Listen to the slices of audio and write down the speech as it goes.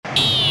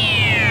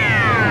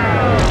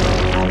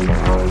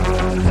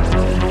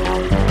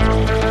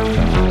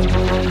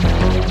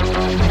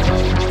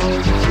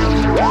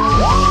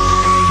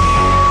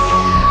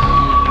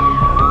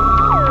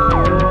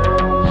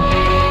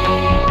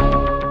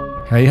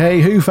Hey,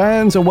 hey, Who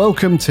fans, and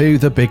welcome to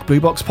the Big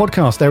Blue Box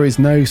podcast. There is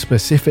no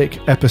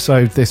specific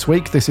episode this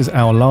week. This is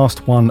our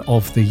last one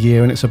of the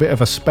year, and it's a bit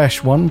of a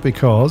special one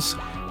because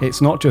it's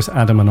not just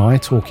Adam and I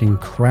talking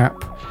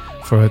crap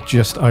for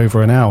just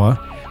over an hour.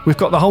 We've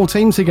got the whole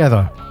team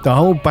together. The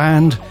whole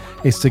band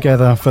is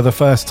together for the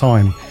first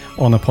time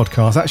on a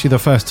podcast. Actually, the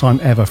first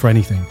time ever for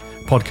anything.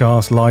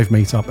 Podcast, live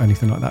meetup,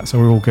 anything like that. So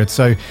we're all good.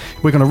 So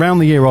we're going to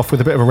round the year off with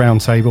a bit of a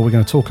round table. We're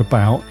going to talk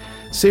about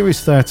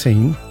Series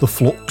 13, the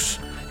FLUX.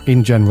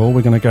 In general,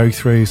 we're going to go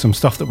through some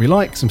stuff that we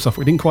like, some stuff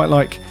we didn't quite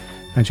like,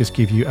 and just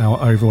give you our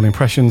overall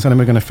impressions. And then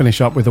we're going to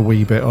finish up with a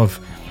wee bit of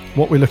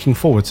what we're looking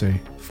forward to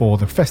for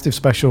the festive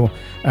special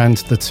and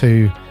the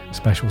two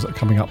specials that are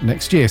coming up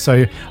next year.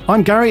 So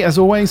I'm Gary, as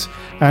always,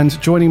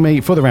 and joining me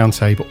for the round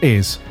table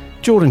is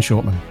Jordan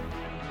Shortman.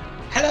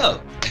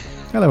 Hello.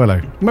 Hello, hello.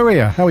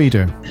 Maria, how are you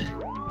doing?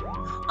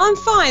 I'm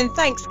fine,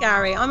 thanks,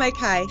 Gary. I'm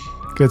okay.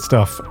 Good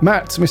stuff.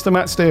 Matt, Mr.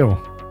 Matt Steele.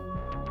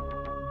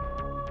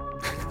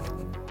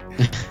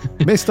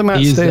 Mr.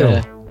 Matt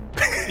Steele.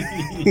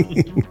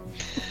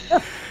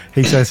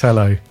 He says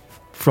hello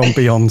from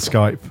beyond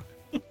Skype.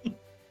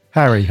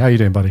 Harry, how you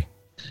doing, buddy?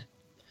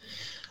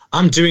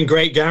 I'm doing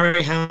great,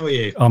 Gary. How are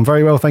you? I'm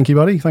very well, thank you,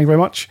 buddy. Thank you very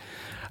much.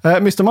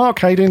 Mr. Mark,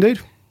 how you doing,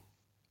 dude?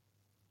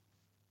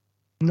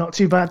 Not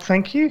too bad,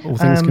 thank you. All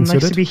things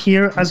considered. Nice to be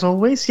here, as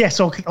always. Yes,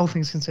 all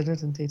things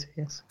considered, indeed,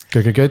 yes.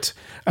 Good.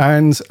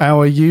 And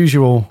our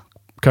usual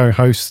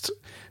co-host,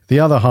 the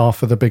other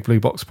half of the Big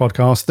Blue Box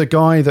podcast, the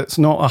guy that's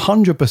not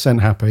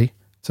 100% happy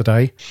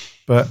today,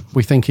 but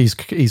we think he's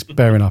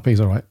bearing up.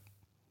 He's all right.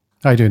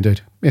 How you doing,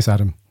 dude? It's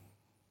Adam.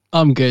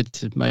 I'm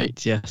good,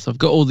 mate. Yes, I've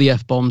got all the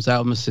F-bombs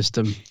out of my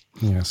system.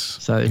 Yes.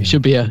 So it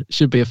should be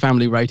a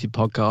family-rated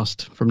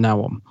podcast from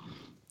now on.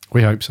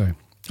 We hope so.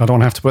 I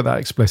don't have to put that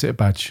explicit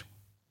badge.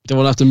 Don't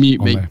want to have to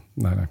mute me.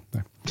 No.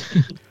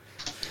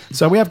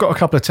 So we have got a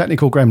couple of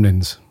technical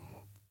gremlins,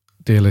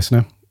 dear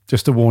listener,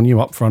 just to warn you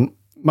up front.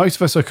 Most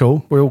of us are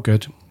cool. We're all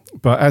good.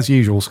 But as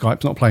usual,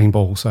 Skype's not playing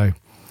ball. So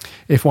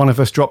if one of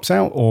us drops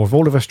out or if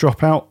all of us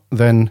drop out,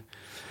 then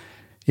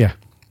yeah,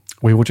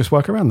 we will just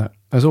work around that,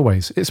 as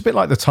always. It's a bit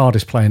like the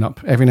TARDIS playing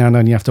up. Every now and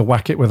then you have to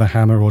whack it with a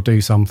hammer or do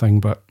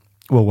something, but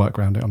we'll work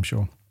around it, I'm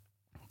sure.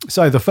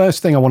 So the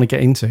first thing I want to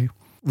get into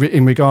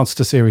in regards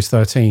to Series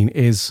 13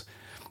 is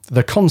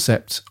the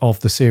concept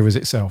of the series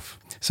itself.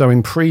 So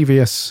in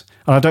previous,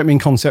 and I don't mean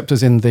concept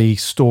as in the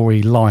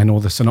storyline or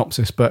the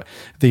synopsis, but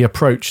the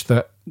approach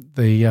that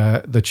the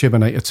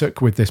Chibinator took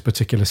with this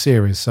particular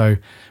series. So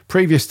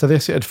previous to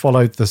this, it had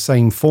followed the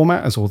same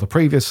format as all the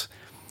previous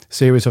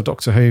series of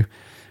Doctor Who.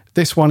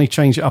 This one, he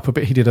changed it up a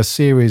bit. He did a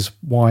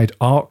series-wide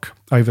arc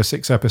over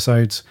 6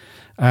 episodes,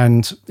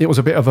 and it was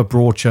a bit of a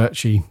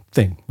Broadchurchy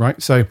thing,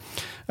 right? So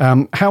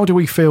how do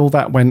we feel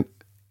that went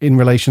in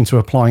relation to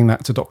applying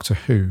that to Doctor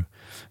Who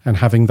and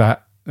having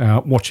that,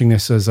 watching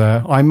this as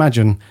I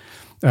imagine,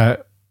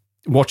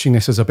 watching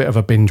this as a bit of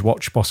a binge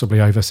watch, possibly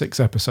over 6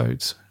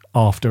 episodes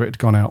after it had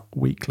gone out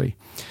weekly.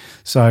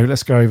 So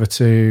let's go over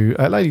to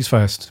ladies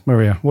first.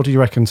 Maria, what do you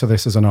reckon to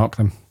this as an arc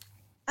then?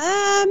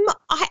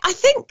 I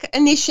think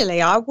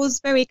initially I was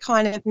very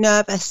kind of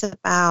nervous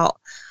about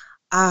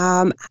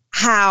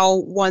how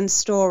one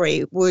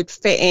story would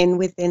fit in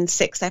within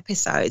 6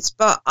 episodes,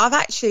 but I've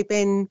actually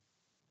been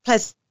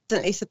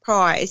pleasantly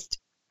surprised.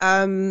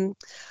 I mean,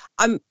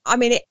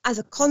 as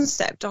a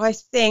concept, I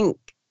think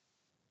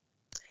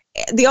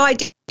the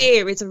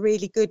idea is a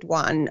really good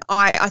one.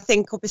 I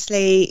think,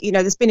 obviously, you know,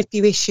 there's been a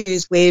few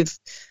issues with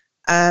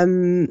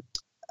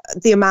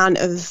the amount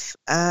of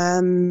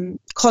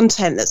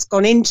content that's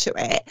gone into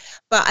it.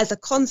 But as a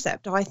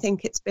concept, I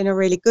think it's been a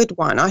really good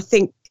one. I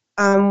think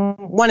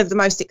one of the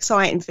most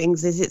exciting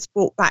things is it's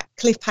brought back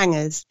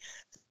cliffhangers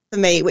for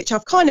me, which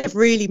I've kind of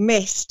really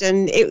missed.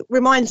 And it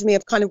reminds me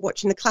of kind of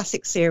watching the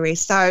classic series.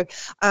 So,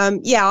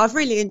 yeah, I've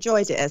really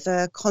enjoyed it as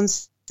a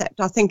concept.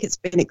 I think it's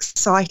been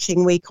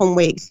exciting week on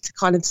week to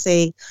kind of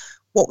see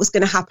what was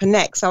going to happen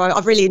next. So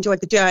I've really enjoyed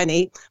the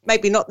journey.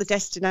 Maybe not the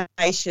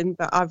destination,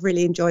 but I've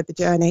really enjoyed the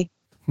journey.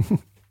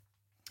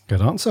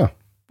 Good answer.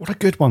 What a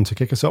good one to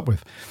kick us up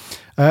with.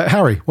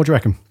 Harry, what do you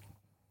reckon?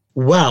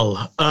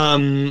 Well,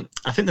 I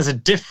think there's a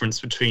difference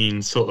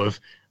between sort of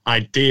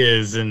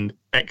ideas and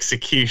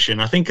execution.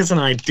 I think as an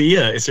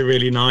idea, it's a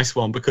really nice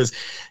one because,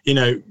 you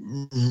know,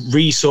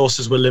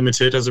 resources were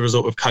limited as a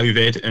result of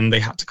COVID and they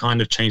had to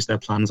kind of change their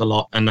plans a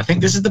lot. And I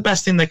think this is the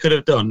best thing they could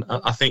have done.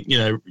 I think,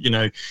 you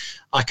know,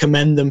 I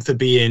commend them for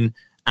being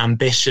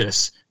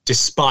ambitious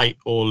despite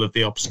all of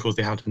the obstacles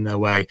they had in their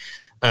way.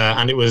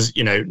 And it was,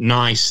 you know,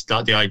 nice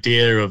that the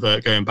idea of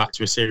going back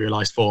to a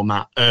serialized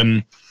format.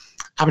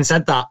 Having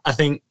said that, I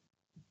think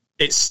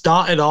it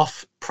started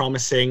off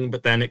promising,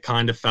 but then it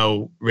kind of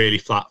fell really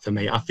flat for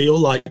me. I feel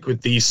like with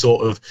these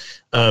sort of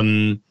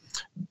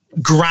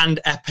grand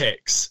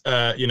epics,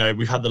 you know,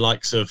 we've had the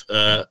likes of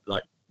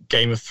like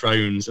Game of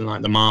Thrones and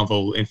like the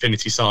Marvel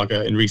Infinity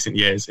Saga in recent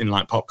years in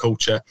like pop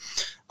culture.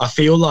 I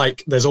feel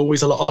like there's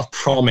always a lot of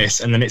promise,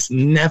 and then it's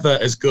never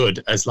as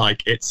good as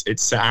like it's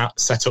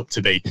set up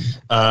to be,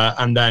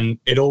 and then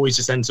it always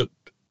just ends up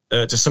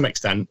to some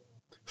extent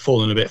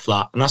fallen a bit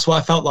flat. And that's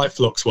what I felt like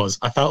Flux was.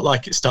 I felt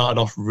like it started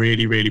off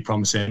really, really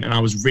promising, and I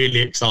was really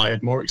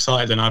excited, more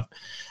excited than I've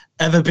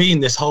ever been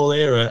this whole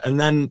era. And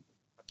then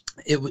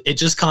it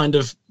just kind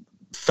of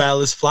fell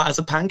as flat as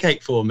a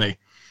pancake for me,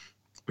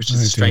 which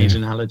is a strange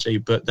analogy,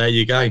 but there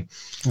you go.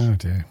 Oh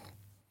dear.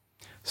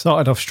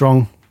 Started off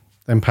strong,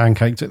 then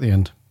pancaked at the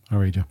end. I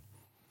read you.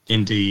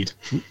 Indeed.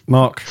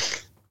 Mark?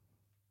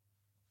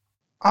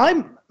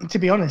 I'm, to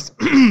be honest,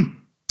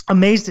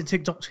 amazed it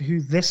took Doctor Who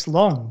this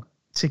long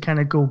to kind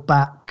of go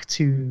back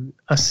to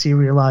a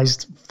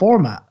serialized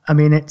format. I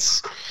mean,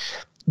 that's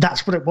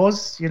what it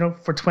was,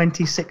 for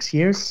 26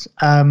 years.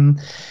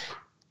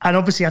 And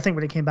obviously, I think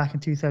when it came back in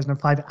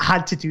 2005, it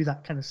had to do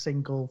that kind of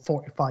single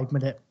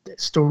 45-minute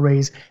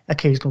stories,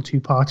 occasional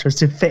two-parters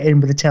to fit in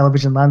with the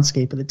television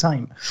landscape at the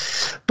time.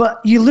 But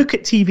you look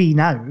at TV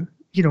now,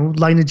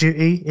 Line of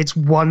Duty, it's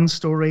one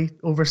story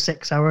over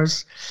 6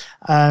 hours.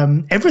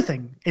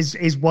 Everything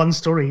is one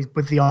story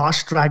with the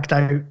arse dragged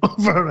out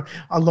over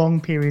a long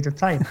period of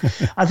time.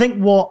 I think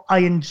what I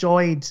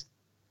enjoyed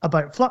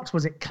about Flux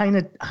was it kind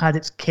of had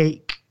its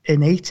cake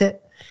and ate it.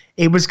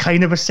 It was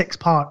kind of a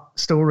 6-part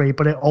story,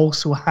 but it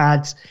also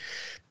had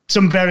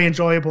some very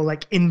enjoyable,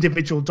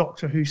 individual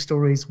Doctor Who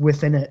stories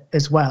within it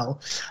as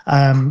well.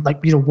 War of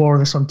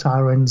the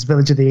Sontarans,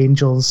 Village of the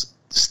Angels,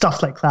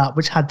 stuff like that,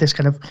 which had this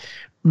kind of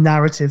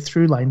narrative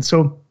through line.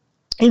 So,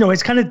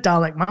 it's kind of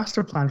Dalek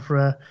master plan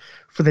for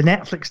the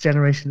Netflix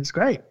generation. It's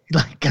great.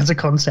 As a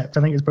concept,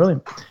 I think it's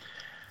brilliant.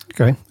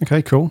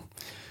 Okay, cool.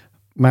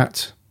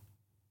 Matt,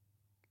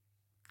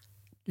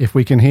 if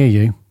we can hear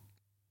you,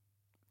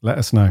 let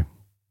us know.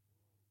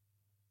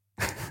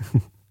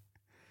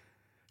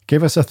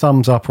 Give us a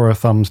thumbs up or a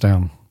thumbs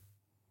down.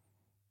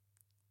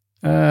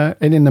 And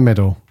in the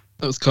middle.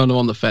 That was kind of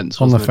on the fence.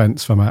 On the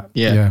fence for Matt.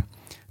 Yeah.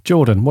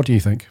 Jordan, what do you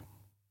think?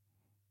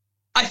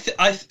 I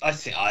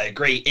think I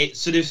agree. It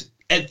sort of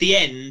at the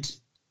end,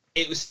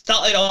 it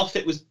started off.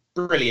 It was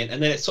brilliant,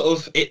 and then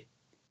it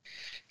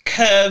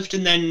curved,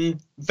 and then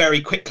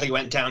very quickly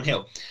went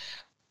downhill.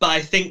 But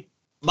I think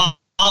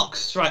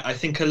Mark's right. I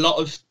think a lot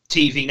of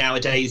TV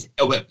nowadays,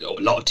 all of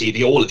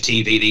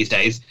TV these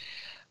days,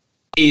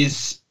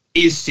 is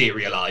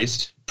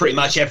serialized. Pretty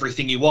much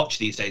everything you watch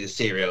these days is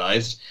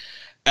serialized.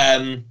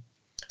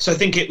 So I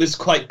think it was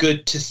quite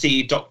good to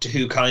see Doctor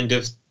Who kind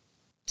of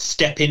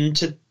step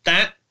into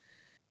that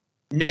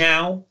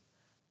now.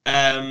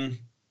 I'm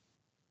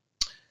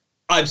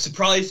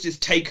surprised it's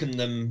taken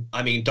them.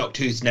 I mean,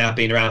 Doctor Who's now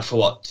been around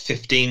for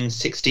 15,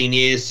 16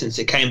 years since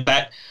it came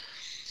back.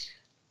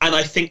 And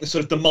I think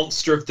the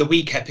Monster of the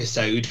Week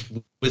episode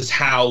was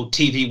how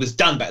TV was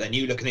done back then.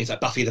 You look at things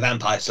like Buffy the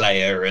Vampire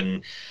Slayer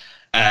and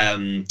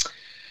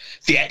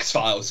the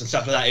X-Files and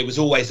stuff like that. It was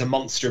always a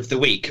Monster of the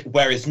Week.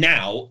 Whereas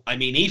now, I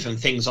mean, even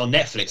things on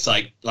Netflix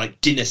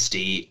like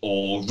Dynasty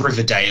or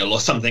Riverdale or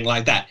something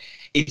like that,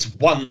 it's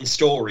one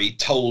story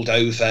told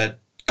over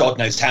God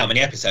knows how many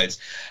episodes.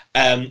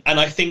 And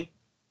I think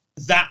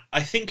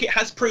it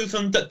has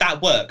proven that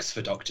works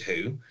for Doctor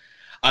Who.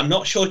 I'm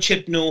not sure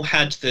Chibnall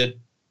had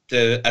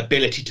the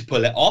ability to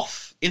pull it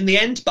off in the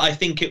end, but I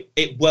think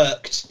it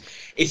worked.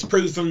 It's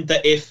proven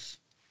that if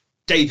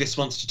Davies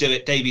wants to do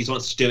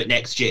it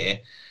next year,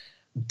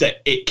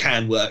 that it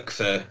can work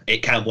for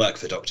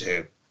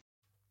Doctor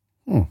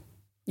Who.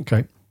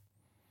 Okay.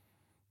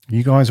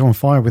 You guys are on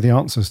fire with the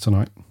answers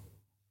tonight.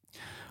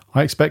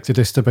 I expected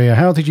this to be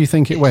how did you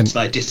think it went? It's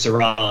like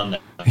disarray.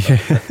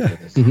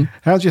 Mm-hmm.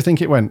 How do you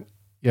think it went?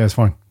 Yeah, it's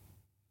fine.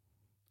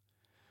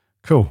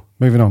 Cool.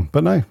 Moving on.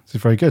 But no, this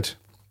is very good.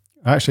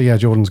 Actually, yeah,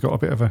 Jordan's got a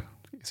bit of a...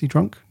 Is he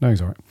drunk? No,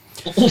 he's all right.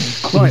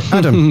 Right,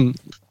 Adam.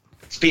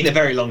 It's been a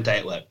very long day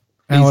at work.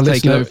 He's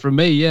taken over from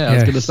me, yeah. I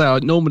was going to say,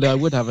 normally I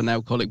would have an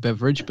alcoholic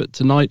beverage, but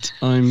tonight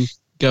I'm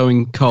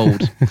going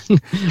cold.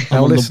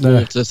 I'm on the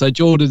water, so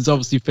Jordan's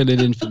obviously filling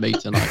in for me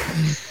tonight.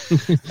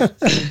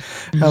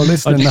 Our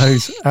listener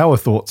knows our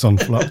thoughts on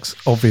Flux,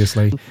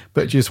 obviously,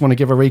 but do you just want to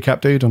give a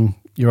recap, dude, on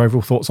your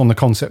overall thoughts on the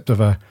concept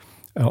of a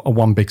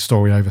one big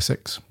story over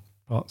 6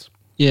 parts?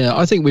 Yeah,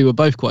 I think we were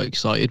both quite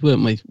excited,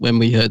 weren't we, when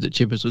we heard that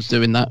Chibbers was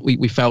doing that.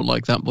 We felt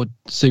like that would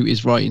suit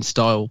his writing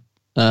style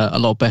a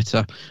lot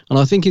better. And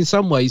I think in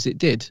some ways it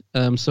did.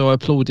 So I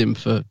applaud him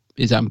for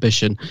his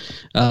ambition.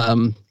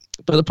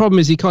 But the problem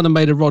is he kind of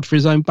made a rod for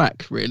his own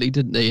back, really,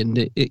 didn't he? And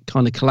it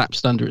kind of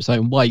collapsed under its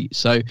own weight.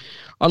 So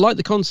I like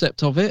the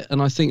concept of it.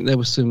 And I think there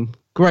were some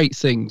great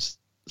things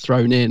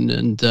thrown in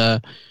and,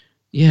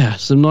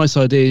 some nice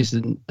ideas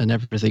and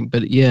everything.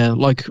 But yeah,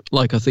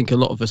 like I think a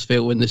lot of us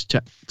feel in this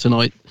chat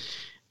tonight,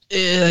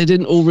 they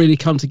didn't all really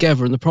come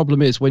together. And the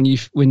problem is when you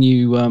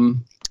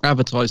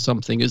advertise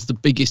something as the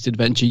biggest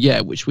adventure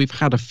yet, which we've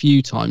had a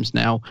few times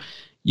now,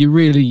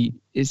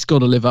 it's got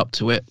to live up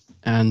to it.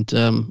 And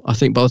I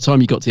think by the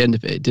time you got to the end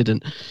of it, it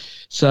didn't.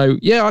 So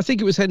yeah, I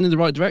think it was heading in the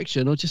right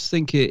direction. I just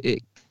think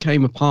it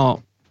came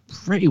apart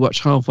pretty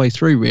much halfway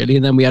through, really.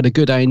 And then we had a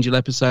good Angel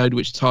episode,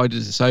 which tided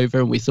us over,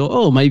 and we thought,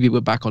 oh, maybe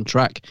we're back on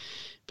track.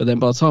 But then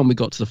by the time we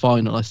got to the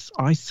final,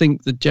 I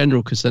think the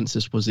general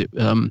consensus was it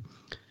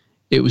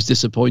it was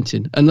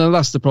disappointing. And then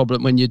that's the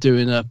problem when you're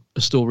doing a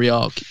story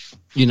arc.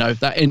 You know,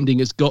 that ending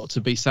has got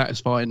to be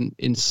satisfying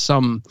in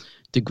some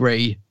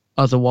degree.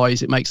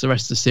 Otherwise, it makes the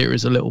rest of the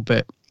series a little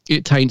bit,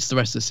 it taints the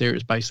rest of the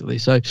series, basically.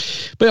 So,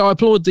 but I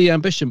applaud the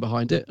ambition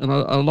behind it, and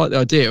I like the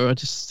idea. I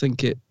just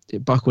think it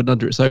buckled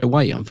under its own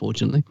weight,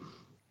 unfortunately.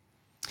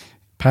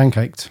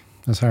 Pancaked,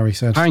 as Harry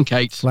said.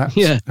 Pancaked. Flat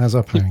Yeah. as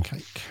a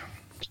pancake.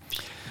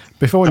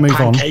 Before we move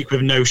on. Pancake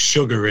with no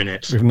sugar in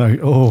it. With no,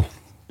 oh.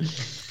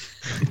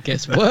 It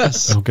gets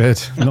worse. Not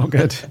good. Not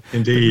good.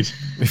 Indeed.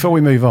 Before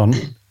we move on,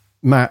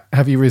 Matt,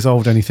 have you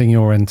resolved anything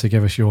your end to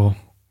give us your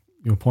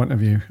point of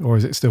view, or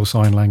is it still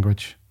sign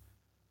language?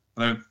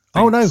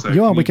 Oh no, so.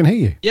 You are. We can hear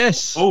you.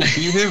 Yes. Oh,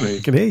 can you hear me?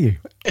 We can hear you.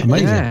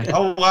 Amazing. Yeah.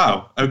 Oh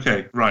wow.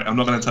 Okay, right. I'm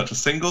not going to touch a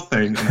single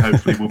thing, and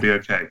hopefully we'll be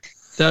okay.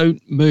 Don't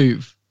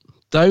move.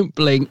 Don't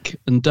blink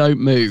and don't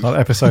move. That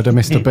episode of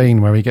Mr.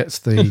 Bean where he gets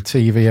the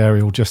TV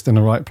aerial just in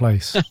the right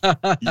place.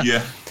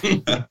 Yeah.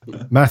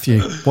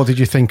 Matthew, what did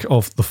you think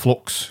of the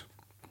Flux?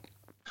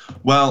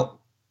 Well,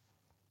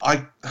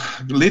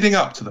 leading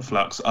up to the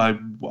Flux, I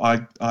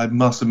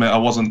must admit I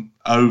wasn't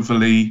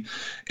overly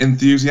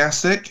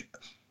enthusiastic.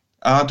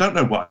 I don't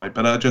know why,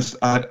 but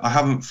I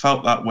haven't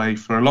felt that way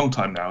for a long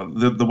time now.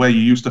 The way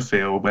you used to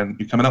feel when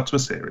you're coming up to a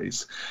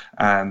series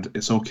and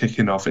it's all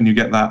kicking off and you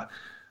get that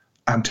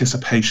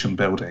anticipation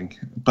building.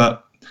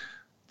 But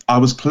I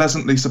was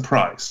pleasantly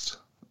surprised.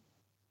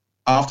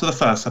 After the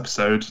first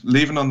episode,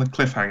 leaving on the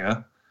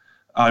cliffhanger,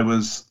 I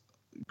was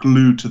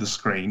glued to the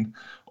screen,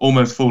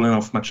 almost falling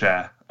off my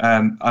chair.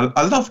 And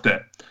I loved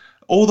it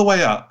all the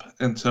way up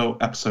until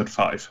episode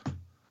 5.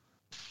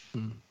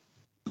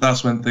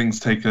 That's when things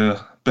take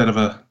a bit of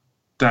a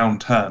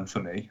downturn for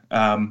me.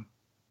 I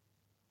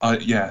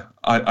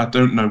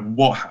don't know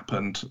what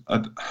happened.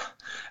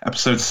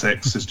 Episode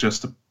 6 is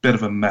just a bit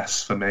of a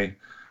mess for me,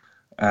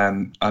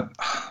 and I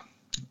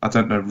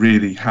don't know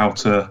really how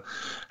to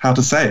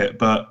say it,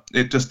 but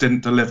it just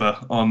didn't deliver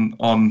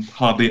on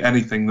hardly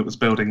anything that was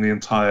building the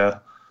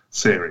entire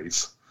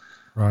series.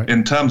 Right.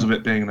 In terms of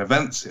it being an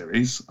event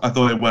series, I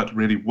thought it worked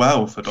really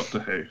well for Doctor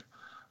Who.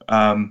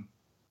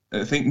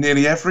 I think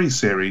nearly every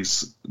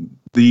series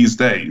these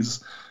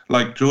days,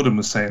 like Jordan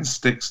was saying,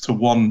 sticks to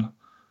one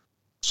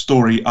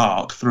story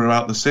arc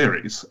throughout the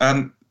series.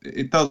 And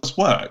it does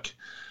work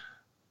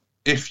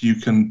if you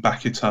can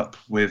back it up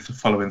with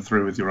following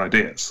through with your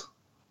ideas,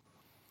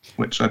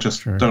 which I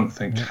just don't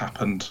think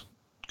happened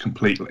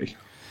completely.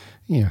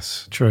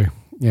 Yes, true.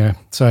 Yeah.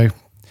 So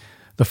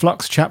the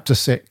Flux Chapter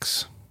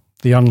 6,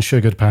 The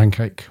Unsugared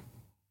Pancake,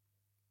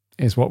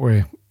 is what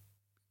we're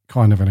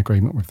kind of in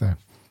agreement with there.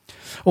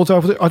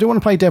 Although I do want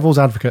to play devil's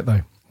advocate,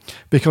 though,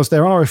 because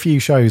there are a few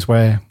shows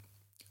where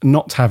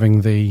not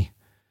having the,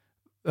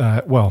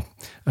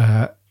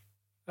 a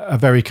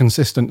very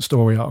consistent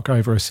story arc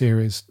over a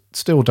series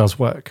still does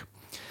work.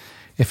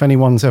 If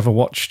anyone's ever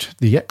watched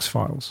The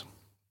X-Files,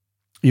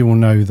 you will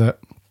know that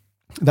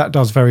that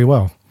does very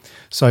well.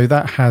 So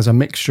that has a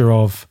mixture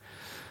of...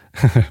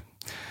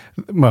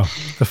 Well,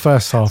 the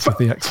first half of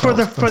the X-Files.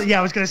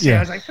 I was going to say, yeah. I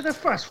was like, for the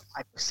first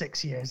 5 or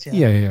 6 years.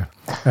 Yeah.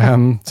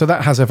 So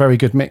that has a very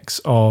good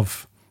mix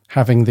of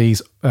having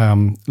these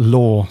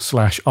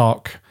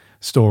lore/arc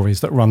stories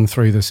that run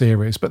through the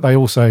series, but they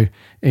also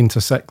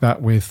intersect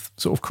that with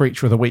sort of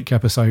Creature of the Week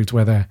episodes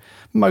where they're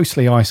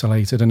mostly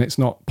isolated and it's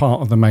not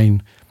part of the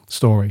main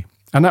story.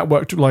 And that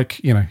worked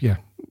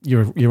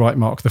you're right,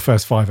 Mark. The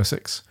first 5 or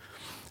 6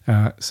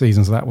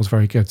 seasons of that was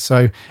very good.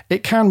 So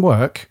it can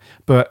work,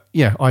 but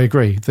yeah, I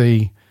agree.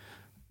 The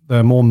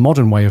more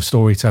modern way of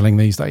storytelling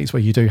these days,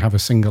 where you do have a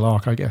single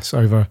arc, I guess,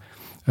 over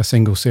a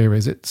single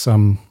series, it's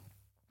and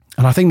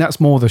I think that's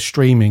more the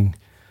streaming,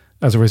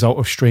 as a result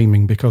of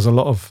streaming, because a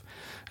lot of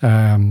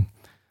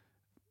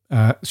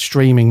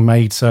streaming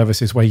made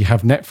services where you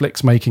have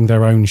Netflix making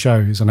their own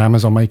shows and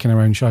Amazon making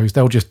their own shows,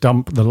 they'll just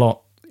dump the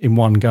lot in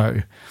one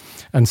go.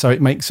 And so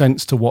it makes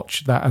sense to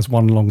watch that as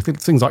one long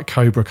things like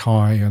Cobra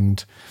Kai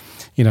and,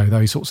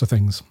 those sorts of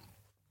things.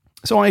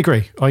 So I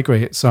agree.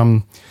 It's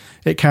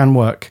it can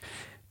work.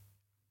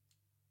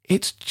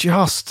 It's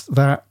just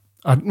that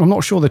I'm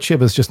not sure the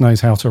Chibbers just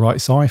knows how to write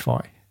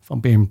sci-fi, if I'm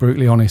being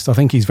brutally honest. I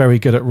think he's very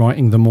good at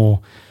writing the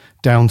more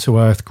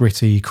down-to-earth,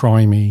 gritty,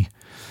 crimey,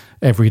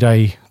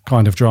 everyday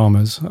kind of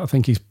dramas. I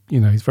think he's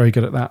very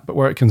good at that. But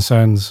where it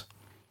concerns,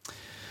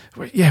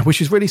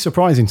 which is really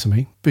surprising to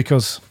me,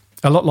 because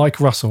a lot like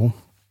Russell,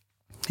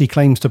 he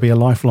claims to be a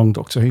lifelong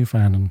Doctor Who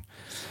fan and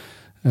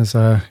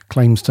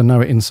claims to know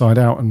it inside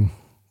out and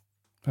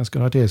has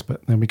good ideas.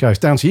 But there we go. It's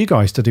down to you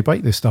guys to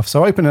debate this stuff.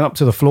 So opening up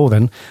to the floor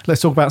then,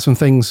 let's talk about some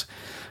things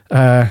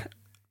that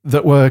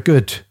were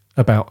good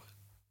about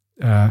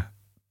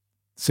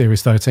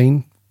Series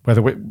 13,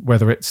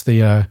 whether it's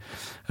the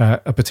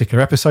a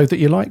particular episode that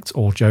you liked,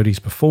 or Jodie's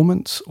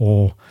performance,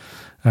 or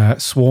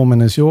Swarm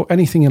and Azure,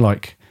 anything you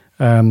like.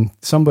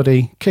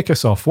 Somebody kick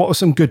us off. What are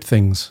some good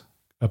things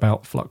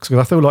about Flux,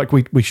 because I feel like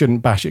we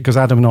shouldn't bash it, because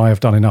Adam and I have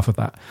done enough of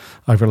that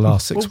over the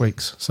last 6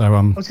 weeks. So I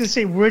was going to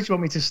say, where do you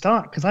want me to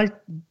start? Because I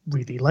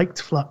really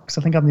liked Flux.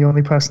 I think I'm the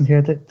only person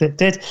here that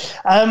did.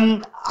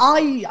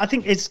 I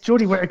think it's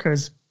Jodie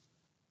Whittaker's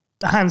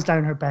hands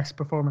down her best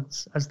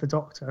performance as the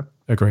Doctor.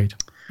 Agreed.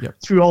 Yep.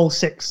 Through all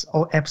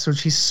episodes,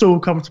 she's so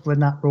comfortable in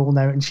that role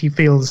now, and she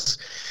feels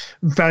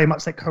very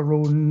much like her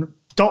own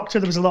Doctor.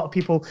 There was a lot of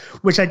people,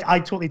 which I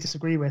totally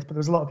disagree with, but there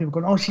was a lot of people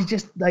going, "Oh, she's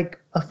just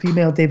like a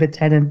female David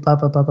Tennant, blah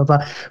blah blah blah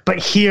blah." But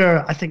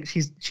here, I think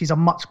she's a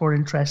much more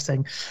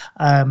interesting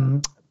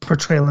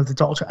portrayal of the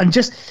Doctor, and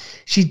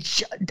she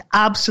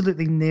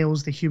absolutely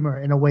nails the humor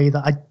in a way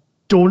that I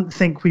don't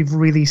think we've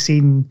really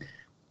seen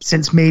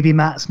since maybe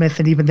Matt Smith,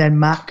 and even then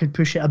Matt could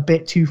push it a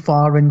bit too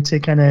far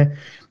into kind of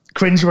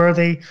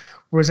cringeworthy.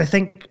 Whereas I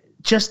think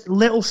just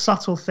little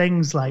subtle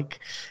things like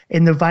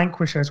in The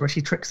Vanquishers where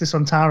she tricks the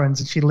Sontarans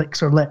and she licks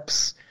her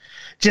lips.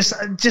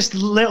 Just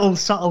little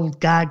subtle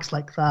gags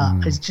like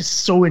that is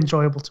just so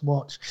enjoyable to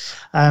watch.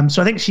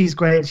 So I think she's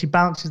great. She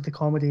balances the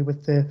comedy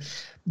with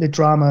the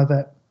drama of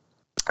it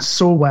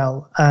so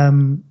well.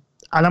 And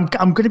I'm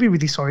going to be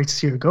really sorry to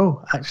see her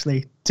go,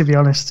 actually, to be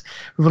honest.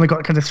 We've only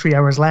got kind of 3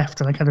 hours left,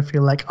 and I kind of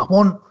feel like I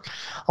want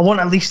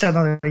at least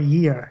another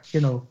year,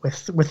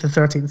 with the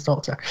 13th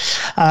Doctor.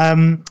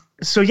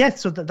 So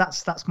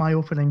that's my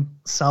opening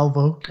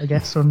salvo, I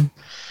guess, on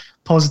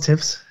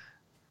positives.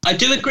 I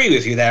do agree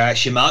with you there,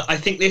 actually, Mark. I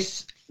think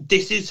this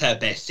is her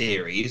best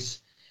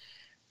series,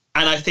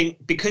 and I think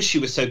because she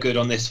was so good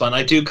on this one,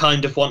 I do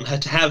kind of want her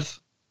to have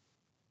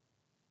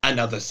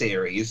another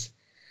series.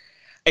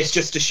 It's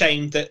just a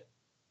shame that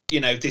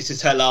this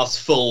is her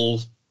last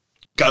full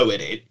go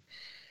at it,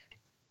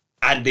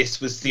 and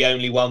this was the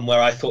only one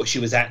where I thought she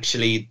was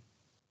actually.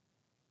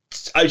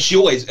 I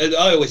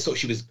always thought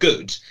she was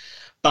good.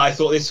 But I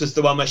thought this was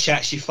the one where she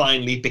actually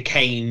finally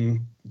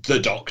became the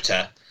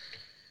Doctor.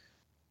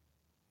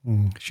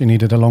 She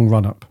needed a long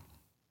run-up.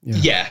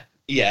 Yeah.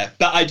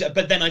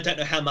 But then I don't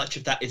know how much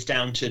of that is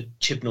down to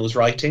Chibnall's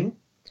writing.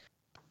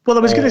 Well, I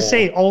was going to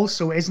say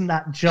also, isn't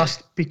that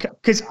just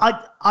because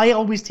I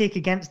always take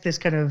against this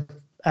kind of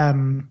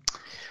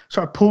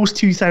sort of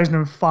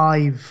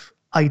post-2005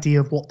 idea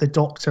of what the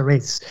Doctor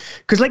is,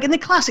 because like in the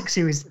classic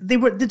series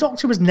the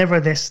Doctor was never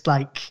this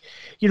like,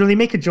 they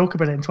make a joke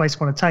about it in Twice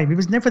Upon a Time, he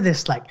was never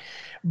this like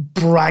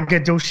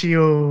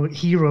braggadocio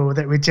hero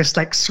that would just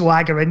like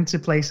swagger into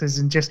places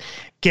and just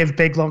give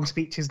big long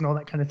speeches and all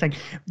that kind of thing.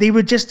 They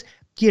would just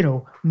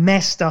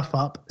mess stuff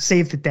up,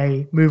 save the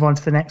day, move on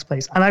to the next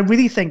place. And I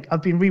really think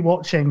I've been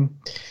rewatching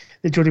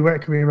the Jodie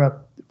Whittaker era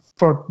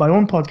for my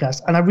own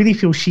podcast, and I really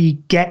feel she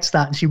gets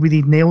that and she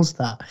really nails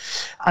that.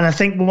 And I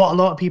think what a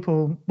lot of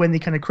people, when they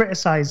kind of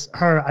criticize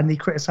her and they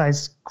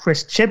criticize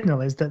Chris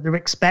Chibnall, is that they're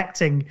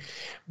expecting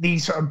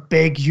these sort of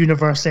big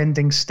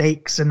universe-ending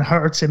stakes and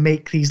her to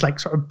make these like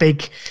sort of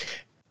big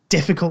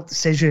difficult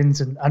decisions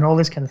and all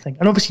this kind of thing.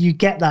 And obviously you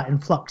get that in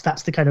Flux.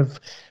 That's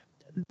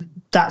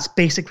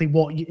basically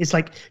what it's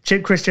like.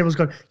 Chris Chibnall's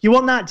going, "You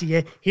want that, do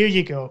you? Here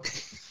you go."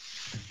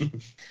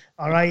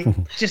 All right,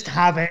 just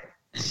have it.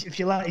 If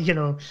you like,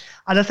 and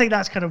I think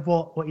that's kind of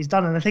what he's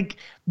done. And I think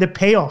the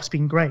payoff's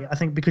been great. I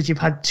think because you've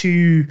had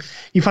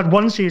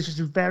one series which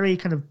is very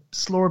kind of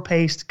slower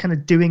paced, kind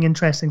of doing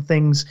interesting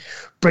things,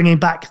 bringing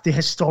back the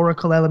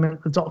historical element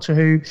of Doctor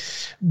Who.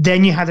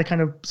 Then you had a kind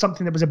of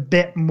something that was a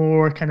bit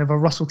more kind of a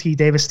Russell T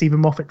Davies,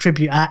 Stephen Moffat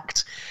tribute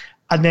act.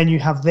 And then you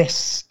have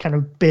this kind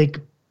of big,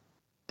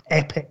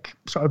 epic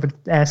sort of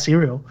a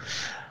serial.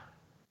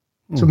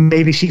 So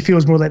maybe she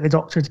feels more like the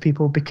Doctor to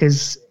people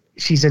because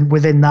she's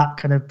within that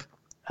kind of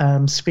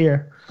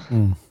sphere.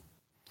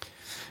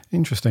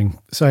 Interesting.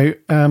 So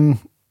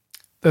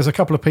there's a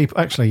couple of people,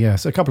 actually,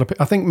 yes, a couple of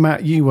people. I think,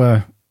 Matt, you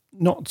were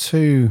not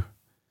too,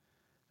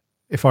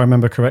 if I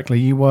remember correctly,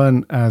 you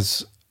weren't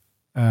as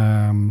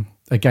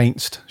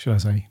against, should I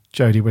say,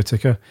 Jodie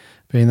Whittaker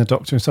being the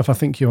Doctor and stuff. I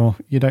think you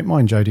don't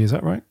mind Jodie, is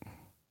that right?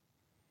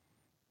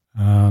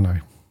 No.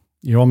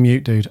 You're on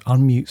mute, dude.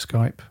 Unmute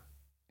Skype.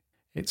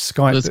 It's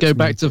Skype. Let's go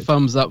back to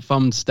thumbs up,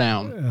 thumbs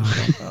down.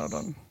 Hold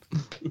on.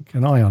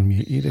 Can I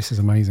unmute you? This is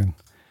amazing.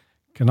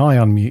 Can I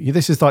unmute you?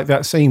 This is like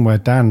that scene where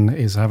Dan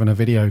is having a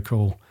video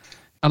call.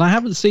 And I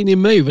haven't seen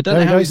him move. I don't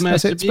know how he's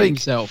managed to mute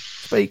himself.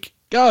 Speak.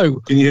 Go.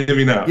 Can you hear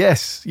me now?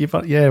 Yes.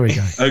 Yeah, we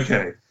go.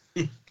 Okay.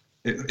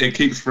 It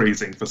keeps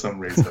freezing for some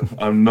reason.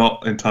 I'm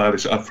not entirely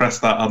sure. I've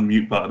pressed that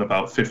unmute button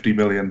about 50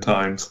 million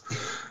times.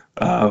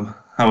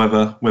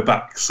 However, we're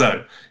back.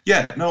 So,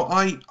 yeah, no,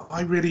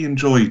 I really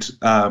enjoyed...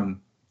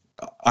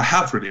 I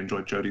have really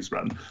enjoyed Jodie's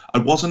run.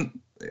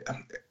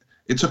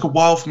 It took a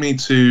while for me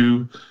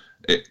to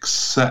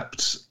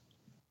accept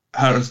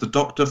her as the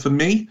Doctor for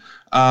me.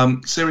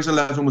 Series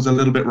 11 was a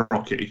little bit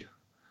rocky.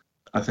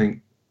 I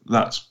think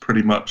that's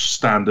pretty much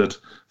standard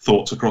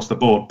thoughts across the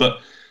board. But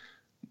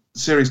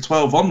Series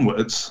 12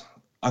 onwards,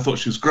 I thought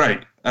she was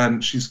great,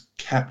 and she's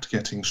kept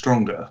getting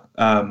stronger.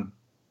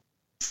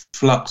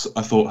 Flux,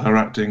 I thought her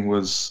acting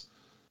was,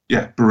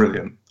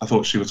 brilliant. I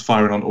thought she was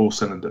firing on all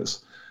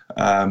cylinders,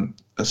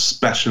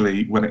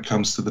 especially when it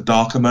comes to the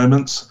darker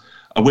moments.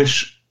 I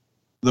wish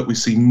that we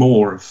see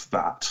more of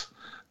that,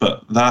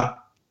 but that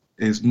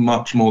is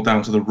much more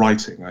down to the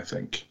writing, I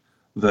think,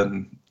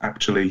 than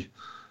actually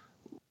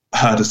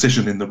her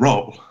decision in the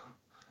role.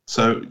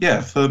 So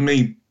yeah, for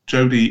me,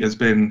 Jodie has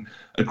been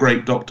a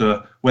great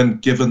Doctor when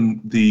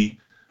given the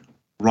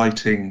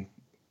writing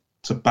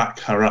to back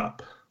her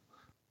up,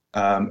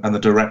 and the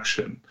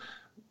direction.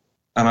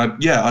 And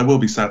I will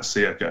be sad to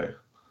see her go,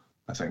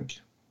 I think.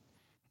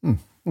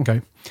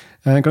 Okay.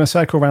 I'm going to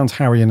circle around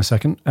Harry in a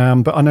second,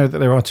 but I know that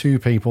there are two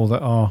people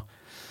that are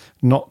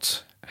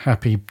not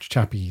happy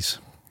chappies,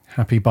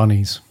 happy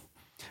bunnies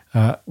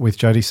with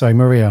Jodie. So,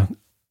 Maria,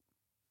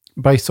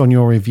 based on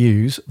your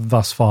reviews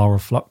thus far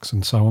of Flux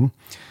and so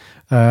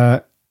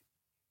on,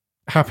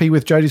 happy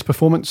with Jodie's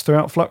performance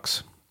throughout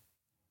Flux?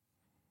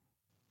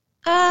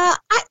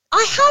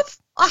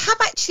 I have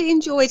actually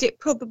enjoyed it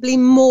probably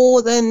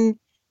more than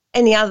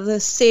any other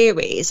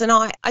series, and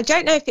I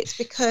don't know if it's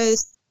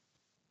because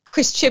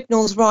Chris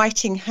Chibnall's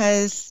writing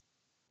has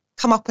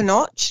come up a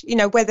notch,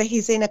 whether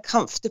he's in a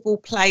comfortable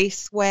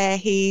place where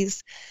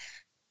he's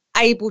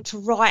able to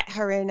write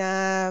her in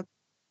a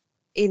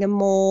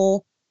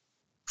more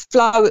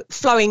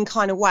flowing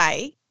kind of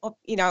way,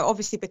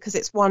 obviously because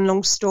it's one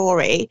long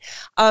story,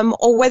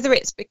 or whether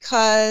it's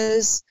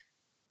because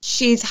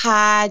she's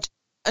had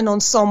an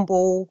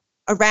ensemble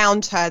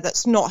around her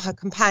that's not her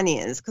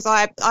companions, because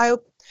I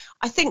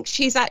think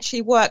she's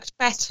actually worked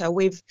better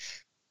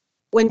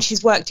when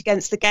she's worked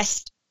against the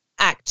guest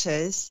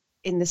actors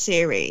in the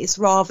series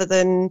rather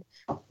than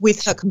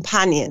with her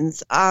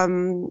companions.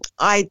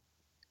 I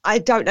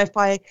don't know if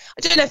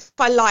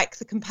I like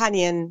the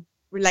companion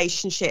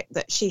relationship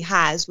that she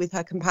has with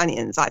her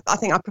companions. I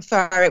think I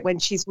prefer it when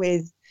she's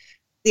with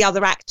the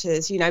other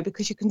actors,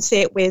 because you can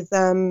see it with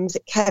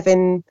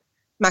Kevin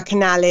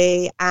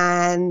McAnally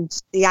and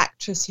the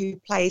actress who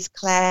plays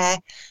Claire.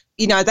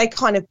 They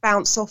kind of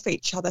bounce off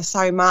each other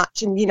so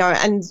much, and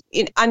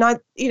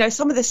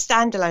some of the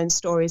standalone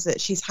stories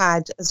that she's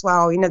had as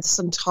well, the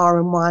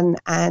Sontaran one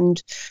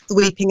and the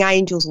Weeping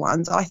Angels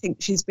ones, I think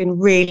she's been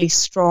really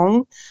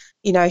strong.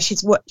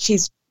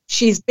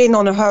 She's been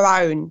on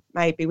her own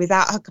maybe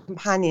without her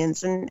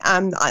companions, and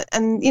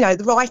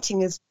the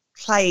writing has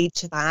played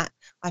to that,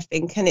 I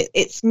think, and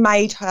it's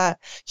made her,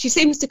 she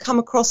seems to come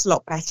across a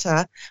lot better.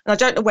 And I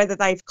don't know whether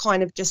they've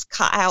kind of just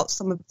cut out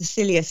some of the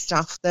sillier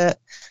stuff that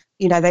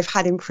they've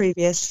had in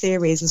previous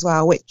series as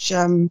well, which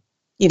I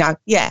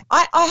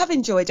have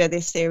enjoyed her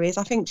this series.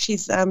 I think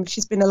she's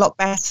been a lot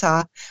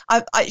better.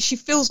 She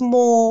feels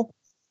more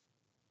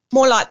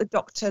like the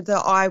Doctor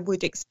that I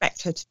would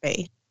expect her to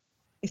be,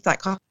 if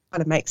that kind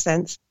of makes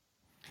sense.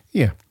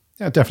 Yeah,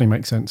 it definitely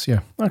makes sense.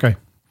 Yeah. Okay.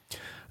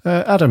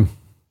 Adam.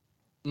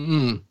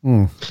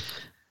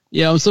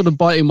 Yeah, I'm sort of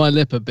biting my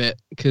lip a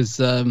bit because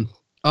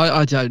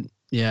I don't.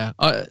 Yeah,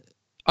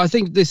 I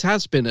think this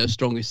has been her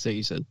strongest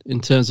season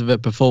in terms of her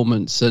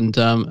performance and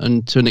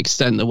to an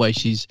extent the way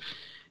she's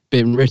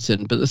been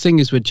written. But the thing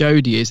is with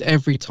Jodie is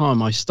every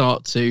time I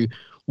start to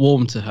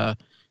warm to her,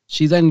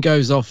 she then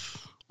goes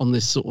off on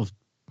this sort of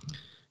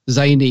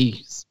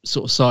zany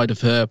sort of side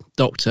of her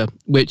Doctor,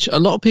 which a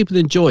lot of people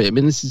enjoy. I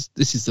mean, this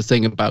is the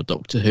thing about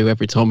Doctor Who.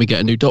 Every time we get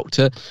a new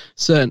Doctor,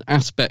 certain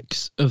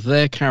aspects of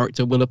their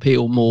character will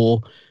appeal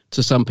more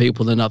to some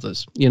people than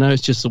others.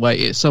 It's just the way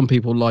it is. Some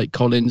people like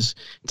Colin's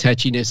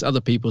tetchiness,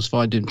 other people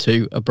find him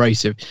too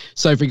abrasive.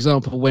 So, for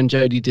example, when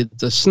Jodie did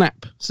the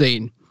snap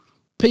scene,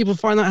 people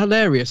find that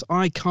hilarious.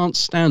 I can't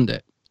stand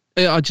it.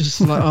 I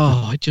just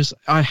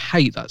I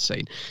hate that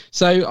scene.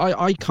 So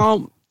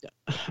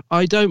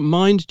I don't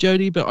mind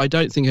Jodie, but I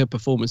don't think her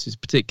performance is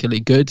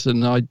particularly good,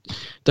 and I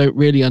don't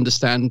really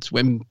understand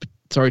when,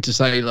 sorry to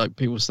say, like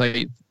people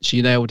say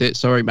she nailed it.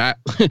 Sorry, Matt.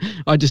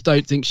 I just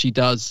don't think she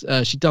does.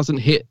 She doesn't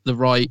hit the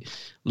right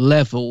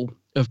level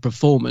of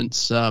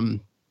performance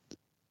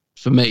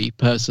for me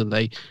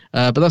personally.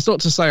 But that's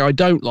not to say I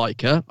don't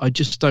like her. I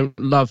just don't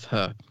love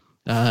her,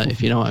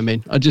 if you know what I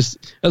mean. As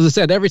I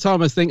said, every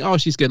time I think, oh,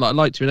 she's good. Like, I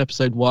liked her in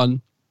episode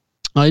 1.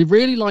 I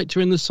really liked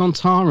her in the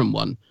Sontaran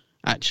one,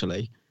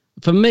 actually.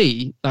 For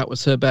me, that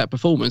was her better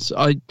performance.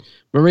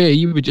 Maria,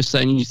 you were just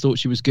saying you thought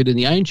she was good in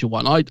the Angel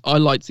one. I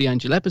liked the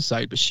Angel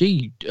episode, but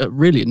she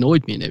really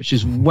annoyed me in it. She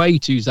was way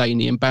too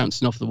zany and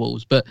bouncing off the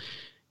walls. But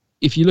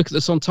if you look at the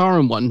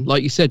Sontaran one,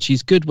 like you said,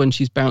 she's good when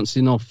she's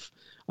bouncing off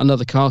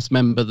another cast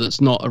member that's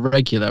not a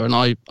regular. And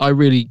I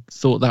really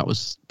thought that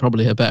was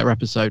probably her better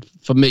episode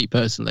for me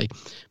personally.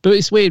 But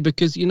it's weird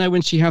because,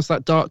 when she has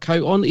that dark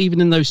coat on, even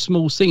in those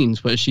small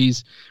scenes where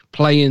she's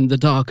playing the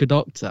darker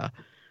Doctor,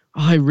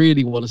 I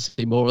really want to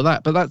see more of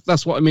that. But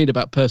that's what I mean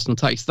about personal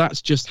taste.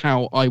 That's just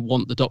how I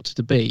want the Doctor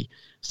to be.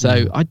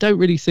 So I don't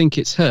really think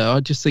it's her. I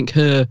just think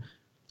her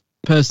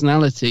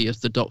personality as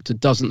the Doctor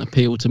doesn't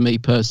appeal to me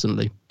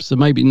personally. So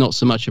maybe not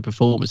so much her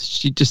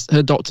performance.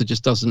 Her Doctor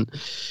just doesn't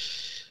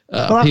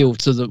appeal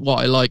to what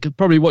I like.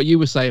 Probably what you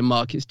were saying,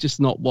 Mark. It's just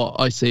not what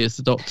I see as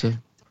the Doctor.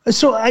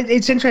 So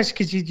it's interesting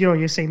because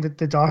you're saying that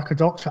the Darker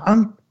Doctor.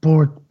 I'm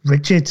bored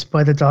rigid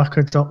by the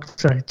Darker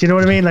Doctor. Do you know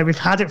what I mean? Like, we've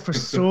had it for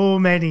so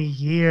many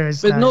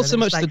years. But now, not so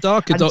much like, the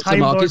Darker Doctor,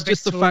 Time Mark. Lord It's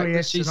just the fact that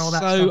Victorious she's and all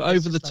that so stuff. It's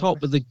over the just top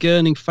like, with the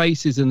gurning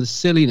faces and the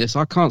silliness.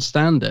 I can't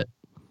stand it.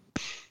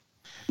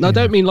 And I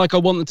don't mean like I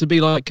want them to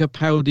be like a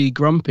pouty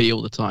grumpy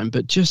all the time,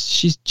 but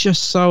she's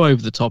just so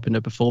over the top in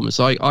her performance.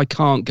 I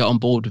can't get on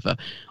board with her.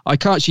 I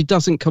can't. She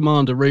doesn't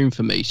command a room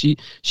for me.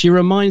 She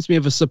reminds me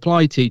of a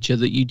supply teacher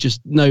that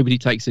nobody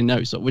takes any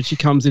notice of. When she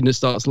comes in and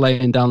starts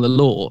laying down the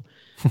law,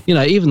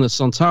 even the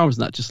Sontarans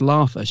and that just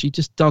laugh at her. She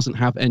just doesn't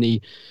have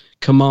any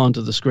command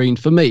of the screen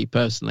for me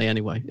personally.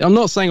 Anyway, I'm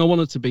not saying I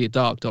want her to be a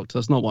Dark Doctor.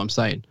 That's not what I'm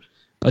saying.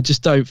 I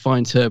just don't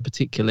find her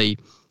particularly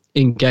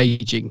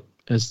engaging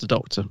as the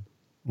Doctor.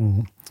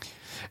 Mm.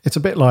 It's a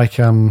bit like,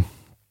 I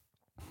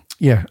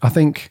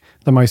think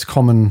the most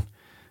common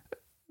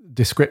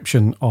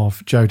description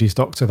of Jodie's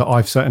Doctor that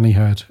I've certainly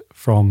heard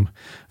from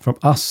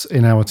us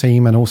in our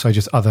team and also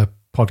just other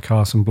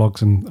podcasts and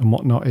blogs and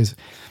whatnot is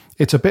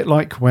it's a bit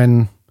like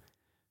when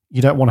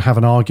you don't want to have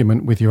an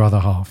argument with your other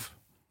half.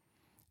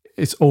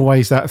 It's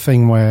always that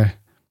thing where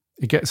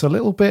it gets a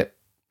little bit,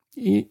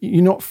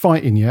 you're not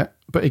fighting yet,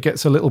 but it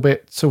gets a little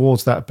bit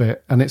towards that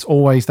bit. And it's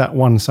always that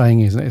one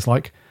saying, isn't it? It's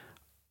like,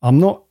 I'm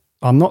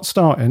not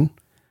starting,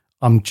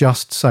 I'm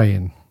just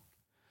saying.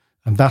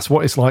 And that's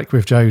what it's like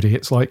with Jodie.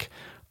 It's like,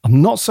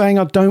 I'm not saying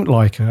I don't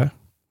like her,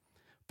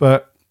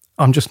 but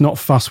I'm just not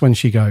fussed when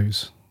she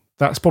goes.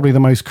 That's probably the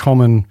most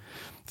common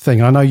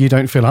thing. I know you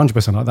don't feel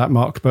 100% like that,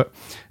 Mark, but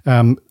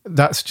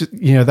that's just,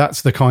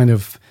 that's the kind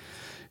of,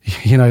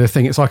 the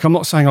thing. It's like, I'm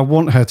not saying I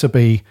want her to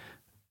be,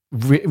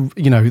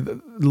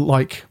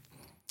 like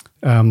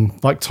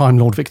Time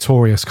Lord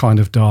Victorious kind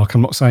of dark.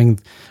 I'm not saying,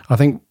 I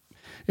think,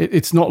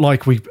 it's not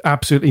like we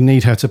absolutely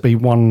need her to be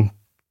one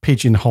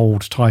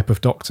pigeonholed type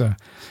of Doctor,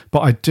 but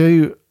I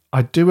do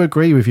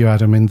agree with you,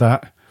 Adam, in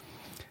that.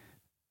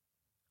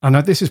 I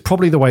know this is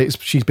probably the way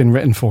she's been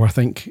written for. I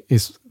think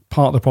is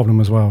part of the problem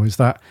as well, is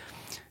that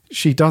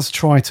she does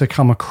try to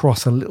come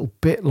across a little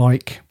bit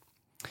like,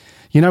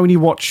 when you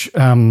watch,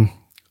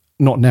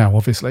 not now,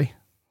 obviously,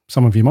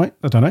 some of you might,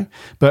 I don't know,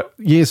 but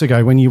years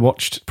ago when you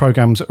watched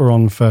programs that were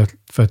on for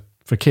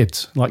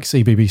kids, like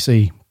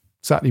CBBC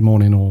Saturday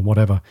morning or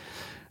whatever.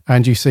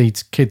 And you see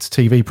kids'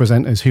 TV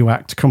presenters who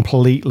act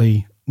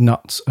completely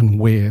nuts and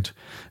weird.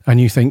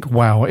 And you think,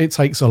 wow, it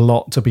takes a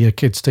lot to be a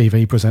kids'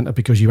 TV presenter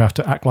because you have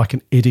to act like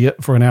an idiot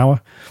for an hour.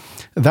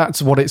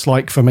 That's what it's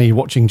like for me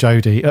watching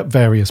Jodie at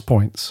various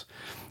points.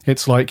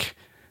 It's like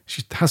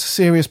she has a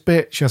serious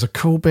bit, she has a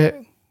cool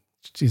bit,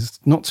 she's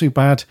not too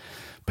bad.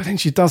 But then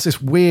she does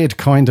this weird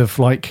kind of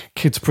like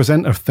kids'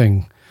 presenter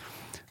thing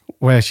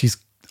where she's,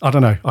 I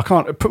don't know, I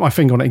can't put my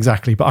finger on it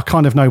exactly, but I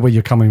kind of know where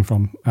you're coming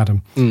from,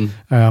 Adam.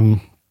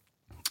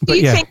 But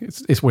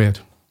it's weird.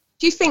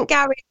 Do you think,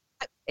 Gary,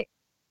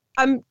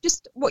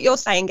 just what you're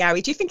saying,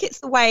 Gary, do you think it's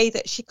the way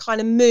that she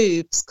kind of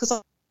moves?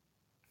 Because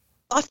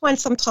I find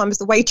sometimes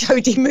the way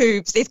Jodie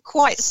moves is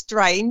quite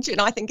strange, and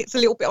I think it's a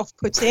little bit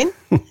off-putting.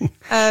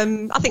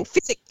 I think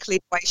physically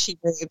the way she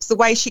moves, the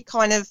way she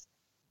kind of,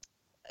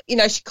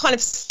 she kind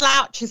of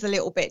slouches a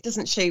little bit,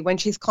 doesn't she, when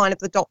she's kind of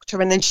the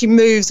Doctor, and then she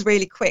moves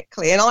really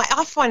quickly. And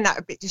I find that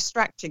a bit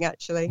distracting,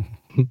 actually.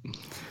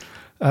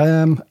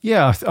 I'm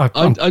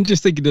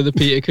just thinking of the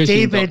Peter Cushing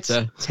David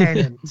Doctor.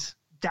 Tennant.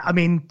 I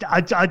mean, I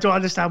don't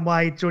understand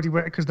why Jodie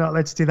Whittaker's not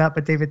allowed to do that,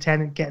 but David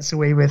Tennant gets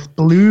away with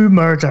blue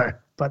murder.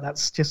 But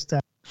that's just... Do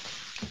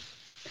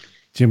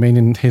you mean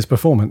in his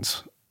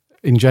performance?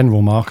 In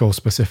general, Mark, or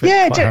specific?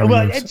 Yeah,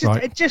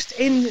 just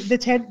in the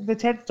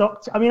 10th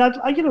Doctor. I mean,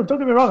 don't get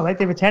me wrong, I like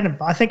David Tennant,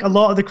 but I think a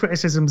lot of the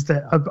criticisms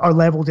that are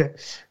levelled at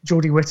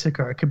Jodie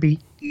Whittaker could be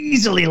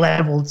easily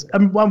levelled,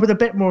 and one with a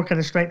bit more kind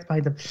of strength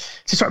behind them,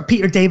 to sort of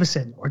Peter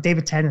Davison or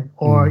David Tennant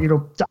or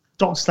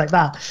doctors like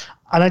that.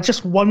 And I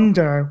just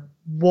wonder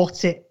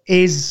what it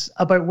is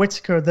about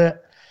Whittaker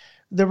that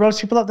rubs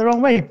people up the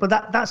wrong way. But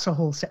that's a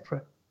whole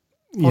separate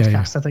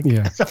podcast, I think.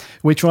 Yeah.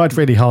 We tried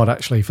really hard,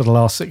 actually, for the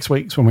last 6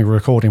 weeks when we were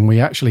recording. We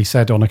actually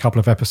said on a couple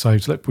of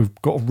episodes, look, we've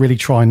got to really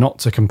try not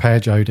to compare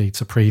Jodie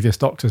to previous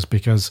Doctors,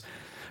 because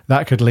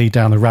that could lead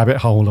down the rabbit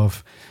hole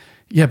of,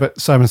 but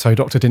so-and-so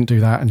Doctor didn't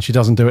do that, and she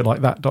doesn't do it like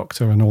that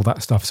Doctor, and all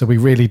that stuff. So we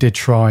really did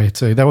try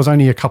to. There was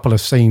only a couple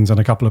of scenes and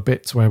a couple of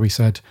bits where we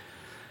said,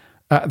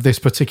 at this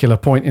particular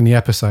point in the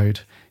episode,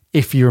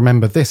 if you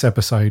remember this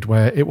episode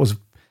where it was,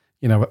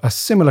 a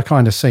similar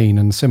kind of scene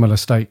and similar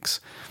stakes,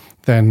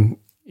 then...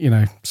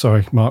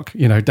 sorry, Mark,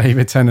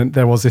 David Tennant,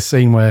 there was this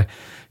scene where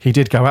he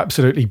did go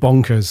absolutely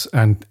bonkers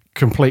and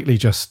completely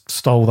just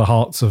stole the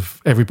hearts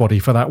of everybody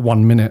for that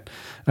 1 minute.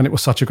 And it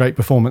was such a great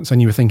performance.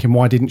 And you were thinking,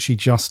 why didn't she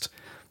just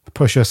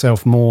push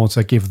herself more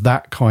to give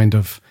that kind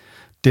of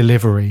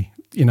delivery,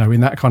 in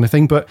that kind of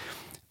thing? But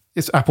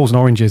it's apples and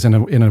oranges in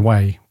a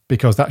way,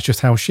 because that's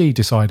just how she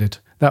decided.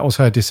 That was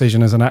her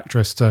decision as an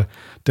actress to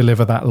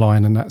deliver that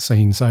line and that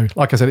scene. So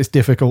like I said, it's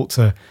difficult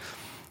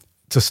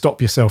to to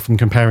stop yourself from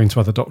comparing to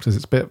other doctors.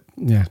 It's a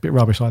bit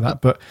rubbish like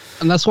that. But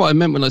and that's what I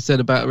meant when I said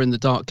about her in the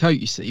dark coat,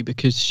 you see,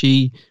 because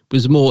she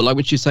was more like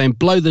when she's saying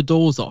blow the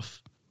doors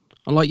off.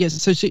 I'm like, yes.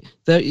 So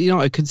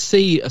I could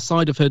see a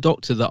side of her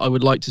doctor that I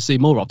would like to see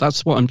more of.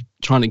 That's what I'm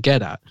trying to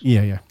get at.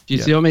 Yeah. Do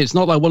you see what I mean? It's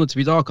not that I want it to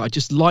be dark. I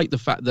just like the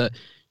fact that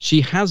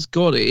she has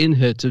got it in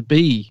her to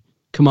be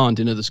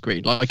commanding of the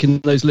screen, like in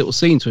those little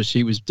scenes where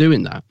she was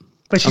doing that.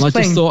 But she's and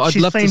playing, I just thought I'd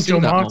love to see Joe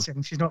that Martin.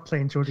 more. She's not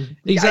playing Jodie.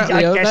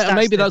 Exactly.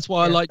 Maybe that's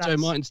why I like Joe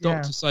Martin's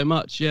doctor so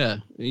much. Yeah,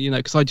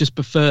 because I just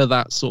prefer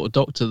that sort of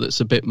doctor that's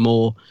a bit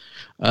more.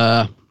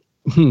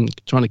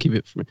 Trying to keep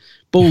it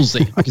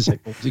ballsy. I can say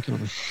ballsy,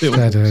 can't I?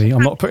 Steady.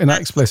 I'm not putting that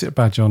explicit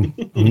badge on.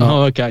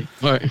 Oh, okay.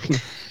 All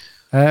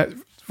right.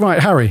 Right,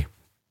 Harry.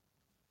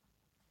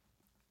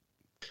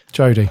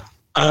 Jodie.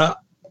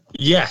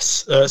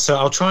 Yes. So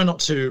I'll try not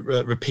to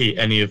repeat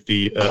any of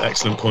the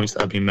excellent points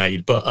that have been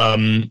made. But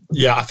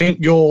I think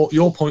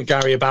your point,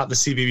 Gary, about the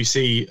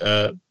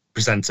CBBC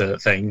presenter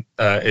thing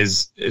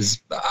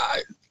is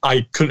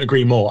I couldn't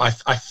agree more.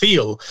 I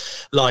feel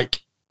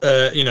like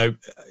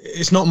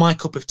it's not my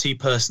cup of tea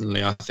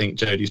personally. I think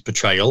Jodie's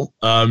portrayal,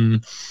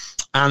 and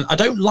I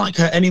don't like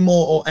her any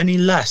more or any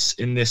less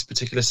in this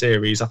particular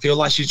series. I feel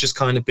like she's just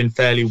kind of been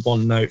fairly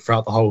one note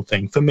throughout the whole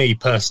thing for me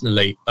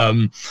personally.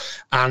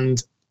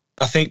 And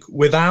I think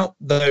without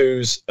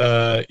those,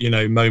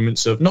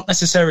 moments of not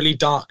necessarily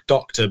dark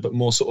doctor, but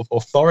more sort of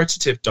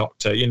authoritative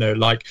doctor,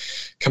 like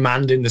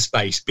commanding the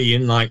space,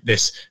 being like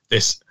this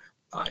the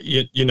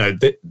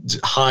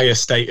higher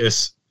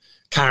status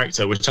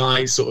character, which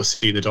I sort of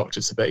see the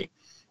doctor to be,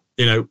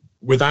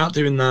 without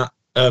doing that,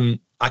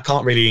 I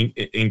can't really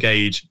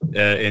engage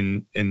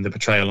in the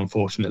portrayal,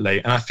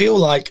 unfortunately. And I feel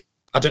like,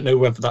 I don't know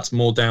whether that's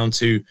more down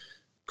to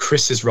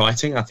Chris's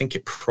writing. I think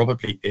it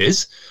probably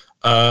is.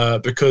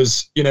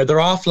 Because there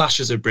are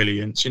flashes of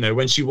brilliance.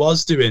 When she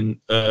was doing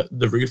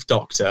the Roof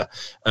Doctor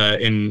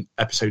in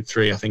episode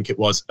 3, I think it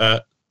was,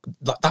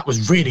 that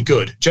was really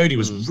good. Jodie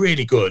was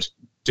really good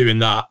doing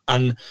that.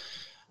 And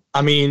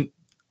I mean,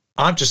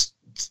 I've just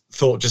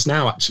thought just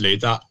now actually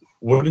that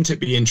wouldn't it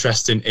be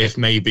interesting if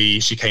maybe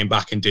she came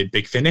back and did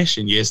Big Finish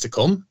in years to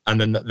come, and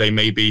then they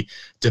maybe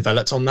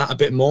developed on that a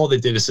bit more. They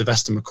did a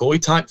Sylvester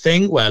McCoy type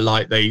thing where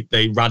like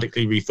they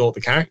radically rethought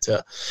the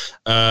character.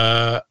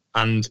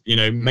 And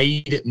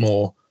made it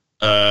more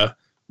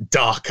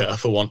darker,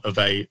 for want of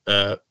a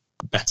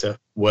better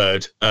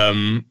word.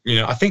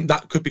 I think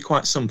that could be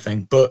quite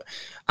something. But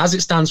as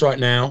it stands right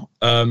now,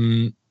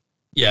 I'm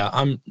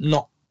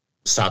not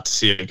sad to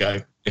see her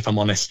go, if I'm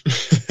honest.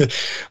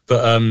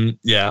 But I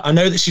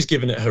know that she's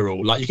given it her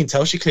all. Like, you can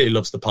tell she clearly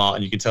loves the part,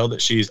 and you can tell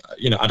that she's,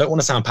 I don't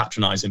want to sound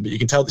patronizing, but you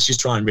can tell that she's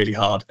trying really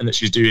hard, and that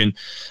she's doing,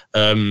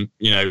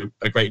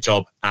 a great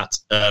job at,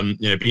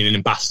 being an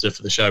ambassador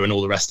for the show and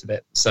all the rest of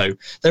it. So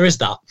there is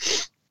that.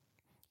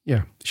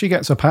 Yeah, she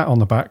gets a pat on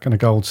the back and a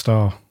gold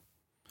star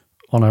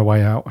on her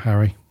way out,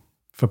 Harry,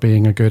 for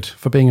being a good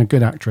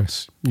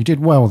actress. You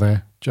did well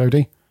there,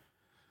 Jodie.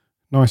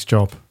 Nice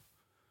job.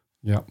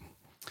 Yeah.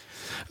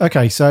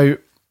 Okay, so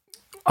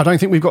I don't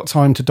think we've got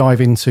time to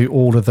dive into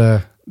all of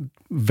the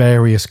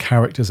various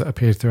characters that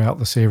appeared throughout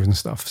the series and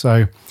stuff.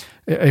 So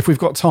if we've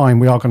got time,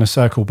 we are going to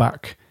circle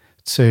back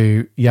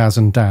to Yaz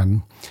and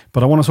Dan.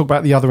 But I want to talk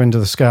about the other end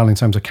of the scale in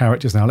terms of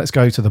characters now. Let's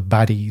go to the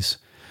baddies,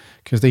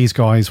 because these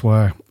guys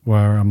were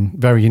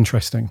very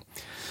interesting.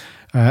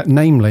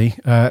 Namely,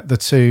 the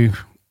two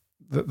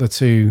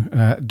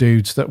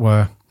dudes that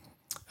were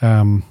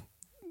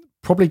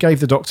probably gave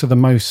the Doctor the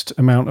most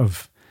amount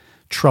of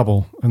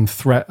trouble and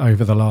threat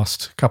over the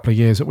last couple of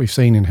years that we've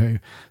seen in Who.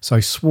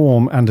 So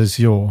Swarm and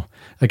Azure,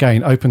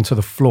 again, open to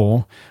the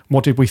floor.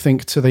 What did we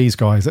think to these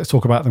guys? Let's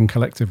talk about them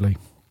collectively.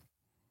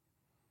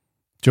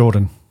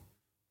 Jordan.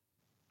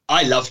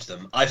 I loved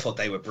them. I thought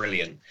they were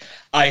brilliant.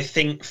 I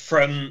think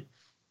from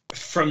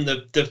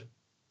the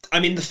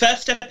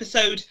first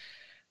episode,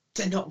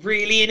 they're not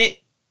really in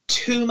it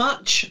too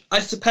much, I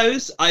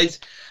suppose.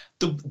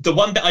 The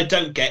one bit I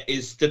don't get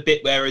is the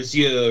bit where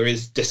Azure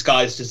is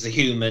disguised as a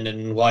human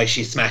and why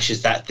she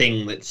smashes that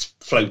thing that's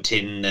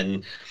floating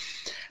and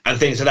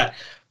things like that.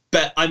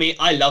 But I mean,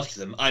 I loved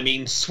them. I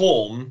mean,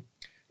 Swarm,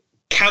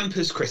 camp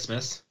as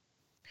Christmas.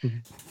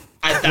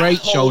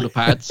 Great shoulder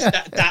pads.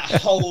 That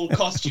whole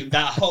costume,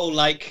 that whole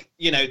the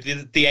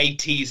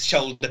 80s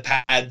shoulder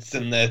pads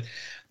and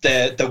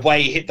the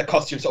way the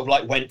costume sort of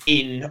like went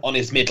in on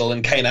his middle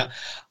and came out.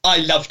 I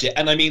loved it.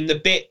 And I mean, the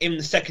bit in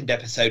the second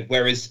episode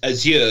where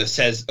Azure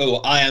says, "Oh,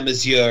 I am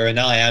Azure and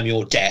I am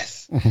your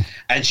death,"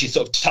 and she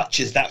sort of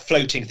touches that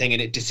floating thing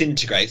and it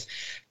disintegrates,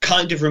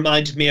 kind of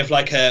reminded me of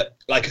like a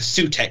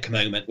Sutek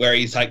moment where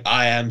he's like,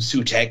 "I am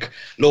Sutek,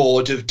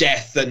 Lord of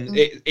Death," and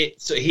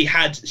she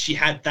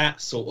had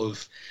that sort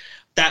of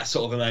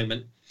a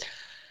moment.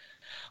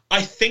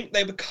 I think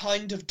they were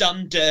kind of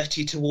done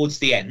dirty towards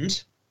the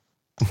end.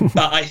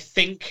 But I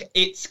think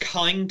it's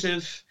kind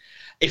of,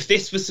 if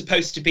this was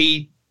supposed to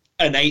be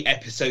an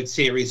 8-episode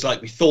series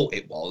like we thought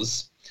it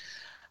was,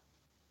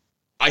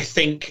 I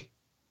think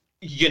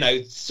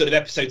sort of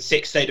episode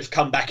 6, they'd have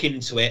come back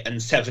into it,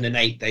 and 7 and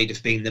 8, they'd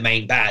have been the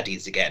main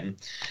baddies again.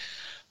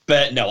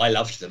 But no, I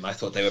loved them. I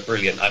thought they were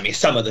brilliant. I mean,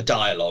 some of the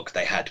dialogue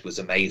they had was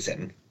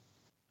amazing.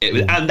 It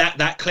was, and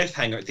that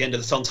cliffhanger at the end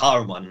of the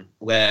Sontaran one,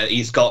 where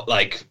he's got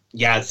like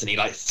Yaz and he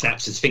like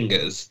snaps his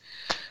fingers.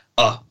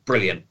 Oh,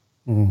 brilliant.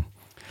 Mm.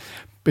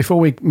 Before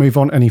we move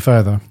on any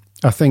further,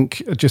 I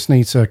think I just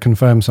need to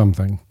confirm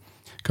something,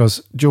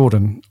 because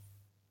Jordan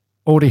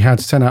already had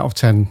 10 out of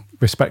 10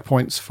 respect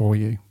points for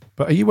you.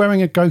 But are you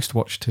wearing a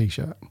Ghostwatch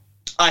t-shirt?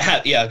 I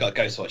have, yeah, I've got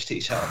a Ghostwatch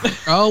t-shirt.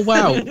 Oh,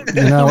 wow.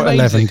 You're now at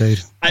 11,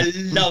 dude. I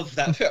love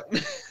that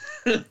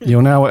film.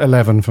 You're now at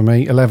 11 for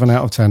me. 11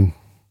 out of 10.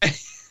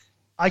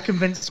 I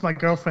convinced my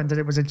girlfriend that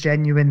it was a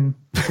genuine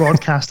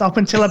broadcast up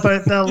until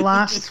about the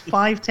last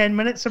 5-10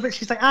 minutes of it.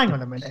 She's like, hang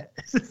on a minute.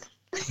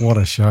 What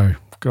a show.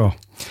 God.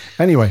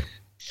 Anyway,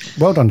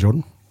 well done,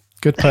 Jordan.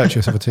 Good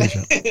purchase of a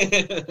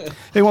t-shirt.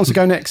 Who wants to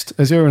go next?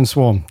 Azure and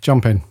Swarm,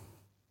 jump in.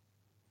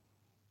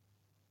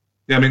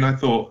 Yeah, I mean, I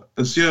thought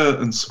Azure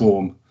and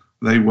Swarm,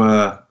 they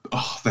were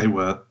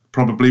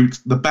probably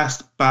the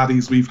best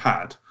baddies we've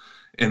had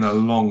in a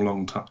long,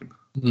 long time.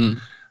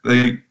 Mm.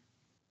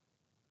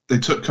 They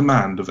took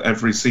command of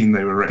every scene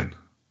they were in.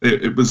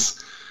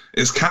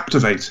 It's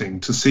captivating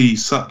to see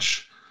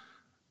such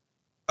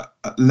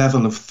a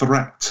level of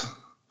threat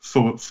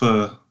for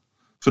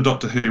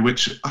Doctor Who,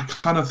 which I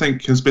kind of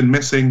think has been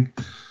missing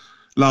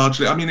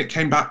largely. I mean, it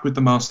came back with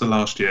the Master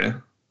last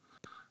year,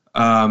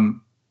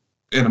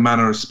 in a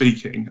manner of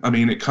speaking. I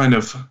mean, it kind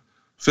of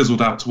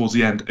fizzled out towards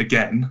the end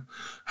again.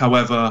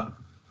 However,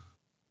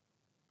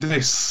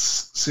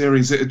 this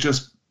series, it had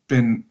just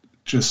been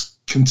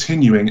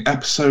continuing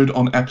episode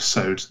on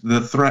episode.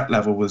 The threat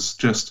level was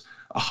just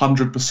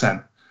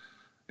 100%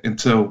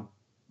 until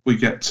we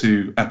get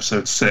to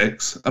episode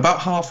 6. About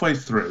halfway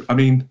through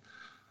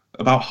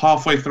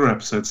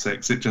episode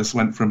 6, it just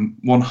went from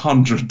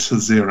 100 to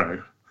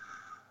 0.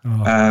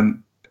 Oh.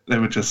 And they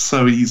were just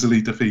so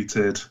easily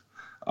defeated.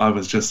 I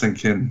was just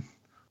thinking,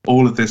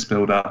 all of this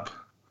build up,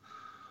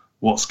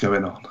 what's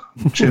going on?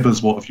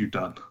 Chibbers, what have you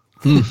done?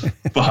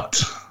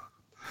 But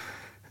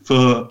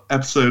for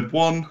episode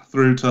 1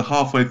 through to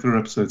halfway through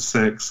episode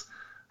 6,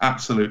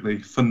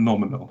 absolutely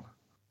phenomenal.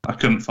 I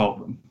couldn't fault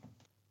them.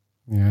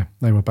 Yeah,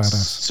 they were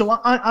badass. So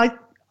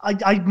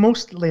I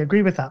mostly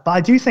agree with that, but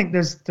I do think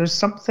there's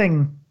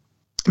something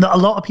that a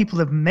lot of people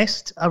have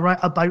missed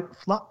about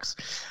Flux,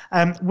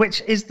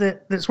 which is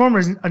that Swarm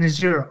and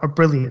Azure are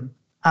brilliant,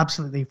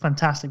 absolutely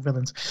fantastic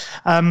villains,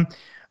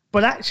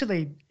 but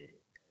actually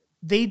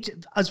they,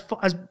 as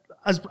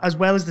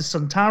well as the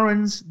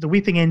Sontarans, the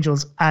Weeping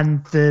Angels,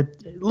 and the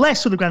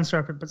less so the Grand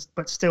Serpent,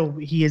 but still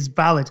he is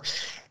valid,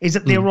 is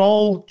that they're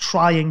all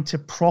trying to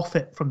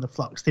profit from the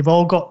Flux. They've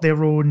all got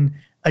their own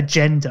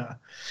agenda.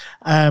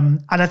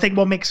 And I think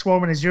what makes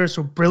Swarm and Azure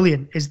so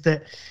brilliant is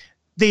that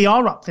they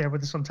are up there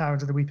with the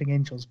Sontarans and the Weeping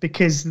Angels,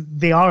 because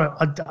they are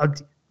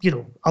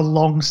a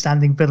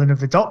long-standing villain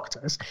of the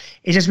Doctor's.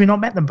 It's just we've not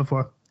met them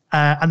before,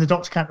 and the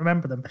Doctor can't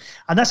remember them,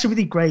 and that's a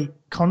really great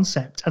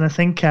concept. And I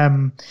think,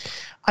 and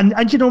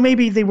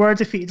maybe they were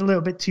defeated a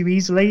little bit too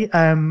easily.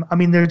 I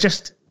mean, they're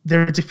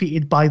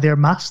defeated by their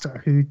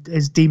master, who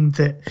is deemed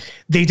that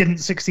they didn't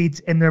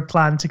succeed in their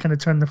plan to kind of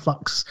turn the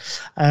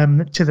Flux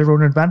to their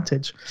own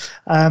advantage.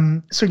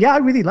 So yeah, I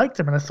really liked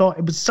them, and I thought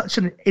it was such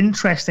an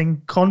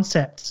interesting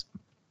concept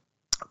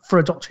for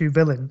a Doctor Who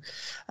villain,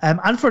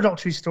 and for a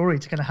Doctor Who story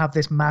to kind of have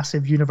this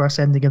massive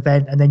universe-ending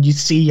event, and then you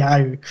see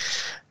how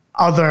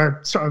other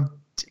sort of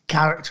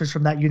characters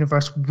from that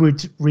universe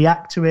would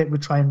react to it,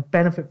 would try and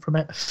benefit from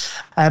it.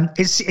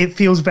 It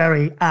feels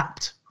very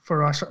apt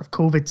for our sort of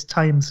COVID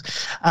times.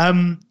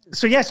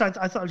 So yes, I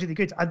thought it was really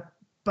good.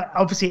 But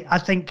obviously, I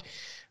think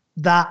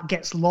that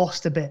gets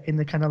lost a bit in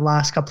the kind of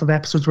last couple of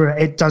episodes, where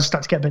it does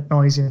start to get a bit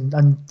noisy and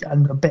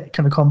a bit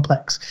kind of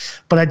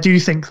complex. But I do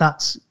think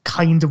that's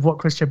kind of what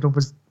Chris Chibnall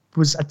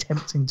was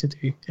attempting to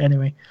do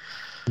anyway.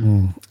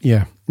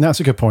 Yeah, that's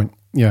a good point.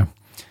 Yeah.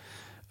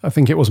 I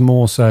think it was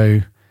more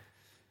so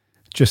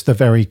just a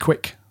very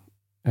quick,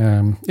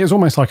 it was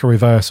almost like a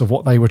reverse of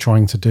what they were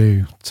trying to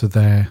do to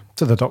the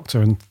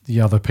Doctor and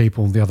the other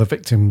people, the other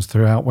victims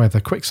throughout, where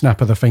the quick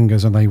snap of the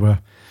fingers and they were,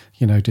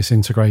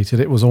 disintegrated.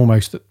 It was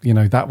almost,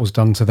 that was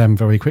done to them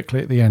very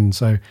quickly at the end.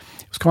 So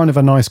it was kind of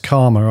a nice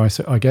karma,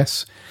 I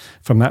guess,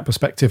 from that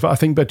perspective. I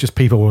think, but just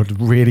people were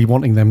really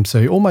wanting them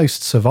to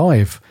almost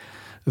survive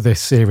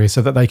this series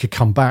so that they could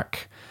come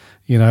back.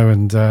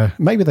 And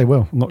maybe they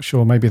will. I'm not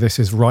sure. Maybe this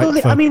is right. Well,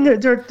 I mean,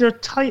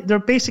 they're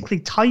basically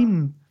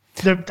time.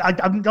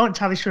 I'm not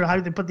entirely sure how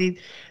but they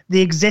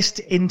exist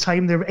in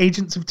time. They're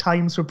agents of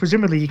time. So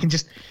presumably,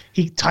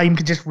 time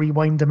can just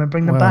rewind them and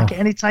bring them back at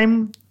any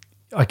time.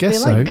 I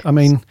guess so. I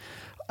mean,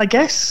 I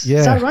guess. Yeah.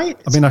 Is that right?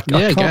 I mean,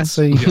 I can't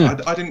see. Yeah,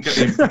 I didn't get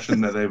the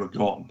impression that they were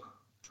gone.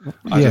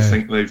 I just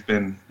think I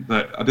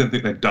didn't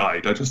think they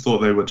died. I just thought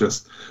they were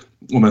just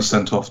almost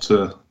sent off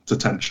to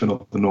detention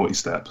or the naughty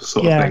step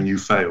sort of thing. You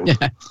failed.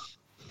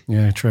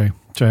 Yeah, true.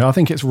 I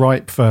think it's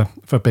ripe for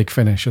big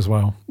finish as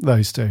well,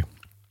 those two.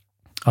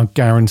 I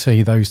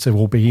guarantee those two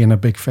will be in a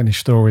big Finish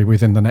story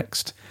within the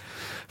next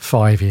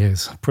 5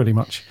 years, pretty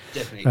much.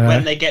 Definitely.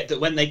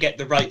 When they get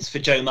the rights for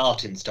Joe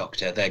Martin's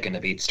Doctor, they're going to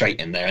be straight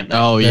in there, aren't they?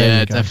 Oh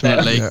yeah,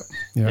 definitely.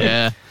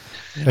 Yeah.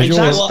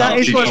 That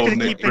is what's going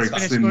to keep this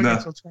Finish going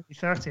until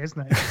 2030,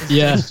 isn't it?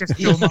 It's just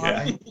Joe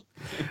Martin.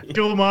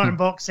 Joe Martin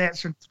box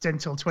sets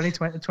until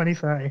 2020,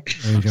 2030.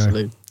 There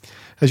you go.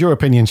 Has your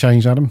opinion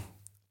changed, Adam?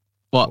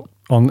 What?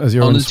 On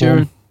Azure and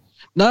Swarm?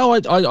 No,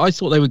 I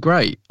thought they were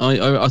great.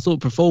 I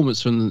thought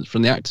performance from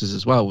the actors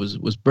as well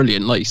was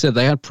brilliant. Like you said,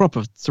 they had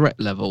proper threat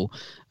level,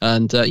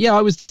 and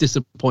I was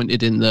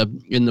disappointed in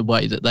the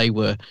way that they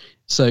were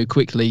so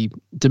quickly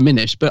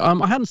diminished. But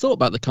I hadn't thought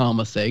about the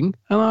karma thing,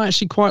 and I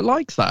actually quite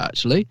like that.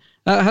 Actually,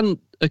 that hadn't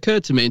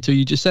occurred to me until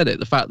you just said it.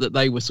 The fact that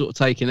they were sort of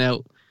taken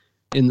out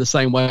in the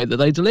same way that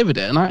they delivered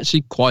it, and I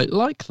actually quite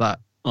like that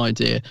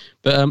idea.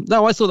 But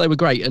no, I thought they were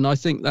great, and I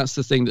think that's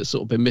the thing that's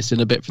sort of been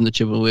missing a bit from the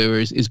Chibnall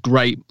era is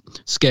great,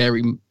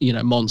 scary,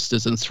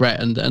 monsters and threat,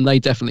 and they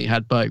definitely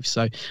had both.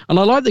 So, and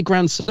I like the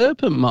Grand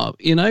Serpent, Mark,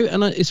 and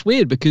it's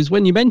weird because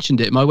when you mentioned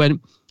it, I went,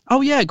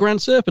 oh yeah,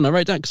 Grand Serpent. I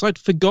wrote down because I'd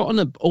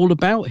forgotten all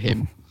about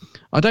him.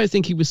 I don't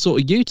think he was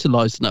sort of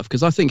utilised enough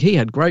because I think he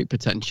had great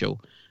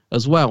potential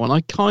as well, and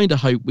I kind of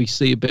hope we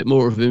see a bit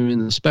more of him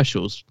in the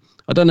specials.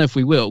 I don't know if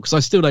we will because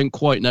I still don't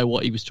quite know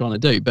what he was trying to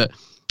do, but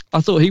I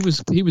thought he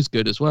was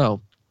good as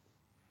well.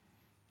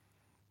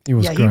 He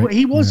was great.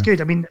 He was good.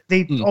 I mean,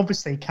 they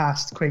obviously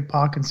cast Craig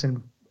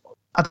Parkinson.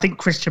 I think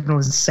Chris Chibnall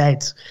has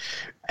said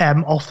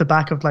off the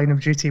back of Line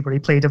of Duty where he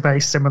played a very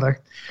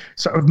similar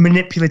sort of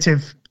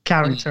manipulative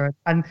character.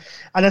 And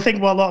I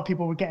think while a lot of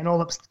people were getting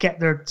get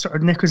their sort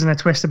of knickers in a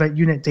twist about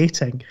unit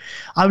dating,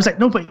 I was like,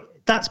 no,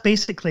 but that's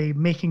basically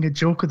making a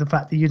joke of the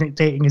fact that unit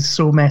dating is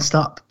so messed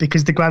up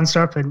because the Grand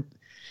Serpent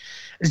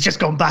has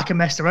just gone back and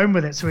messed around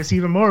with it, so it's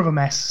even more of a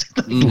mess.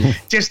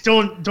 Just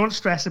don't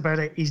stress about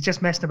it. He's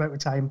just messing about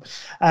with time.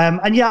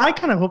 And yeah, I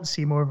kind of hope to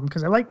see more of him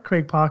because I like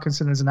Craig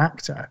Parkinson as an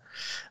actor.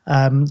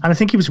 And I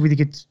think he was a really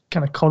good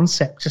kind of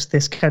concept, just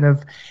this kind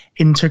of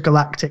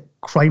intergalactic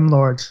crime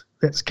lord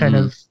that's kind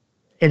of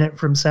in it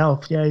for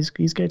himself. Yeah, he's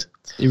good.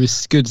 He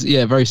was good,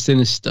 yeah, very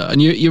sinister.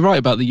 And you're right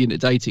about the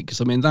unit dating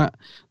because I mean that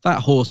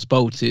horse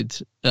bolted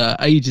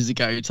ages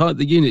ago. It's like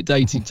the unit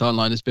dating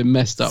timeline has been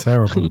messed up.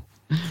 Terrible.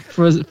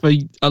 for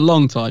a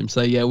long time.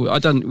 So yeah,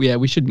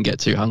 we shouldn't get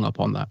too hung up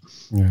on that.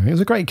 Yeah, it was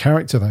a great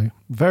character though.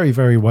 Very,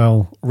 very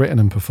well written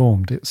and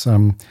performed. It's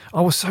I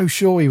was so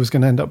sure he was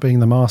going to end up being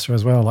the Master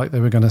as well. Like they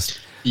were going to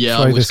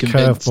throw this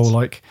curveball.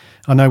 Like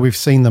I know we've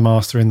seen the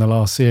Master in the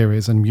last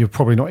series, and you're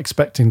probably not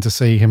expecting to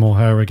see him or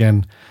her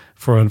again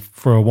for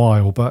a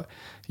while. But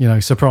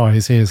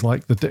surprise, here's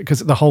like because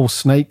the whole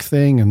snake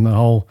thing and the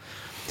whole,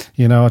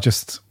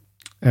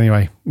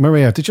 anyway.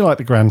 Maria, did you like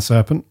the Grand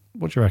Serpent?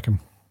 What do you reckon?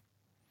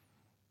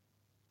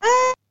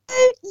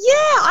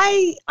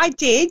 Yeah, I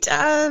did.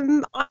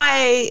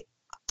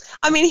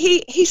 I mean,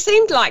 he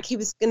seemed like he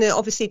was going to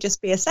obviously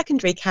just be a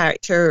secondary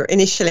character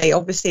initially,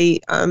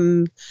 obviously,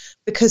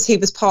 because he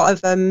was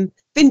part of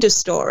Vinder's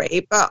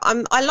story. But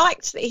I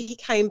liked that he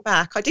came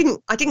back. I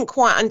didn't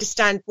quite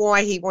understand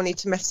why he wanted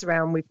to mess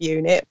around with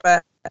Unit,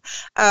 but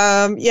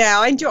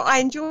I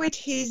enjoyed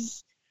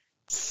his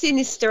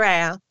sinister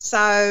air.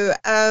 So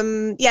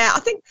I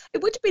think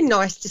it would have been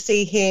nice to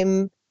see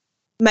him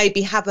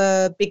maybe have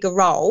a bigger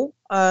role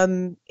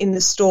in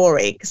the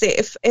story because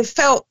it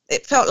felt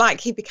like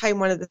he became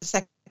one of the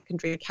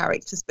secondary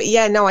characters. But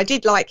yeah, no, I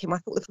did like him. I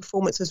thought the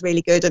performance was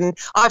really good, and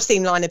I've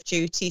seen Line of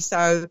Duty,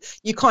 so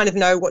you kind of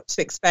know what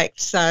to expect.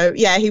 So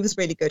yeah, he was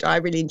really good. I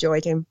really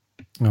enjoyed him.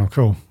 Oh,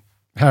 cool.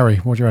 Harry,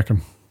 what do you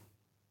reckon?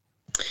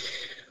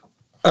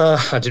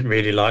 I didn't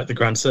really like the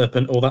Grand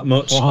Serpent all that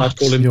much. I'd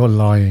call him You're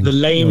lying. The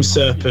lame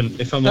serpent,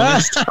 if I'm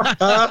honest.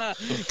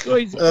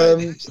 He's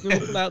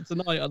out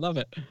tonight. I love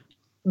it.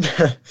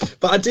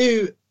 But I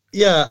do,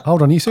 yeah.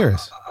 Hold on, are you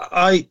serious?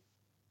 Oh,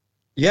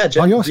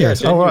 you're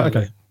serious? Oh, right,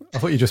 okay. I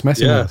thought you were just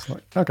messing with us.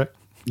 Like, okay.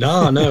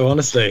 No,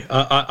 honestly.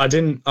 I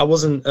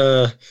wasn't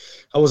a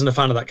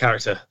fan of that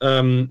character.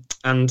 And,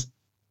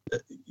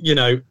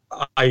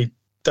 I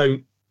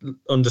don't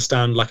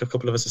understand, like a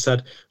couple of us have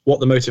said, what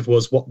the motive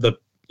was, what the,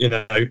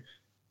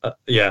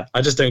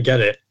 I just don't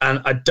get it.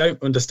 And I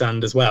don't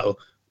understand as well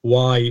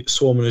why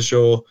Swarm and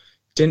Azure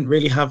didn't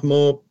really have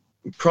more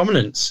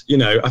prominence.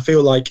 I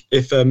feel like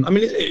if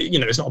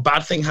it's not a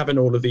bad thing having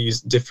all of these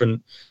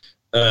different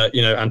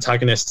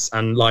antagonists,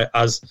 and like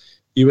as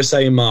you were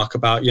saying, Mark,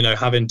 about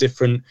having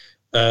different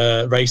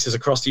races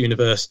across the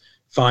universe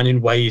finding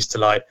ways to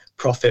like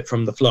profit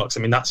from the flux.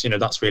 I mean,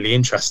 that's really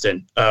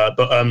interesting,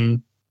 but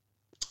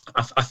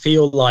I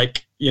feel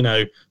like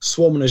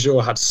Swarm and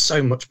Azure had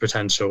so much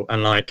potential,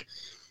 and like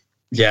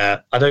I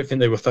don't think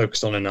they were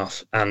focused on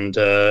enough, and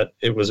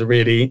it was a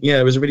really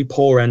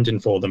poor ending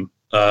for them.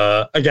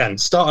 Again,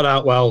 started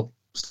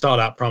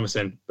out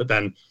promising, but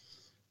then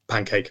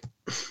pancake.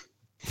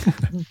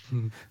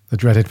 The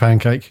dreaded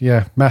pancake.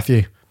 Yeah.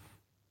 Matthew,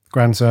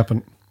 Grand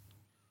Serpent.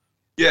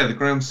 Yeah, the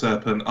Grand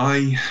Serpent.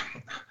 I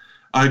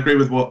agree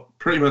with what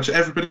pretty much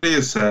everybody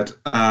has said.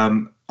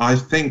 I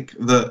think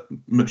that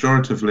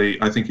majoritively,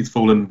 I think he's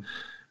fallen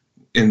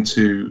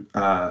into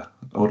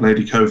old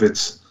lady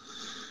COVID's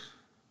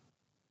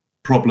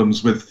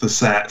problems with the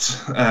set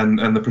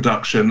and the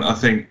production. I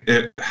think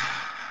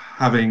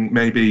having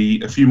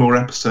maybe a few more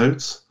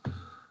episodes,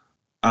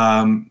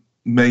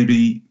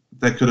 maybe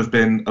there could have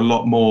been a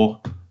lot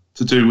more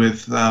to do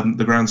with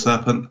the Grand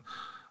Serpent.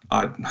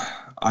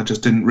 I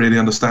just didn't really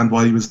understand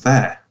why he was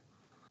there,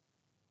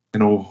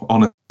 in all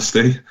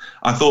honesty.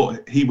 I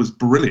thought he was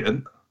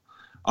brilliant.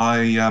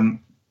 I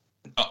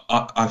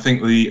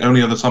think the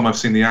only other time I've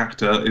seen the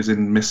actor is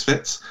in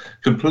Misfits.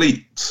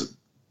 Complete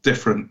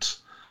different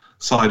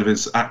side of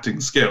his acting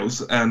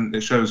skills, and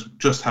it shows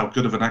just how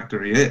good of an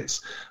actor he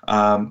is.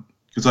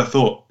 Because I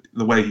thought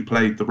the way he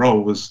played the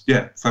role was,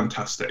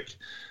 fantastic.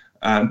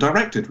 And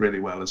directed really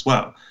well as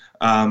well.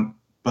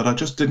 But I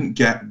just didn't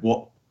get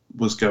what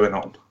was going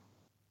on.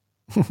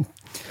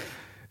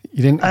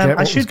 You didn't get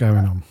what was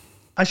going on.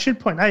 I should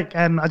point out,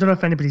 I don't know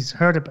if anybody's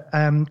heard of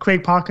it,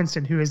 Craig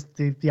Parkinson, who is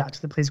the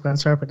actor that plays Grand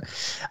Serpent,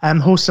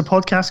 hosts a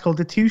podcast called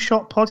the Two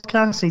Shot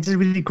Podcast. He did a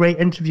really great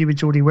interview with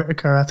Jodie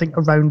Whittaker, I think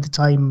around the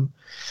time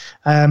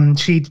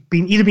she'd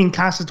either been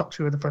cast as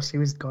Doctor Who or the first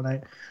series had gone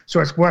out. So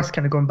it's worth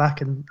kind of going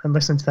back and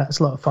listening to that. It's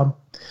a lot of fun.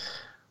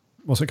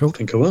 What's it called? I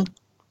think I will.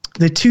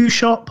 The Two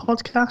Shot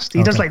Podcast.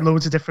 He does like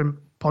loads of different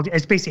podcasts.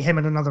 It's basically him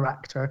and another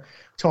actor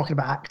talking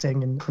about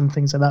acting and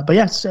things like that. But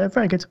yes,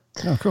 very good.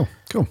 Oh,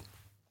 cool.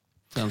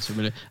 Sounds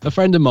familiar. A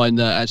friend of mine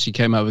actually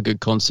came out with a good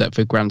concept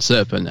for Grand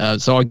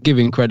Serpent. So I give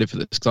him credit for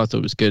this because I thought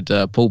it was good.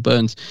 Paul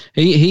Burns,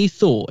 he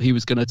thought he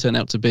was going to turn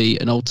out to be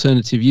an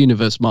alternative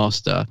universe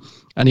master,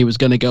 and he was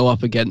going to go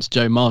up against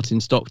Joe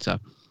Martin's Doctor,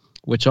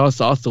 which I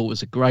thought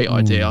was a great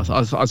idea.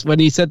 When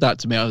he said that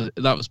to me,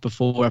 that was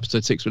before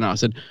episode 6 went out. I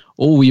said,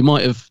 "Oh, you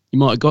might have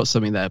got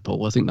something there,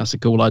 Paul. I think that's a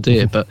cool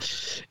idea,"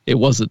 but it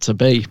wasn't to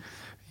be.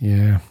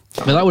 Yeah,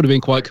 but that would have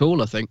been quite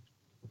cool, I think.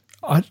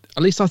 At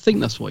least I think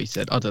that's what he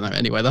said. I don't know.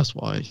 Anyway, that's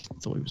why I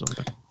thought he was on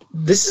there.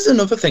 This is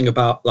another thing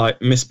about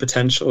like missed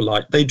potential.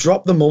 Like they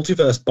dropped the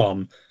multiverse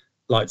bomb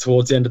like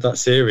towards the end of that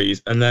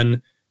series, and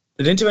then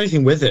they didn't do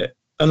anything with it.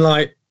 And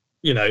like,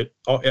 you know,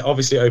 it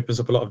obviously opens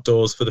up a lot of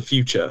doors for the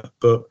future.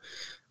 But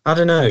I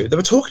don't know. They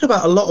were talking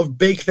about a lot of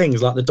big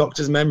things like the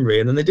Doctor's memory,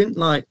 and then they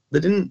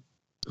didn't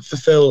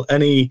fulfill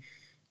any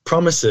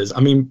promises. I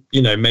mean,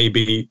 you know,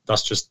 maybe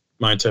that's just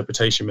my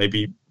interpretation.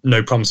 Maybe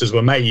no promises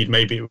were made.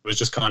 Maybe it was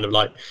just kind of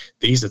like,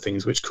 these are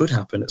things which could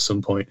happen at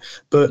some point.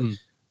 But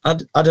I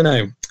don't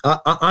know.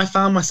 I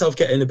found myself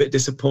getting a bit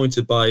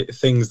disappointed by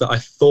things that I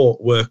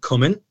thought were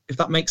coming, if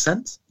that makes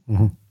sense.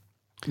 Mm-hmm.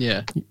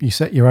 Yeah. You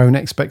set your own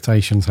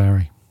expectations,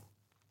 Harry.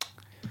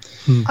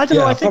 I don't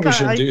know. I probably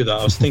shouldn't do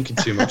that. I was thinking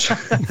too much.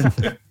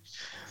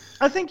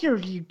 I think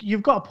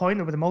you've got a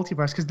point over the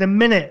multiverse, because the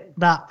minute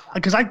that,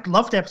 because I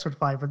loved episode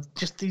 5 with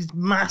just these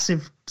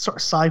massive sort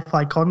of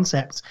sci-fi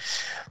concepts,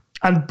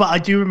 but I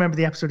do remember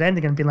the episode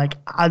ending and being like,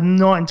 I'm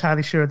not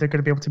entirely sure they're going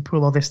to be able to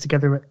pull all this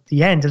together at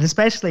the end, and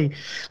especially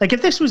like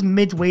if this was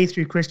midway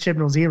through Chris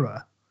Chibnall's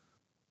era,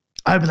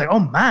 I'd be like, oh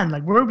man,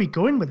 like where are we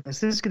going with this?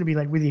 This is going to be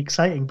like really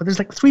exciting. But there's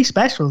like 3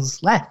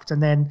 specials left,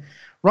 and then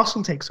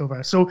Russell takes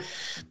over. So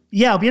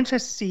yeah, I'll be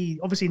interested to see.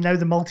 Obviously now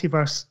the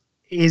multiverse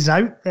is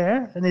out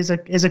there and is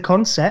a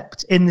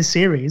concept in the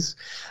series.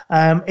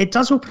 It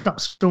does open up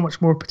so much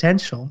more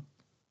potential,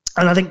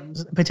 and I think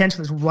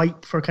potential is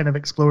ripe for kind of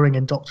exploring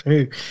in Doctor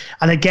Who.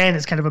 And again,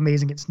 it's kind of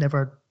amazing it's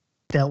never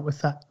dealt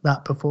with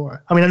that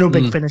before. I mean, I know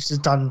Big Finish has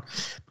done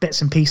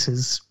bits and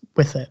pieces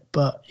with it,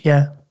 but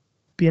yeah,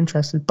 be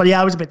interested. But yeah,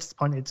 I was a bit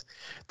disappointed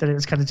that it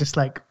was kind of just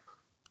like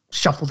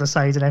shuffled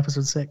aside in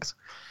episode 6.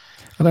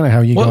 I don't know how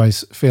you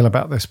guys feel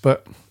about this,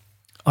 but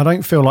I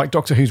don't feel like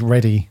Doctor Who's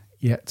ready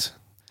yet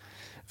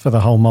for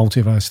the whole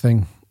multiverse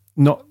thing.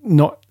 Not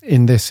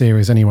in this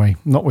series anyway.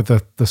 Not with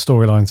the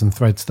storylines and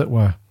threads that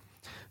were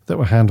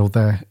handled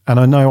there. And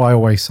I know I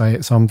always say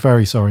it, so I'm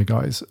very sorry,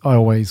 guys. I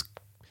always,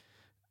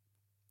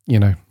 you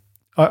know,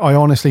 I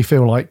honestly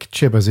feel like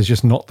Chibbers is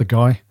just not the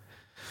guy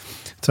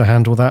to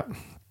handle that.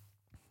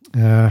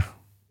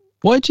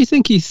 Why do you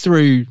think he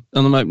threw,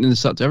 and I'm opening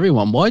this up to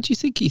everyone, why do you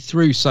think he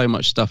threw so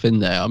much stuff in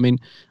there? I mean,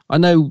 I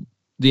know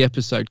the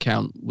episode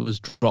count was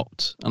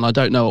dropped, and I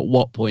don't know at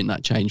what point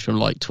that changed from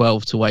like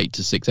 12 to 8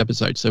 to 6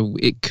 episodes, so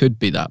it could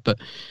be that. But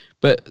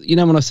you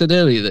know, when I said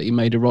earlier that he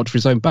made a rod for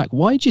his own back,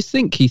 why do you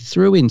think he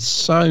threw in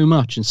so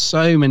much and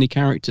so many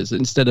characters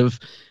instead of,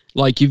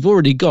 like, you've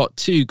already got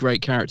 2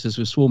 great characters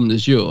with Swarm and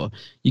Azure,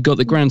 you got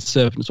the Grand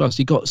Serpent as well, so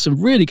you got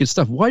some really good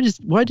stuff. Why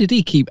did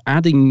he keep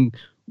adding,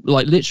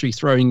 like literally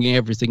throwing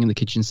everything in the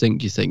kitchen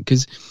sink, do you think?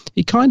 Because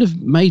he kind of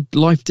made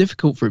life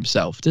difficult for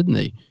himself, didn't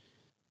he?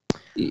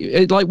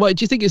 Like, why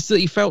do you think it's that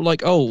he felt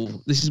like, oh,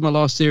 this is my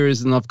last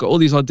series and I've got all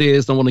these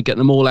ideas and I want to get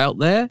them all out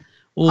there?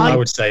 Or I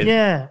would say,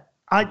 yeah,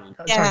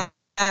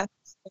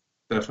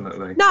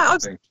 definitely. No,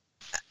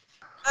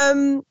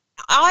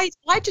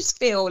 I just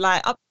feel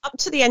like up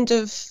to the end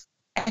of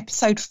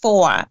episode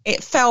 4,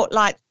 it felt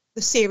like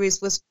the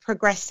series was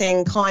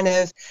progressing kind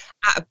of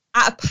at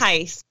a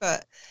pace,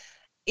 but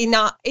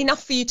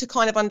enough for you to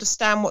kind of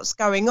understand what's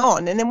going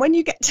on. And then when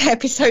you get to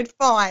episode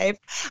 5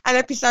 and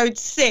episode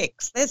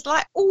 6, there's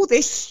like all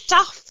this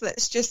stuff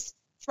that's just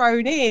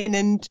thrown in.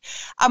 And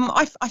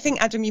I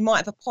think, Adam, you might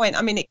have a point.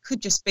 I mean, it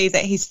could just be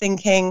that he's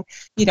thinking,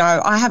 you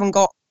know, I haven't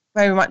got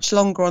very much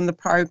longer on the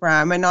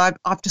program and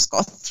I've just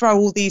got to throw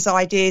all these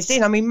ideas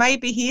in. I mean,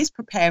 maybe he is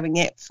preparing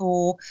it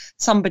for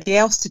somebody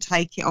else to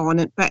take it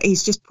on, but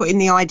he's just putting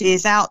the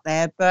ideas out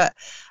there. But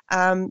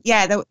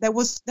there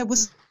was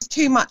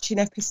too much in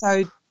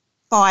episode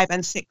 5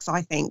 and 6,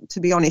 I think, to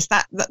be honest.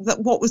 That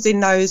what was in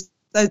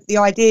the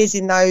ideas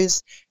in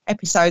those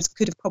episodes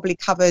could have probably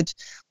covered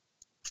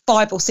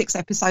 5 or 6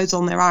 episodes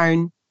on their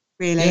own.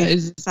 Really. Yeah,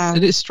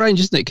 and it's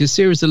strange, isn't it? Because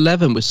Series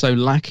 11 was so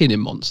lacking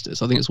in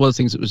monsters. I think it's one of the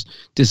things that was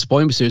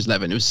disappointing with Series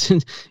 11. It was,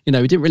 you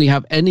know, we didn't really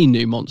have any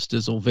new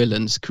monsters or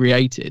villains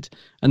created.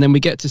 And then we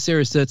get to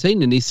Series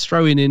 13 and he's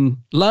throwing in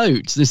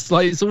loads. It's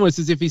almost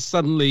as if he's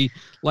suddenly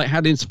like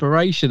had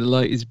inspiration and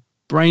like his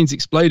brain's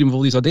exploding with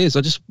all these ideas.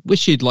 I just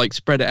wish he'd like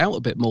spread it out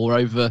a bit more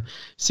over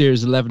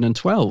Series 11 and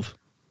 12.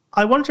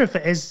 I wonder if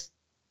it is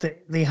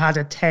that they had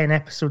a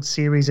 10-episode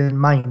series in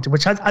mind,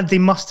 which they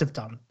must have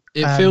done.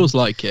 It feels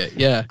like it,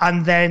 yeah.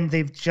 And then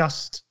they've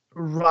just,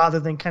 rather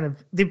than kind of,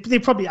 they've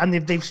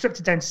stripped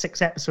it down to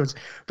 6 episodes,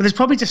 but there's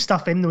probably just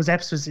stuff in those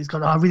episodes that's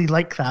gone, I really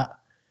like that.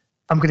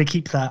 I'm going to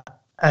keep that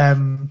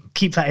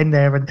in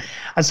there and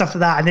stuff like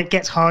that. And it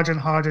gets harder and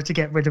harder to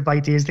get rid of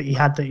ideas that he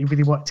had that he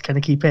really wanted to kind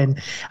of keep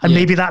in. And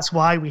maybe that's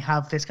why we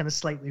have this kind of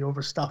slightly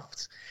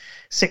overstuffed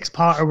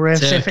 6-parter where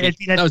if it had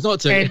been no, it's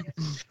not 10.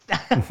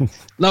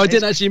 No, I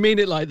didn't actually mean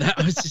it like that.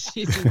 I was just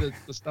using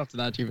the stuff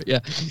analogy, but yeah.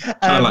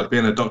 Kind of like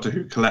being a Doctor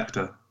Who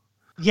collector.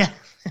 Yeah.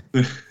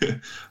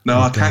 No,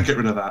 I can't get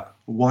rid of that.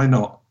 Why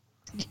not?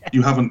 Yeah.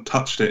 You haven't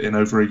touched it in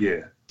over a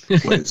year.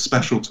 Well, it's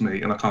special to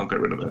me and I can't get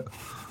rid of it.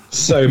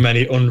 So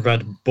many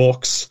unread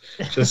books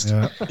just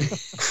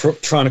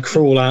trying to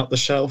crawl out the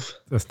shelf.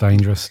 That's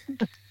dangerous.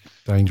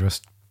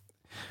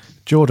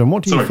 Jordan,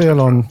 what do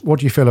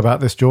you feel about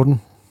this, Jordan?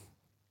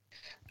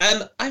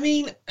 I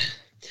mean,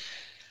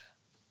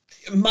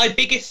 my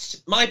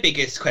biggest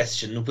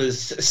question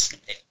was,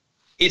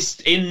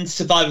 it's in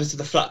Survivors of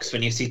the Flux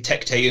when you see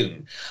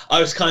Tecteun. I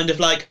was kind of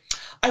like,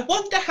 I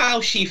wonder how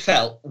she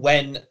felt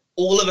when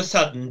all of a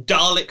sudden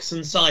Daleks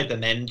and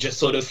Cybermen just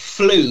sort of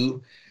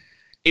flew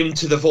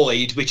into the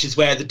void, which is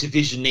where the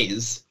division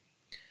is.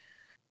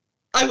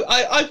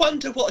 I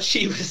wonder what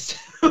she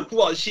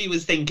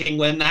was thinking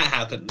when that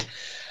happened.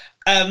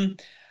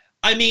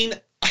 I mean,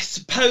 I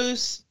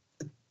suppose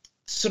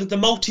sort of the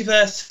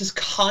multiverse has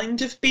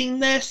kind of been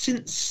there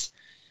since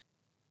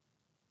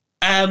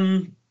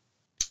a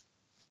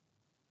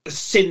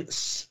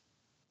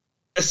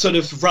sort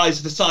of Rise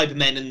of the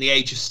Cybermen and the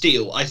Age of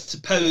Steel. I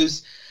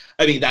suppose,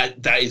 I mean,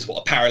 that is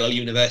what a parallel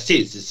universe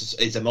is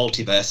a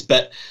multiverse.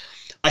 But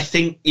I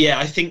think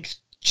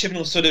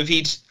Chibnall sort of,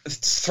 he'd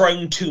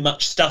thrown too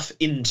much stuff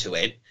into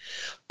it.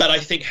 But I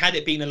think had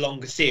it been a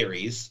longer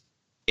series,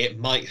 he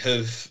might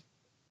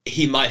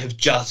have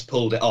just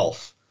pulled it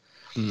off.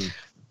 Mm.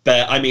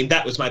 But, I mean,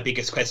 that was my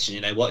biggest question, you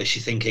know, what is she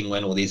thinking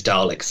when all these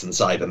Daleks and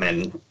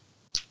Cybermen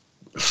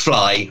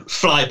fly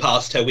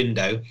past her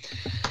window?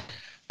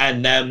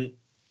 And,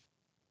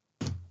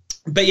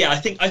 but yeah, I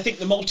think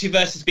the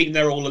multiverse has been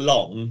there all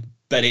along,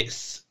 but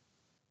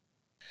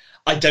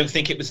I don't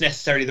think it was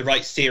necessarily the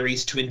right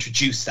series to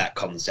introduce that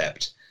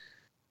concept.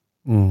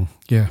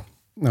 Yeah,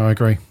 no, I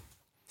agree.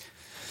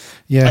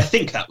 Yeah, I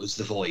think that was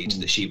the void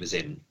that she was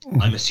in.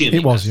 I'm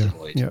assuming it was, the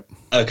void. Yep.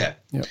 Okay.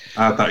 Yep.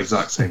 I had that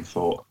exact same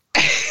thought.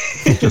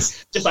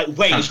 just like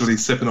wait, casually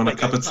sipping on a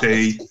cup of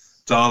tea,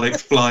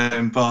 Daleks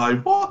flying by.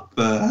 What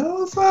the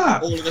hell is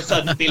that? All of a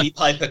sudden, Billy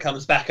Piper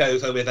comes back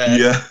over with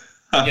you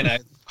know,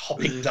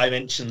 hopping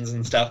dimensions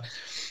and stuff.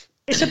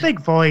 It's a big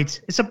void.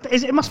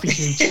 It must be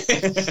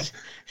huge.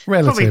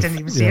 Relative, probably didn't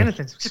even see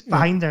anything. It's just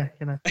behind her,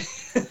 you know.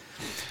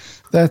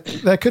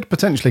 There could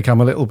potentially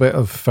come a little bit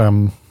of,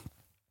 and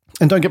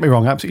don't get me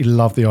wrong, I absolutely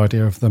love the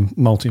idea of the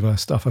multiverse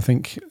stuff. I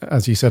think,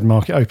 as you said,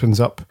 Mark, it opens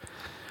up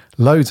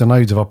loads and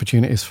loads of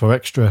opportunities for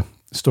extra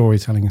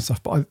storytelling and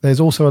stuff. But there's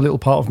also a little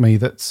part of me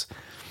that's,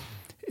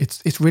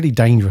 it's really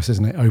dangerous,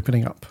 isn't it?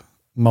 Opening up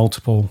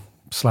multiple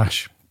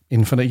 /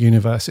 infinite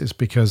universes,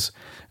 because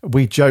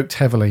we joked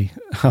heavily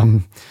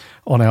on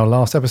our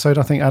last episode,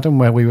 I think, Adam,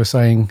 where we were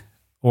saying,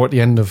 or at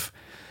the end of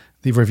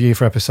the review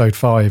for episode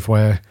 5,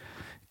 where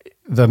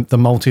the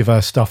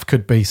multiverse stuff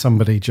could be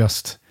somebody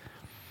just,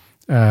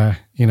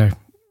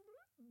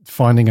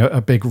 finding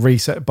a big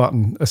reset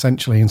button,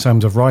 essentially, in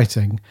terms of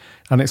writing.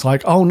 And it's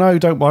like, oh no,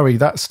 don't worry,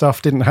 that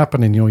stuff didn't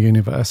happen in your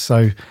universe,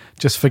 so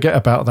just forget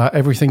about that.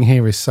 Everything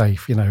here is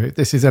safe. You know,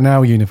 this is in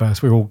our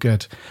universe. We're all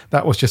good.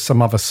 That was just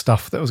some other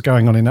stuff that was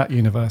going on in that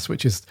universe,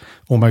 which is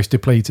almost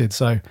depleted.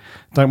 So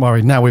don't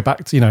worry. Now we're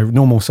back to,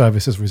 normal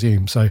service has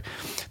resumed. So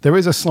there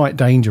is a slight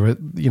danger.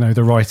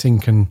 The writing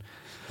can,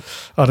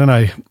 I don't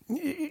know,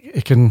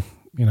 it can,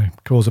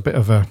 cause a bit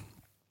of a,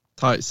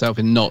 tie itself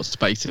in knots,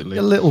 basically.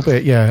 A little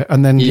bit, yeah.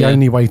 And then the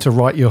only way to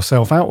write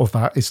yourself out of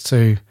that is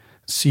to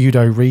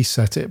pseudo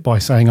reset it by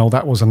saying, "Oh,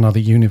 that was another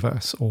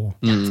universe," or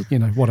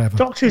whatever.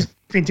 Doctor Who's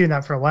been doing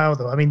that for a while,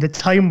 though. I mean, the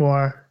Time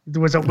War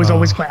was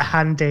always quite a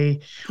handy.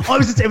 Oh,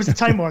 it was the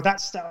Time War.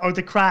 That's or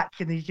the Crack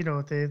in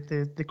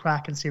the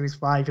Crack in Series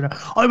 5.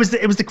 It was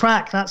the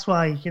Crack. That's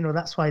why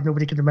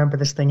nobody can remember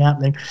this thing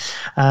happening.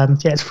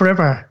 It's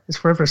forever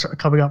sort of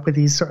coming up with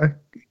these sort of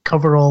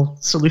cover-all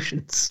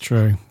solutions.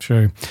 True.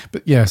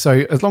 But yeah,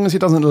 so as long as it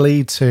doesn't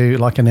lead to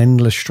like an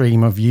endless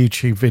stream of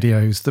YouTube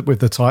videos that with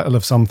the title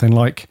of something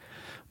like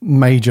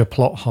 "Major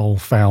Plot Hole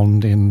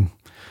Found in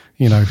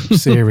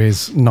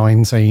Series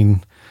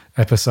 19,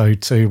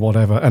 Episode 2,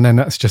 whatever," and then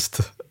that's just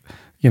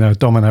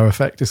domino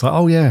effect. It's like,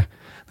 oh yeah,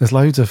 there's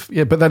loads of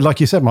but then like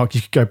you said, Mark,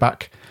 you could go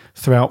back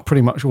throughout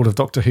pretty much all of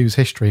Doctor Who's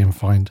history and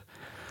find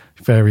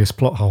various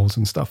plot holes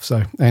and stuff.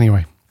 So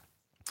anyway,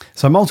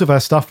 so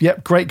multiverse stuff,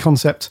 yep, great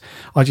concept.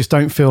 I just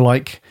don't feel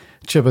like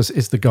Chibers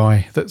is the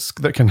guy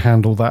that can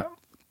handle that.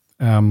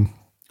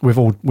 With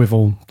all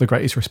the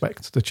greatest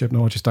respect to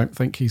Chibnall, I just don't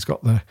think he's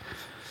got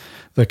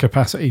the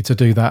capacity to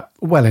do that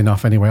well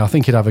enough. Anyway, I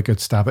think he'd have a good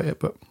stab at it,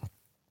 but.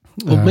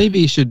 Well, maybe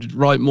he should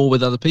write more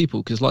with other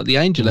people, because like the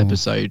Angel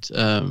episode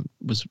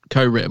was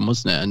co-written,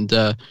 wasn't it?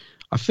 And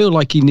I feel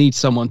like he needs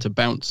someone to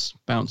bounce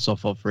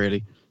off of,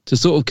 really, to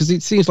sort of, because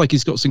it seems like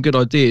he's got some good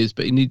ideas,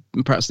 but he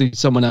perhaps needs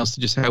someone else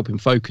to just help him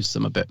focus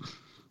them a bit.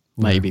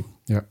 Maybe.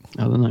 Yeah.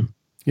 I don't know.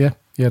 Yeah,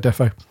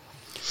 defo.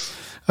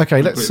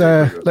 Okay,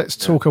 let's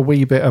talk a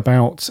wee bit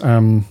about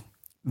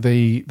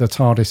the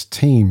TARDIS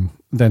team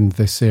then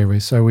this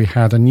series. So we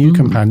had a new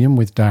companion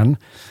with Dan,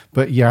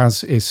 but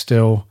Yaz is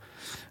still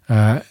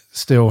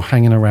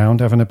hanging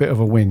around, having a bit of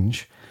a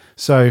whinge.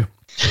 So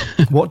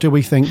what do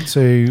we think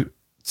to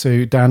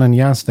Dan and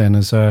Yaz then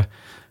as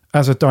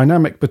a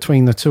dynamic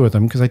between the two of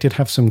them? Because they did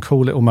have some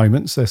cool little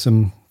moments. There's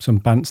some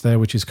bants there,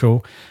 which is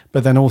cool.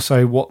 But then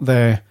also what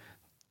their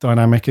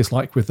dynamic is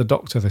like with the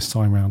Doctor this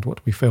time round. What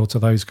do we feel to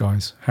those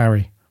guys?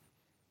 Harry?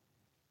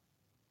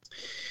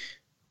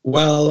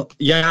 Well,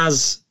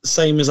 Yaz,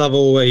 same as I've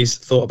always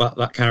thought about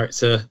that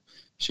character.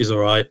 She's all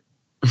right.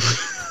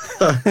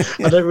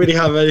 I don't really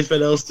have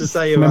anything else to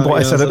say about it. Remember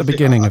what I said at the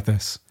beginning of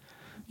this?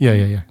 Yeah.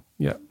 You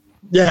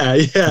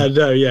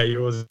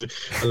always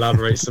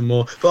elaborate some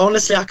more. But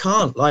honestly, I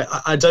can't. Like,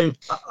 I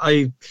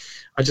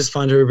just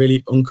find her a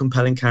really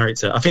uncompelling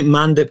character. I think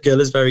Mandip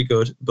Gill is very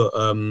good, but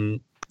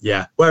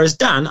yeah. Whereas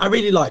Dan, I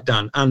really like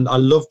Dan, and I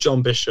love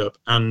John Bishop,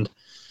 and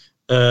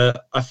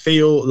I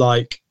feel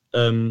like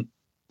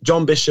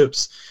John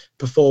Bishop's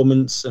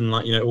performance and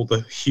all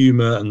the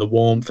humour and the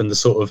warmth and the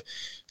sort of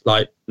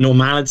like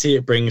normality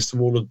it brings to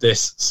all of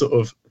this sort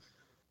of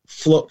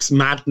flux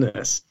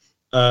madness,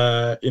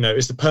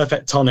 is the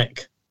perfect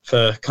tonic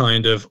for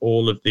kind of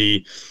all of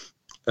the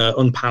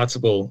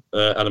unpalatable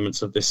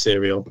elements of this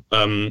serial.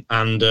 And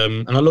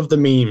I love the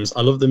memes.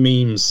 I love the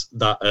memes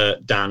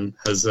that Dan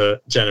has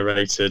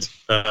generated.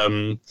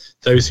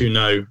 Those who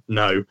know.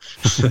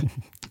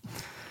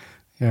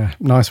 Yeah,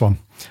 nice one.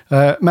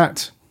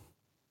 Matt?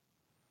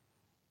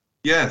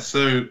 Yeah,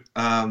 so,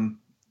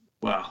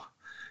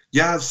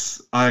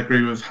 Yaz, I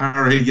agree with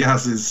Harry.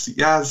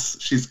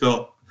 Yaz, she's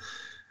got,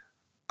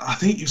 I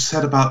think you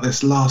said about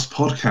this last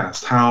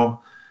podcast,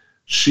 how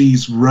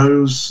she's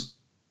Rose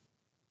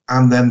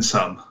and then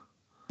some.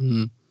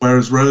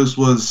 Whereas Rose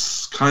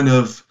was kind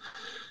of,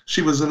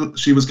 she was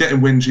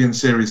getting whingy in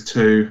series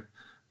 2,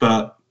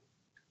 but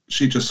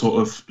she just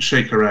sort of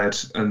shake her head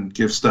and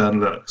give stern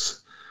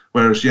looks.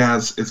 Whereas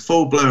Yaz is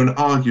full-blown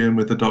arguing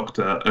with the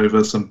Doctor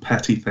over some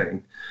petty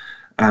thing.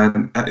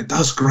 And it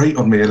does grate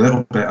on me a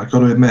little bit, I've got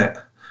to admit.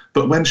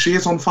 But when she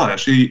is on fire,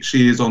 she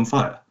is on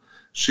fire.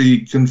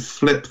 She can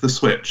flip the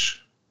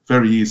switch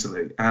very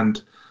easily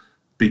and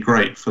be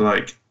great for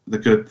like the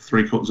good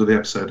 3/4 of the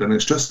episode. And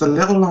it's just the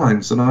little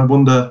lines, and I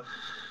wonder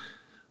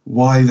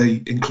why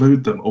they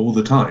include them all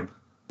the time.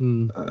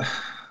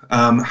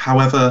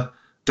 However,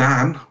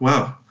 Dan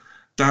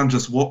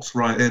just walks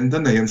right in,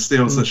 doesn't he, and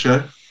steals the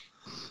show.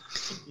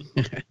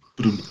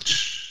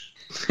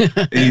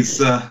 He's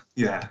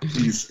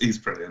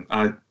brilliant.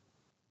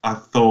 I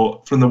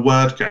thought from the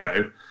word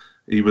go,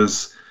 he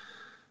was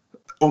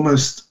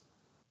almost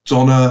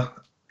Donna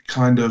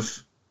kind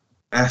of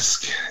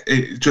esque.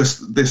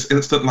 Just this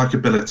instant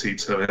likability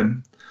to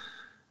him.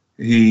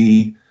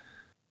 He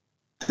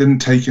didn't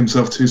take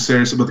himself too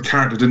seriously, but the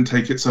character didn't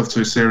take itself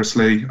too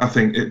seriously. I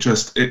think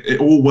it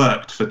all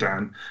worked for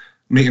Dan.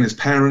 Meeting his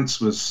parents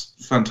was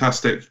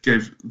fantastic.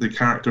 Gave the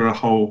character a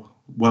whole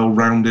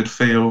well-rounded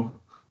feel.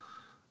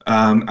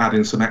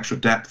 Adding some extra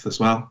depth as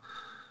well.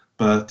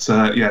 But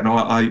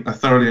I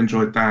thoroughly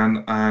enjoyed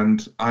Dan,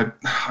 and I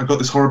got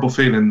this horrible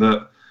feeling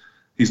that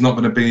he's not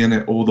going to be in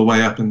it all the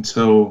way up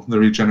until the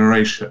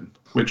regeneration,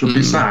 which would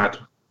be sad,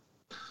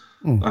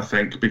 I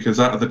think, because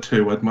out of the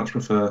two, I'd much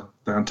prefer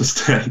Dan to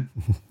stay.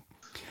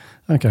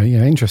 Okay,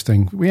 yeah,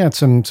 interesting. We had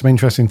some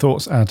interesting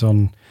thoughts add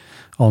on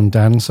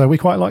Dan, so we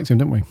quite liked him,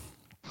 didn't we?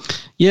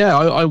 Yeah,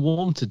 I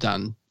warmed to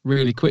Dan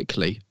really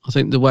quickly. I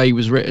think the way he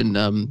was written,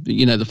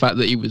 the fact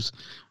that he was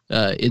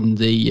in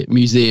the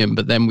museum,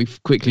 but then we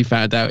quickly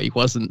found out he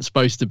wasn't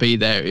supposed to be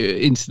there.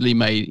 It instantly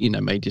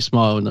made you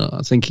smile. And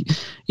I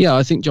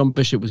think John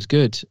Bishop was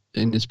good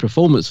in his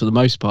performance for the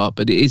most part,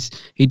 but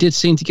he did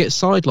seem to get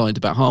sidelined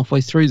about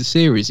halfway through the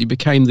series. He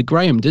became the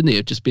Graham, didn't he,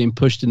 of just being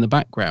pushed in the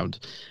background.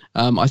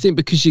 I think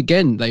because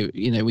again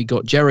we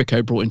got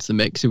Jericho brought into the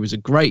mix, who was a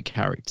great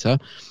character,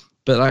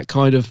 but that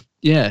kind of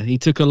he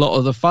took a lot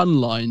of the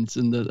fun lines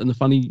and the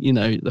funny,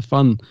 the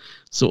fun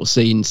sort of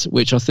scenes,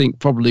 which I think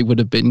probably would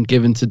have been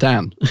given to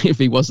Dan if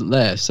he wasn't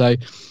there. So,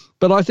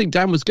 but I think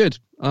Dan was good.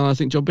 I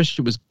think John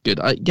Bishop was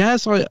good.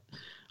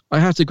 I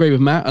have to agree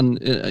with Matt, and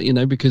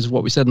because of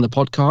what we said in the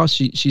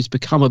podcast, she's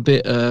become a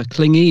bit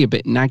clingy, a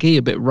bit naggy,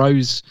 a bit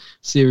Rose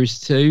Series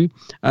 2,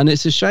 and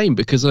it's a shame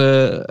because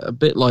a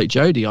bit like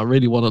Jodie, I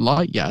really want to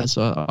like Yaz.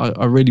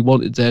 I really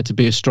wanted there to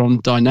be a strong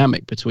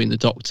dynamic between the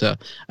Doctor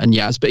and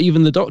Yaz, but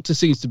even the Doctor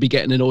seems to be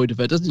getting annoyed with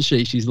her, doesn't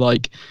she? She's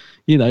like,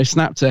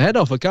 snapped her head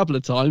off a couple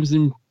of times,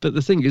 but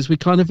the thing is, we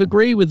kind of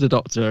agree with the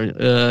Doctor,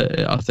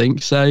 I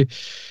think so.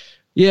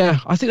 Yeah,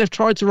 I think they've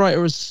tried to write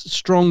her as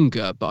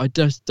stronger, but I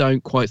just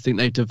don't quite think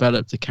they've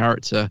developed the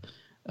character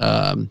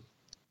the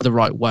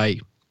right way.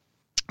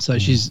 So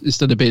she's,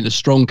 instead of being a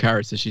strong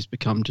character, she's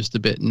become just a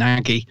bit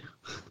naggy.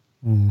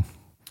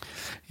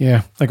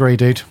 Yeah, agree,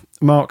 dude.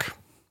 Mark?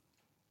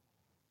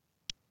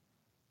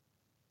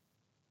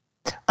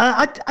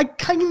 I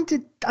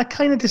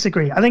kind of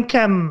disagree. I think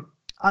I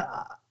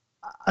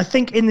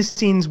think in the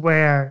scenes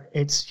where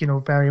it's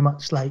very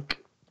much like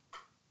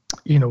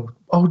you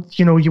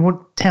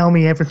won't tell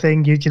me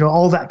everything,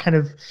 all that kind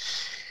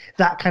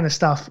of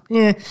stuff.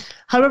 Yeah.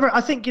 However,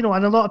 I think, and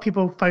a lot of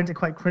people found it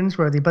quite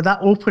cringeworthy, but that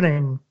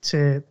opening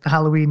to the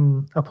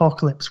Halloween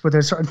apocalypse where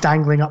they're sort of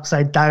dangling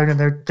upside down and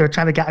they're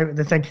trying to get out of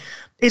the thing,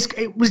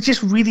 it was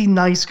just really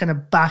nice kind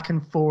of back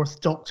and forth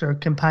Doctor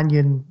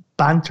companion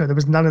banter. There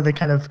was none of the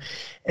kind of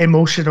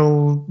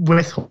emotional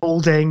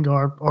withholding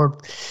or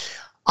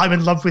I'm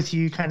in love with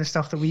you kind of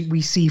stuff that we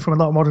see from a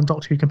lot of modern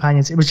Doctor Who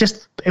companions. It was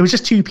just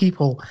two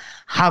people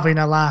having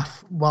a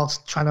laugh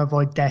whilst trying to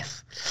avoid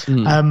death.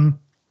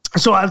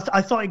 So I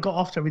thought it got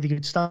off to a really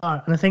good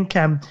start, and I think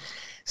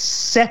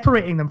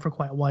separating them for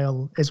quite a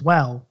while as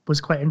well was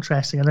quite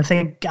interesting. And I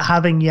think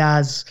having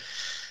Yaz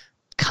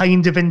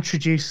kind of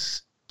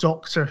introduce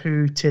Doctor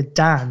Who to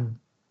Dan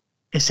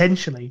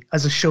essentially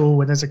as a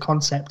show and as a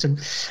concept and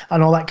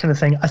all that kind of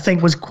thing, I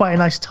think was quite a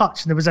nice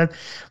touch. And there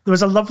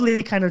was a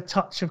lovely kind of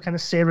touch of kind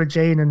of Sarah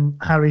Jane and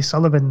Harry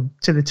Sullivan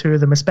to the two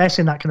of them,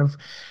 especially in that kind of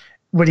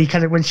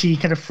when she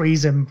kind of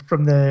frees him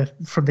from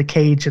the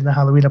cage in the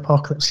Halloween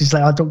apocalypse. She's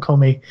like, "Oh, don't call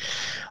me."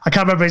 I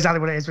can't remember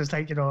exactly what it is, but it's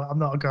like, I'm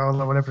not a girl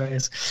or whatever it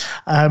is.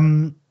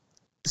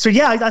 So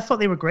yeah, I thought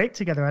they were great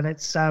together, and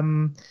it's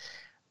and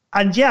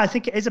yeah, I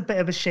think it is a bit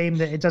of a shame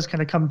that it does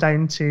kind of come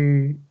down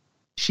to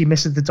she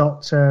misses the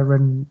Doctor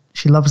and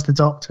she loves the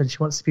Doctor and she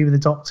wants to be with the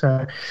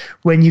Doctor,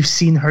 when you've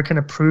seen her kind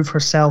of prove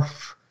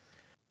herself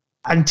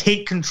and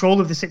take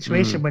control of the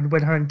situation when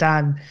her and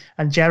Dan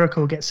and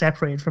Jericho get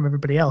separated from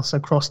everybody else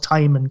across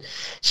time, and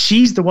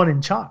she's the one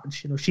in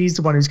charge. She's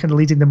the one who's kind of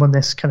leading them on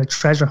this kind of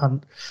treasure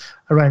hunt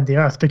around the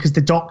Earth, because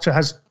the Doctor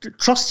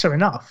trusts her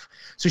enough,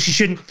 so she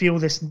shouldn't feel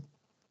this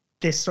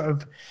sort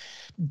of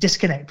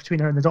disconnect between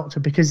her and the Doctor,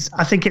 because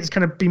I think it's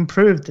kind of been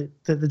proved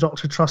that the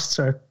Doctor trusts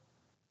her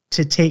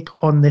to take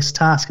on this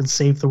task and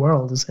save the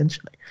world,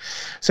 essentially.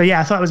 So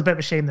yeah, I thought it was a bit of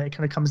a shame that it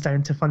kind of comes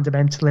down to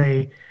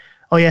fundamentally,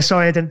 oh yeah,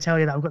 sorry, I didn't tell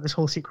you that I've got this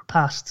whole secret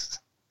past.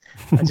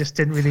 I just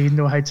didn't really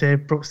know how to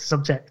broach the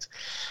subject.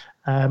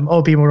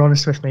 Or be more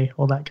honest with me,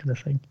 all that kind of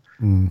thing.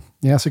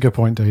 Yeah, that's a good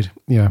point, dude.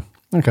 Yeah.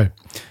 Okay.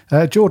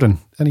 Jordan,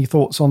 any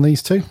thoughts on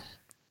these two?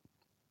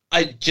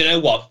 Do you know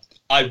what?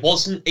 I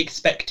wasn't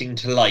expecting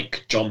to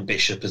like John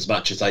Bishop as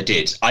much as I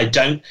did. I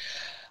don't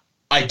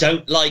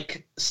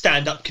like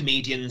stand-up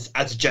comedians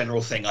as a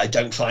general thing. I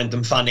don't find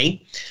them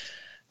funny.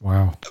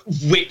 Wow.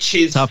 Which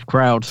is... Tough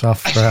crowd,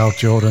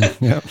 Jordan.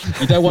 Yeah.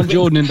 You don't want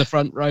Jordan in the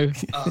front row.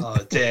 Oh,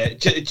 dear.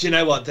 Do you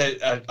know what?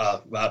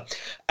 Well.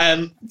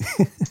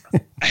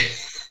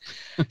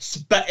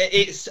 But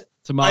it's...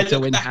 Tomato I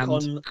look in back hand.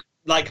 on,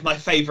 like, my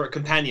favourite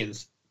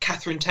companions.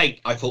 Catherine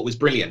Tate, I thought was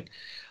brilliant.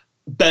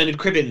 Bernard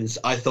Cribbins,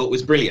 I thought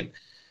was brilliant.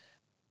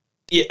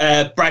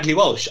 Bradley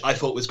Walsh, I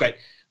thought was great.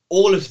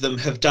 All of them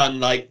have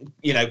done,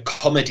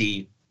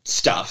 comedy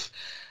stuff.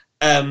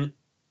 And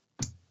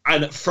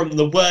from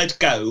the word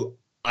go,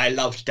 I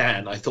loved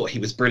Dan. I thought he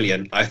was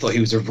brilliant. I thought he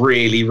was a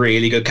really,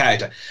 really good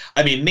character.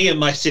 I mean, me and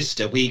my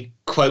sister, we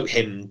quote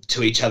him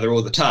to each other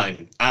all the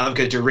time. I'm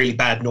going to do a really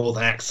bad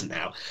northern accent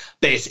now.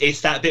 But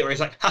it's that bit where he's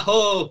like,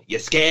 "Ha-ho, you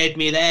scared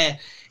me there."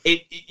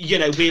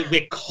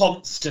 We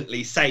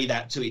constantly say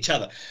that to each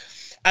other.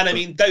 And I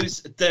mean,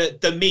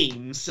 the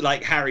memes,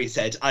 like Harry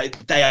said,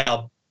 they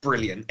are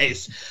brilliant.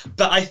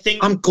 But I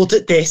think I'm good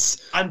at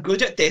this.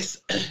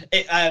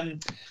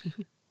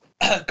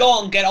 Go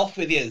on, get off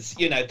with yours.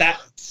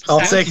 I'll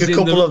take a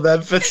couple of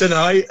them for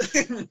tonight.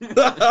 It's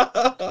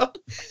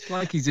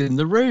like he's in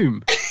the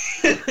room.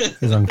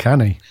 It's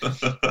uncanny.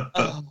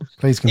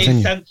 Please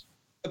continue.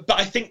 But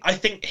I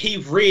think he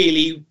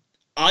really,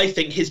 I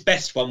think his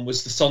best one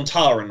was the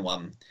Sontaran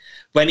one.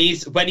 When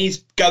he's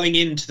going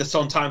into the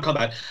Sontaran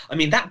combat, I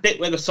mean, that bit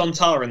where the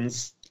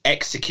Sontarans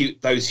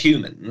execute those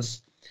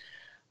humans,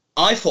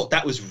 I thought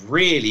that was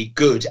really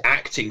good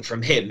acting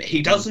from him.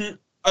 He doesn't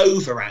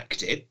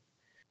overact it,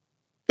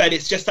 but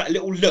it's just that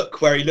little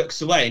look where he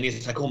looks away and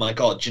he's like, oh my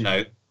God, you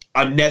know,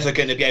 I'm never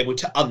going to be able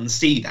to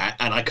unsee that,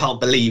 and I can't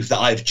believe that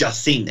I've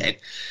just seen it.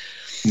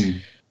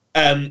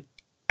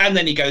 And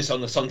then he goes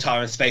on the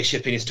Sontaran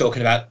spaceship and he's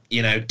talking about,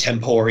 you know,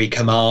 Tempori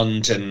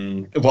Command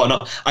and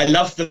whatnot. I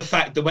love the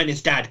fact that when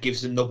his dad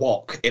gives him the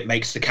wok, it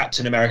makes the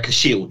Captain America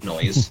shield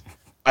noise.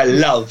 I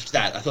loved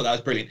that. I thought that was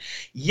brilliant.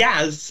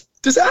 Yaz...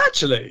 Does it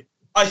actually?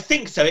 I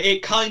think so.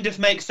 It kind of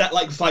makes that,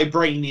 like,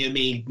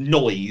 vibranium-y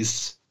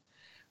noise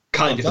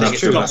kind of That's thing.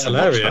 true. That's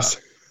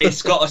hilarious.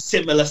 It's got a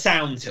similar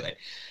sound to it.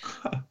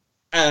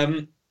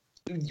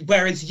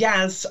 Whereas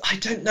Yaz, I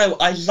don't know.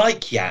 I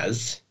like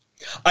Yaz.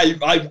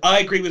 I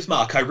agree with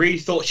Mark. I really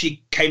thought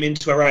she came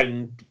into her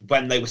own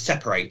when they were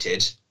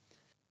separated.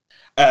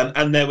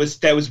 And there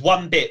was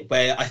one bit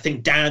where I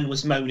think Dan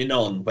was moaning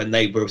on when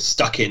they were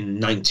stuck in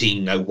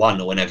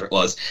 1901 or whenever it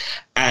was,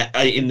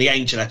 in the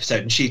Angel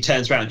episode, and she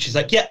turns around and she's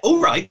like, yeah, all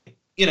right,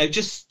 you know,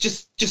 just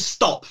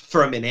stop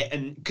for a minute,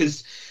 and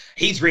because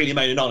he's really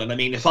moaning on, and I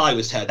mean, if I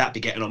was her, that'd be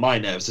getting on my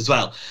nerves as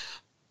well.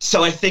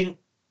 So I think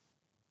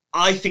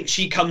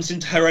she comes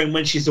into her own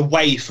when she's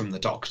away from the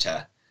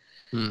Doctor.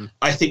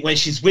 I think when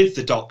she's with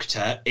the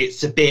Doctor,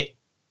 it's a bit...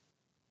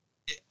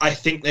 I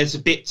think there's a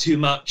bit too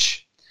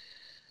much...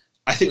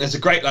 I think there's a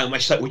great line where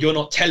she's like, well, you're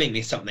not telling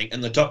me something.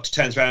 And the Doctor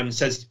turns around and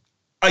says,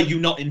 are you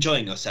not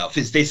enjoying yourself?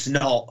 Is this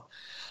not...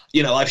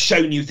 You know, I've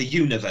shown you the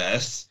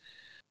universe,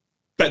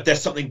 but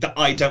there's something that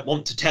I don't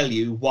want to tell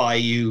you. Why are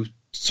you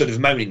sort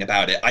of moaning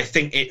about it? I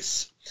think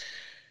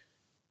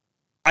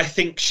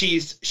she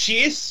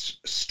is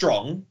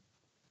strong,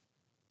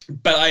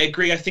 but I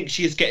agree. I think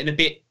she is getting a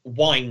bit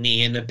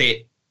whiny and a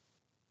bit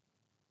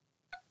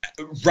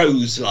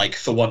Rose-like,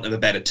 for want of a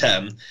better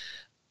term.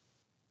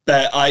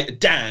 But I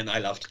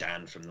loved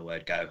Dan from the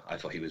word go. I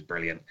thought he was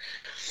brilliant.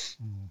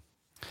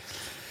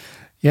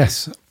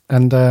 Yes,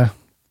 and I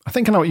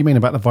think I know what you mean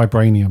about the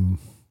vibranium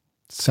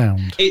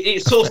sound.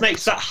 It sort of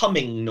makes that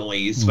humming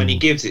noise when he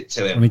gives it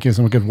to him. When he gives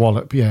him a good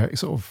wallop, yeah, it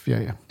sort of,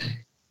 yeah.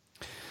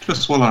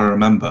 Just while I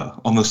remember,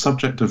 on the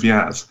subject of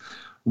Yaz,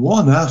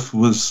 what on earth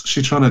was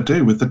she trying to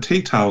do with the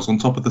tea towels on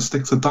top of the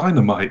sticks of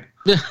dynamite?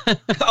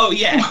 Oh,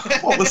 yeah.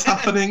 What was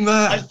happening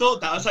there? I thought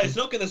that. I was like, it's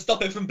not going to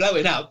stop it from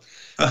blowing up.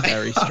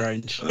 Very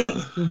strange.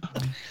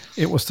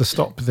 It was to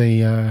stop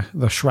the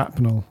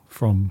shrapnel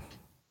from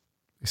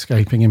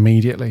escaping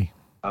immediately.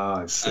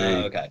 I see.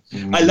 Okay.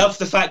 I love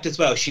the fact as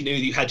well, she knew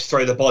you had to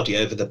throw the body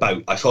over the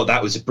boat. I thought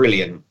that was a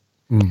brilliant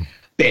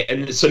bit.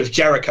 And sort of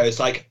Jericho's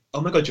like, oh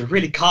my God, you're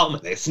really calm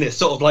at this. And it's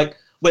sort of like,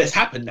 well, it's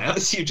happened now,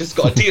 so you've just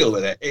got to deal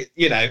with it.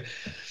 You know,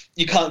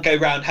 you can't go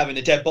around having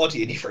a dead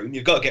body in your room.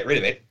 You've got to get rid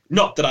of it.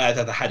 Not that I have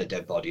ever had a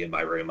dead body in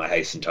my room, I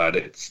hasten to add.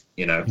 It's,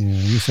 you know. Yeah,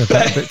 you said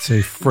that a bit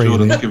too freely.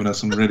 Jordan's given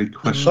us some really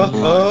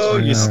questionable eyes. Oh,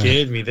 you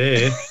scared me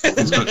there.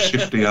 He's got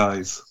shifty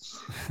eyes.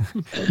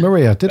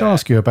 Maria, did I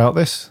ask you about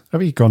this?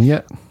 Have you gone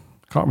yet?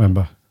 Can't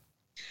remember.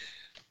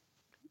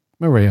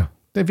 Maria,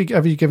 have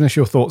you given us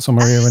your thoughts on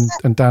Maria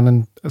and Dan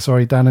and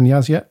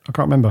Yaz yet? I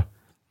can't remember.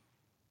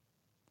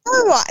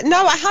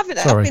 No, I haven't.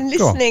 Sorry, I've been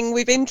listening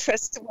with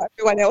interest to what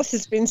everyone else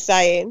has been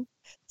saying.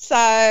 So,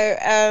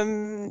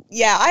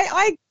 yeah,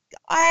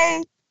 I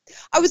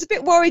was a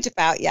bit worried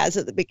about Yaz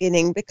at the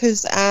beginning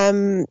because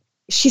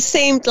she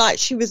seemed like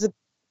she was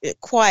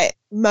quite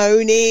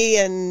moany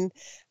and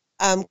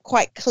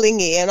quite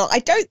clingy, and I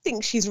don't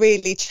think she's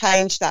really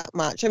changed that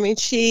much. I mean,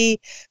 she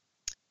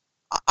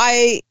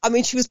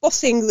was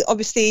bossing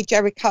obviously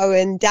Jericho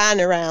and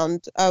Dan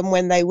around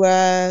when they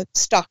were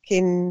stuck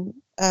in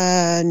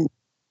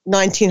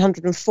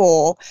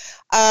 1904,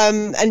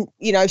 and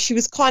you know, she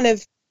was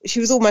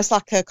almost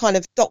like a kind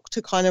of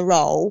doctor kind of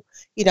role,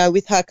 you know,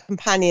 with her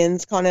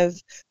companions kind of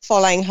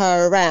following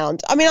her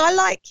around. I mean, I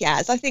like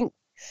Yaz. I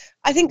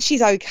think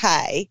she's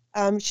okay.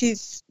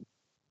 She's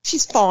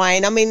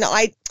fine. I mean,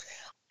 I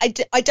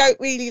don't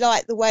really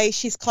like the way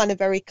she's kind of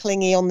very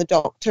clingy on the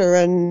Doctor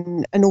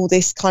and all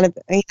this kind of,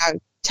 you know,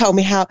 tell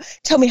me how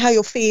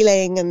you're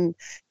feeling and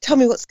tell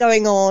me what's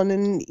going on,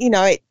 and you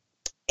know,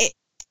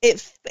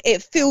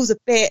 it feels a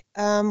bit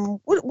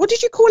what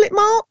did you call it,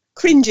 Mark?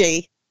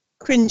 Cringy.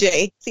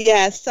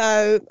 Yeah,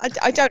 so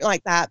I don't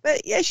like that,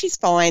 but yeah, she's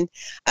fine.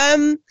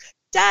 Dan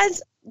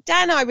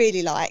I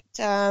really liked.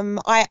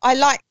 I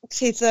liked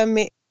his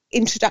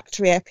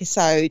introductory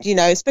episode, you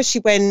know,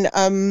 especially when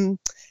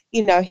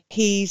you know,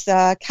 he's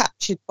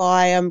captured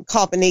by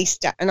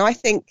Carbonista, and I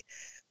think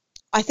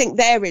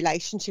their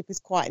relationship is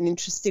quite an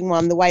interesting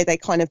one, the way they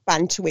kind of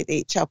banter with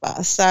each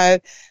other. So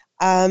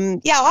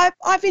yeah,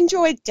 I've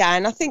enjoyed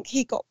Dan. I think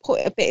he got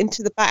put a bit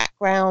into the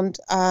background,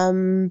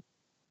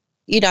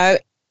 you know,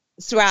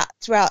 throughout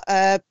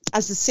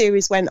as the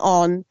series went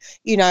on.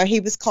 You know, he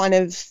was kind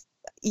of,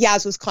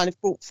 Yaz was kind of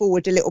brought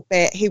forward a little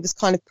bit. He was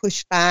kind of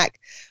pushed back.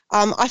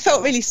 I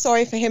felt really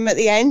sorry for him at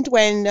the end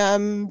when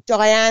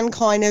Diane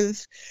kind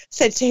of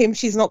said to him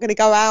she's not going to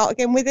go out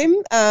again with him.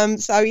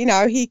 So, you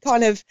know, he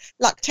kind of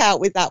lucked out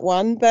with that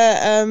one. But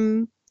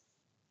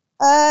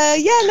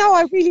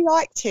I really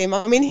liked him.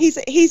 I mean,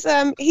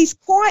 he's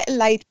quite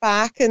laid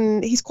back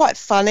and he's quite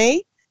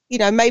funny. You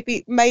know,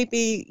 maybe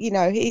you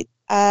know, he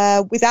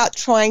without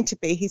trying to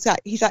be, he's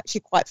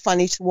actually quite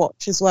funny to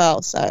watch as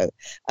well. So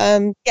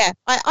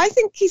I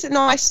think he's a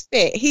nice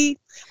fit.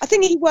 I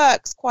think he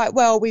works quite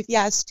well with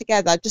Yaz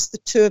together, just the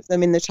two of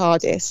them in the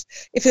TARDIS.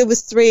 If there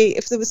was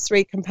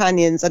three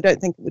companions, I don't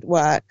think it would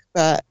work,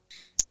 but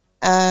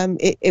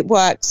it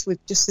works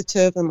with just the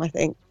two of them, I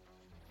think.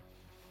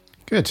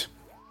 Good.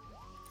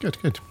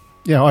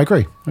 Yeah, I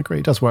agree.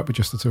 It does work with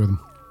just the two of them.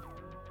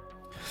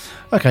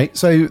 Okay,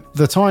 so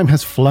the time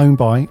has flown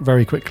by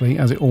very quickly,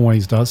 as it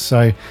always does.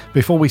 So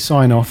before we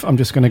sign off, I'm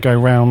just going to go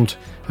round.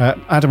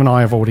 Adam and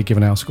I have already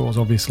given our scores,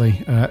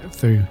 obviously,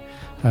 through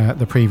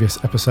the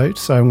previous episode.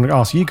 So I'm going to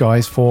ask you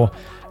guys for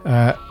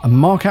a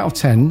mark out of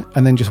 10,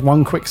 and then just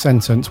one quick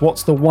sentence.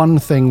 What's the one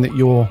thing that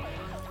you're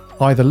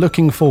either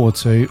looking forward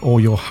to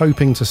or you're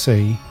hoping to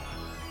see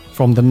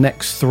from the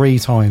next 3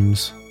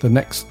 times, the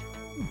next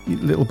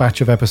little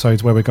batch of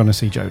episodes where we're going to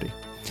see Jodie?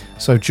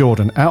 So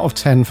Jordan, out of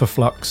 10 for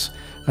Flux,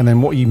 and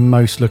then what are you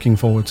most looking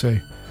forward to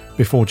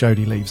before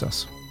Jodie leaves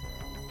us?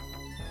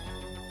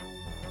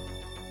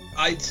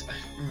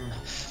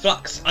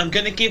 Flux, I'm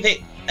going to give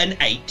it an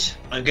 8.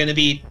 I'm going to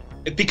be,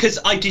 because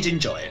I did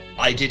enjoy it.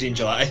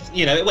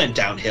 It went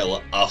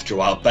downhill after a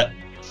while, but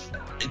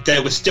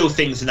there were still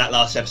things in that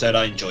last episode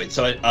I enjoyed,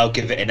 so I'll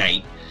give it an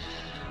 8.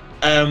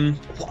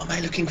 What am I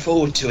looking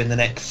forward to in the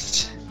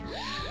next?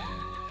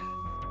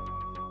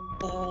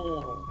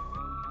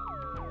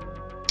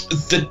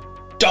 The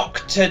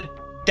Doctor,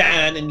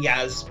 Dan and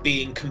Yaz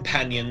being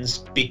companions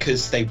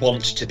because they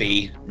want to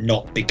be,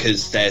 not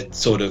because they're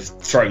sort of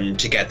thrown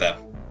together.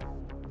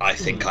 I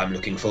think I'm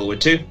looking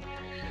forward to.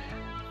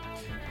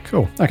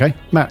 Cool. Okay,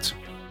 Matt.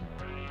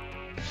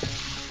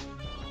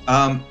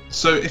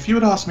 So if you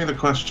had asked me the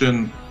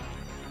question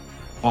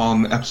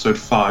on episode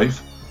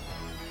 5,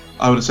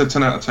 I would have said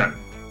 10 out of 10.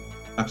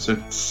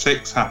 Episode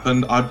 6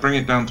 happened, I'd bring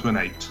it down to an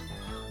 8.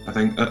 I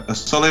think a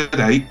solid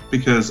 8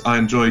 because I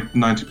enjoyed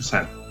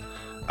 90%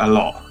 a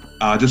lot.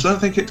 I just don't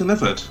think it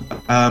delivered,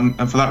 and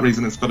for that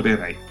reason it's got to be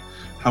an 8.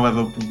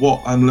 However,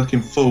 what I'm looking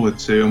forward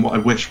to and what I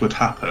wish would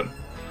happen,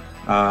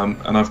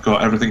 and I've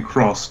got everything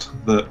crossed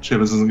that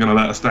Chivers isn't going to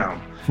let us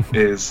down,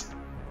 is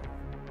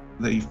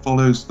that he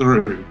follows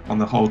through on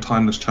the whole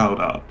Timeless Child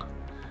arc.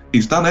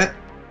 He's done it,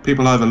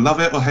 people either love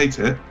it or hate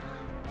it,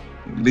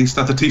 at least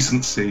have the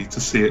decency to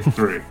see it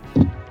through.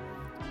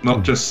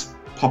 Not just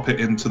pop it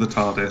into the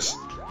TARDIS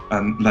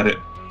and let it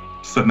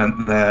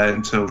ferment there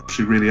until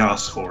she really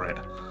asks for it.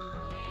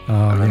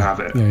 And then have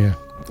it. Yeah.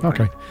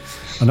 Okay.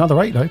 Another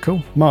 8 though.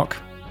 Cool. Mark.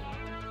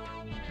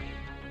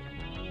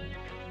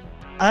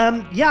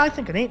 I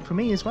think an 8 for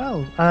me as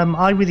well.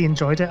 I really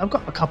enjoyed it. I've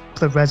got a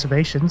couple of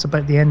reservations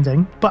about the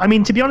ending, but I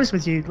mean, to be honest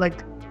with you,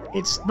 like,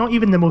 it's not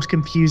even the most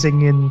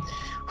confusing and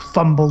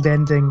fumbled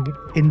ending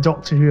in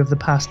Doctor Who of the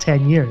past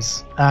 10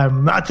 years.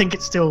 I think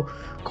it's still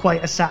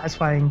quite a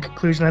satisfying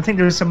conclusion. I think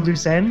there are some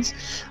loose ends.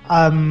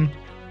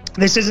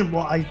 This isn't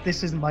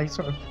my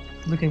sort of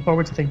looking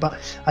forward to thing, but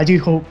I do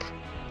hope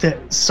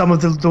that some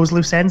of those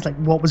loose ends, like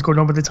what was going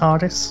on with the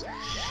TARDIS,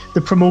 the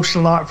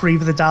promotional art for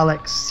Eve of the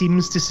Daleks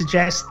seems to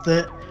suggest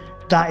that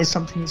is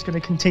something that's going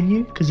to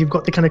continue, because you've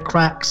got the kind of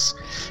cracks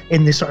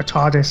in the sort of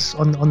TARDIS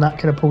on that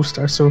kind of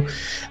poster. So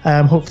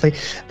hopefully.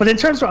 But in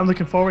terms of what I'm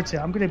looking forward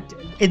to, I'm going to,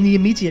 in the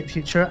immediate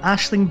future,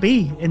 Aisling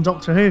B in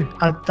Doctor Who.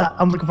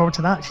 I'm looking forward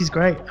to that. She's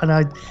great.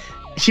 And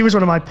she was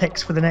one of my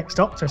picks for the next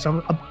Doctor.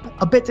 So I'm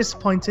a bit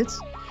disappointed,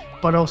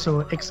 but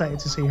also excited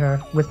to see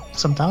her with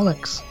some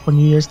Daleks on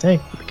New Year's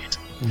Day.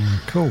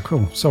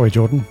 Cool. Sorry,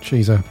 Jordan.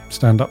 She's a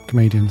stand-up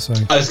comedian, so...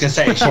 I was going to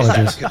say, she's a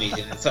stand-up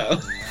comedian, so...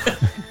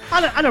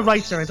 and a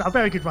writer, a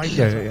very good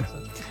writer. Yeah.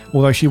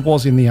 Although she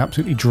was in the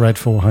absolutely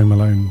dreadful Home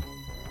Alone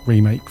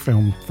remake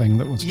film thing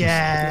that was...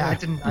 I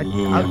didn't... I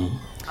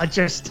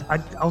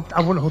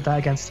won't hold that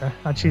against her.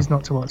 I choose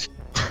not to watch.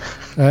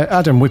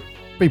 Adam,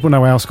 people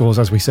know our scores,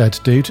 as we said,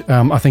 dude.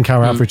 I think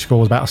our average score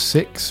was about a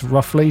 6,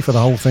 roughly, for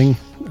the whole thing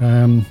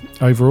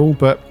overall.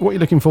 But what are you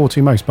looking forward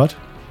to most, bud,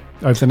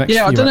 over the next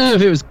few I don't know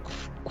if it was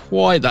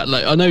quite that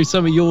late. I know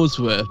some of yours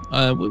were.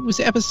 Was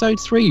it episode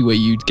 3 where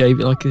you gave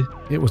it like a...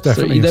 It was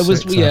definitely a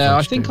 6 average,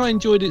 I think I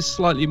enjoyed it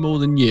slightly more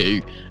than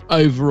you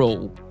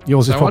overall.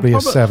 Yours is probably a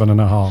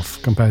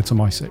 7.5 compared to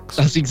my 6.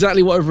 That's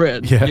exactly what I've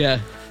written. Yeah.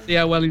 See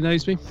how well he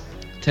knows me?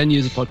 10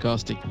 years of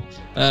podcasting.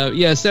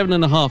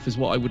 7.5 is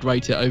what I would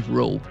rate it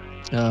overall.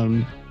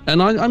 And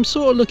I'm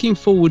sort of looking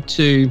forward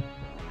to...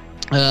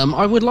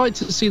 I would like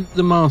to see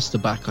the Master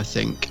back, I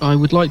think. I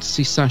would like to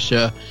see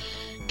Sasha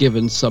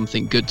given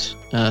something good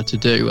to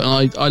do.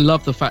 And I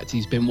love the fact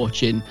he's been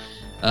watching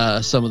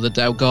some of the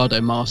Delgado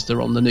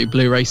Master on the new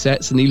Blu-ray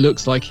sets, and he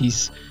looks like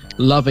he's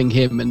loving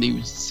him, and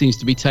he seems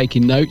to be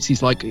taking notes. He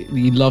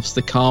loves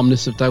the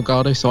calmness of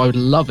Delgado, so I would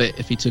love it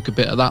if he took a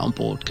bit of that on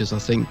board, because I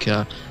think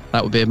that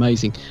would be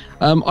amazing.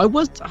 I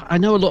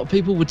know a lot of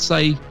people would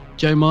say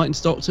Jo Martin's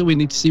Doctor, we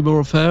need to see more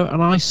of her,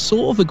 and I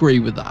sort of agree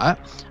with that.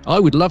 I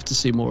would love to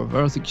see more of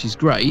her. I think she's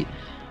great,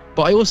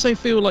 but I also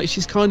feel like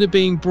she's kind of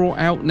being brought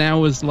out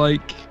now as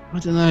like, I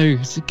don't know,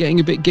 it's getting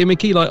a bit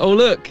gimmicky, like, oh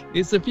look,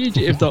 it's the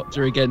fugitive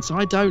Doctor again. So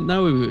I don't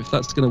know if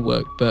that's going to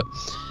work, but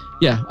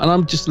yeah, and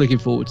I'm just looking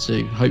forward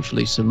to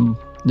hopefully some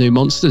new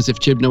monsters if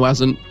Chibnall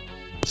hasn't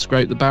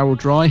scraped the barrel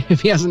dry,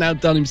 if he hasn't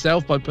outdone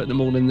himself by putting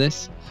them all in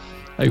this.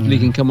 Hopefully he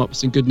can come up with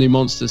some good new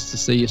monsters to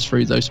see us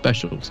through those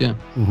specials. Yeah.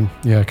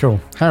 Mm-hmm. Yeah,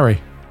 cool.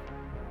 Harry?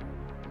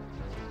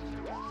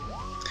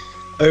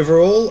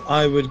 Overall,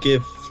 I would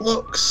give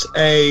Flux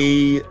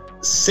a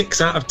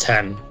 6 out of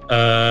 10.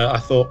 I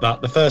thought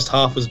that the first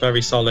half was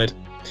very solid.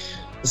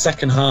 The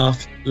second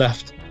half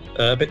left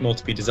a bit more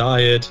to be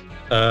desired.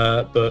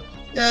 But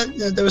yeah,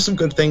 there were some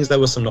good things. There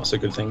were some not so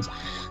good things.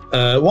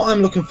 What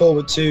I'm looking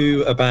forward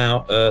to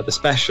about the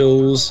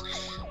specials,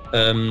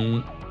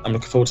 I'm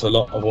looking forward to a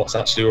lot of what's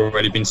actually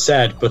already been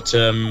said. But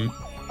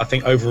I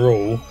think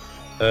overall,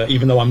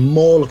 even though I'm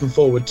more looking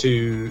forward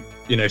to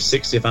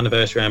 60th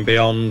anniversary and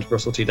beyond,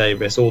 Russell T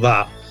Davies, all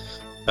that,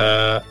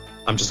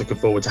 I'm just looking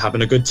forward to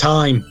having a good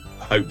time,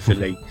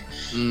 hopefully.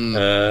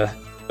 A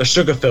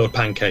sugar-filled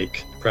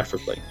pancake,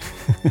 preferably.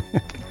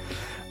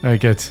 Very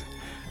good.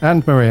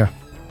 And Maria?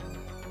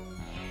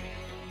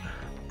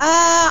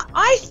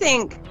 I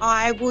think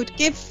I would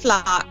give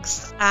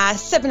Flux a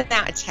 7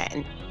 out of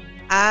 10.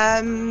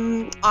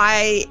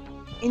 I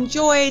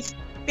enjoyed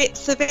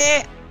bits of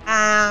it.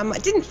 I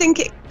didn't think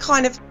it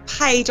kind of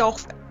paid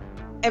off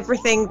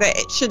everything that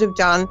it should have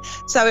done,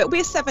 so it'll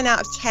be a 7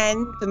 out of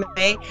 10 for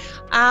me.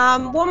 What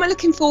am I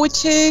looking forward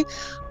to?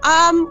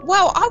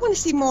 Well, I want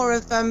to see more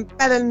of Belle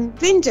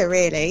and Linda,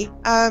 really.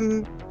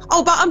 But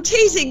I'm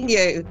teasing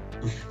you.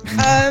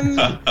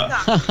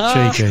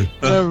 Cheeky.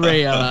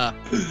 Maria.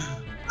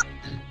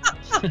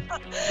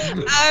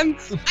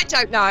 I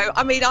don't know.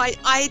 I mean,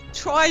 I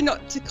try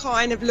not to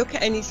kind of look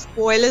at any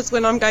spoilers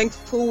when I'm going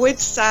forward,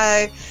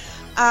 so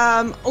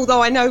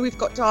although I know we've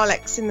got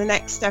Daleks in the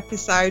next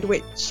episode,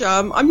 which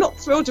I'm not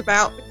thrilled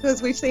about,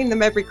 because we've seen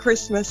them every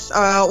Christmas,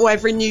 or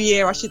every New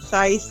Year, I should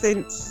say,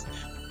 since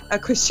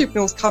Chris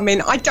Chibnall's come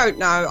in. I don't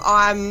know.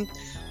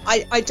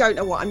 I don't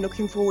know what I'm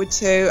looking forward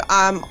to.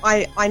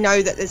 I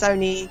know that there's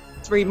only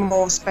 3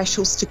 more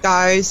specials to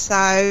go,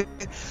 so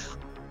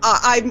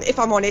if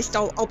I'm honest,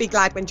 I'll be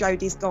glad when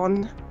Jodie's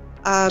gone.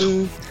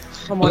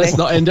 Let's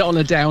not end it on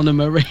a downer,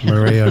 Maria.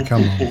 Maria,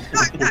 come on.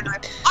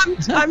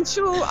 No. I'm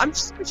sure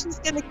she's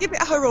going to give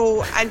it her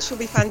all, and she'll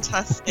be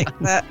fantastic.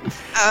 But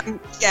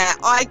yeah,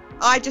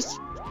 I just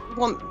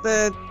want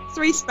the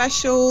 3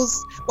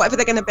 specials, whatever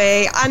they're going to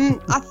be,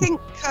 and I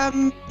think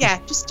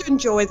just to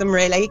enjoy them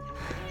really,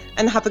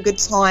 and have a good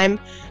time,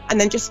 and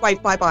then just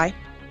wave bye.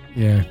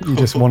 Yeah, you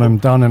just want them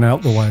done and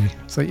out the way,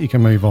 so you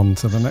can move on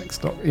to the next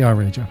stop. Yeah, I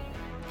read you.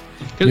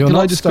 You're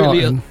not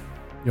starting.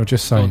 You're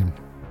just saying.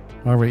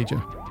 I read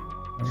you.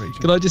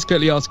 Can I just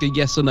quickly ask a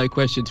yes or no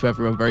question to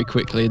everyone very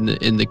quickly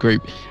in the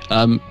group?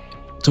 Talking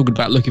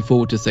about looking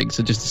forward to things,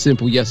 so just a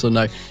simple yes or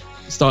no.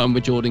 Starting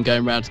with Jordan,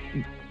 going around.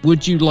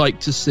 Would you like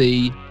to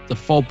see the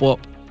fob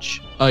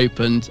watch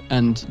opened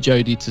and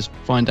Jodie to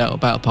find out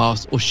about her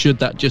past, or should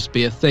that just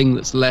be a thing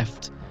that's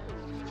left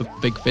for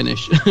Big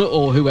Finish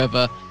or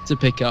whoever to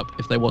pick up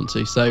if they want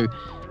to? So,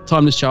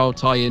 Timeless Child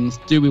tie-ins.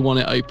 Do we want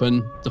it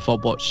open? The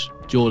fob watch,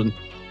 Jordan.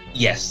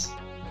 Yes.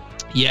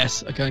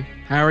 Yes. Okay.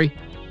 Harry.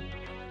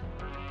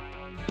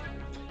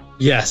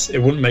 Yes, it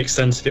wouldn't make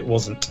sense if it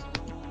wasn't.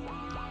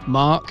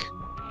 Mark.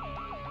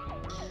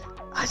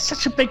 That's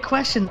such a big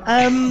question.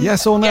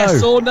 Yes or no?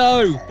 Yes or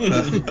no?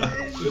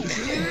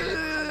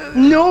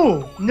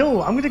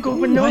 No. I'm going to go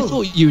with no. I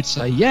thought you'd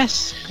say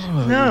yes.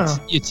 God, no.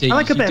 I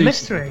like a bit of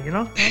mystery,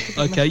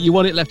 Okay, you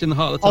want it left in the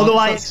heart of the Although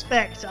I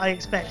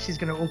expect she's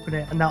going to open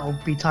it, and that'll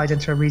be tied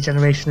into her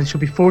regeneration, and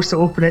she'll be forced to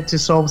open it to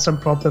solve some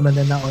problem, and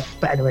then that'll.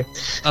 But anyway,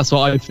 that's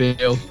what I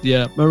feel.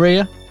 Yeah,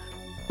 Maria.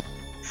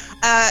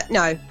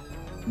 No.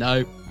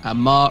 No, and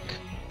Mark.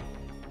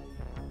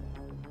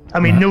 I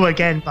mean, no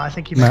again, but I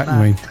think you meant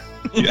Matt.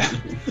 Yeah.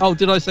 Oh,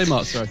 did I say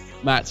Mark? Sorry,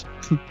 Matt.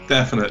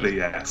 Definitely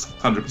yes,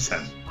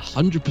 100%.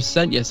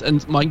 100% yes.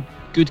 And my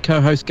good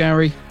co-host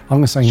Gary. I'm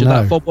going to say should no.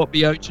 Should that fob what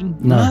be open?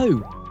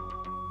 No.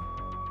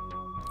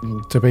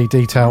 To be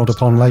detailed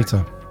upon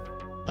later.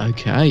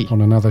 Okay.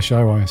 On another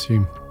show, I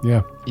assume.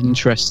 Yeah.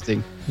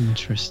 Interesting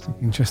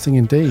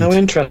indeed. How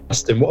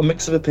interesting. What a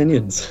mix of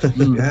opinions.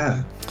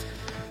 Yeah.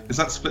 Is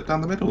that split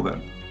down the middle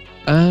then?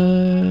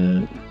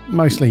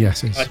 Mostly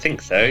yeses. I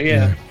think so,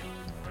 yeah.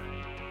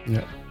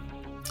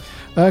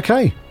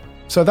 Okay.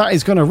 So that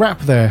is going to wrap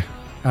there,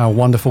 our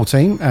wonderful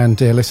team and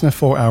dear listener,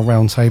 for our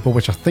round table,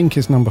 which I think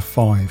is number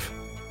 5.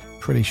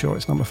 pretty sure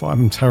it's number 5.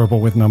 I'm terrible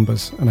with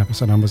numbers and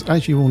episode numbers,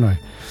 as you all know.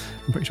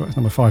 I'm pretty sure it's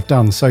number 5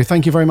 done. So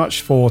thank you very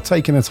much for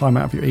taking the time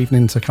out of your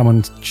evening to come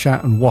and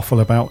chat and waffle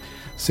about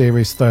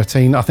Series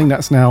 13. I think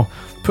that's now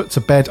put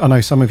to bed. I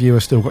know some of you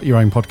have still got your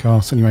own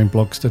podcasts and your own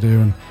blogs to do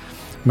and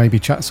maybe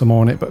chat some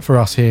more on it, but for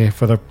us here,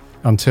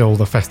 until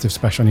the festive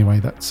special anyway,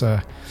 that's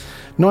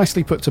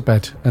nicely put to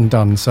bed and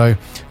done. So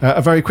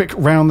a very quick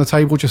round the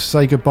table just to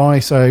say goodbye.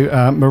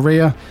 So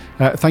Maria,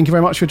 thank you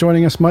very much for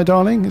joining us, my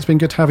darling. It's been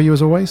good to have you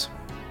as always.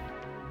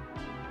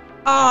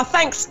 Oh,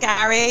 thanks,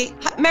 Gary.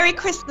 Merry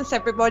Christmas,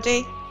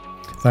 everybody.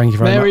 Thank you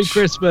very much. Merry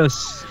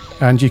Christmas.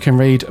 And you can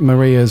read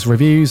Maria's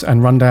reviews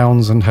and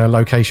rundowns and her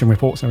location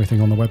reports and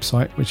everything on the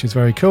website, which is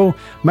very cool.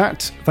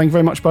 Matt, thank you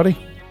very much, buddy.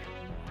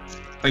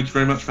 Thank you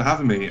very much for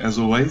having me, as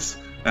always.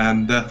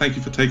 And thank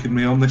you for taking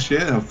me on this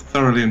year. I've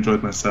thoroughly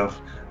enjoyed myself.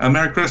 And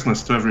Merry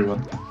Christmas to everyone.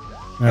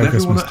 Merry and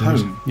everyone Christmas, at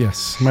dude. home.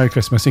 Yes, Merry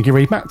Christmas. You can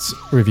read Matt's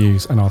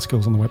reviews and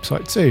articles on the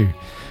website too.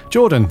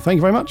 Jordan, thank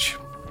you very much.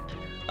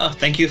 Oh,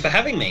 thank you for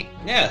having me.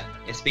 Yeah,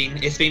 it's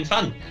been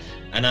fun.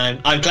 And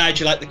I'm glad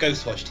you like the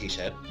Ghostwatch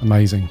t-shirt.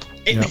 Amazing.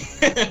 Yep.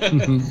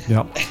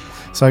 Yep.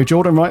 So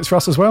Jordan writes for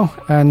us as well,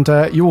 and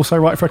you also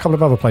write for a couple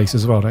of other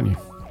places as well, don't you?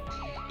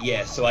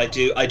 Yeah, so I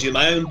do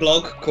my own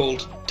blog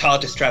called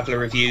TARDIS Traveller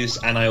Reviews,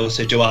 and I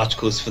also do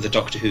articles for the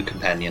Doctor Who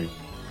Companion.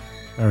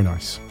 Very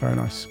nice, very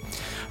nice.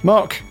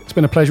 Mark, it's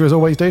been a pleasure as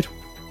always, dude.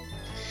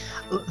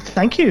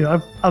 Thank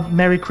you.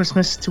 Merry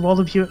Christmas to all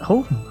of you at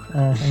home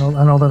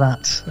and all of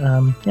that.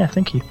 Yeah,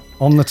 thank you.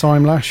 On the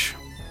time lash.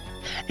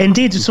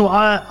 Indeed. So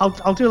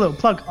I'll do a little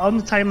plug. On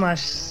the time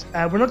lash,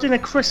 we're not doing a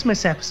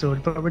Christmas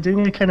episode, but we're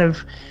doing a kind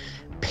of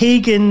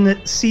pagan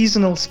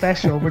seasonal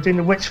special. We're doing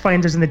the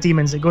Witchfinders and the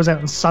Demons. It goes out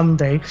on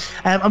Sunday.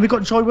 And we've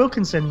got Joy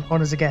Wilkinson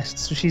on as a guest.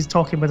 So she's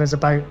talking with us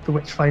about the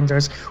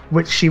Witchfinders,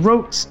 which she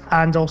wrote,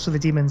 and also the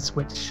Demons,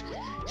 which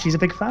she's a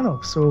big fan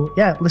of. So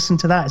yeah, listen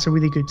to that. It's a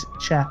really good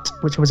chat,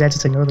 which I was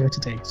editing earlier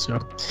today. So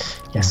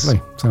yes.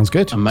 Lovely. Sounds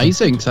good.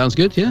 Amazing. Sounds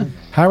good, yeah.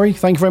 Harry,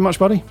 thank you very much,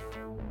 buddy.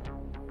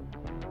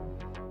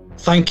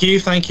 Thank you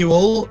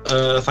all.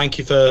 Thank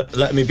you for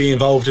letting me be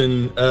involved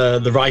in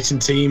the writing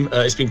team.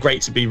 It's been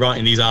great to be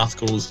writing these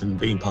articles and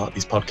being part of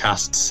these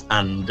podcasts.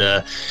 And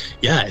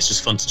yeah, it's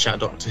just fun to chat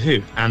Doctor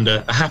Who. And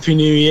a happy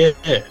new year.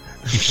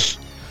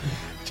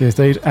 Cheers,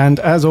 dude. And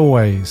as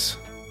always,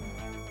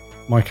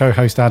 my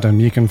co-host Adam,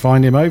 you can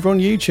find him over on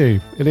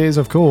YouTube. It is,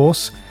 of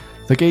course,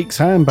 The Geek's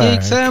Handbag.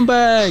 Geek's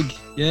Handbag.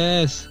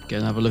 Yes. Go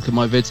and have a look at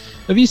my vids.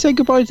 Have you said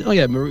goodbye to... Oh,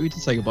 yeah, we did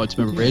say goodbye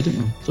to Maria,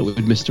 didn't we? Thought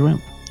we'd missed her out.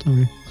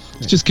 Oh,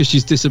 it's just because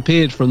she's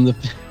disappeared from the...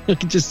 I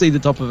can just see the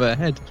top of her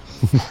head.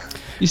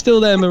 You still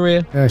there,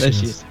 Maria? Yeah, there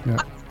she is. Yeah.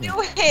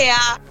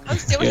 I'm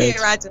still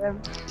here,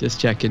 Adam. Just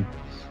checking.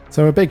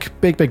 So a big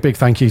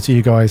thank you to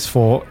you guys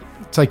for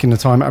taking the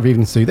time out of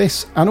even to do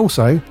this, and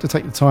also to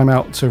take the time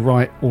out to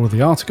write all of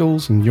the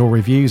articles and your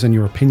reviews and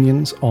your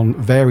opinions on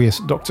various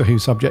Doctor Who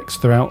subjects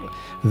throughout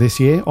this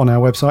year on our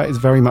website. It's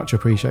very much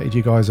appreciated.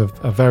 You guys are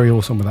very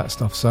awesome with that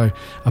stuff. So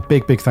a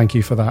big thank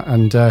you for that.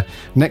 And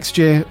next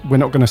year, we're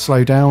not going to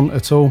slow down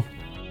at all.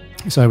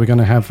 So we're going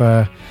to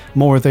have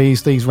more of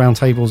these. These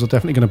roundtables are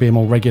definitely going to be a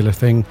more regular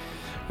thing.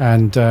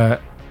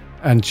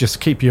 And just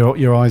keep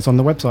your eyes on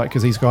the website,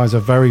 because these guys are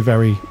very,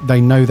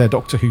 they know their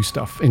Doctor Who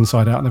stuff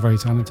inside out, and they're very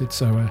talented.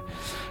 So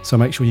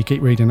make sure you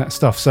keep reading that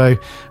stuff. So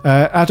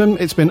Adam,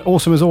 it's been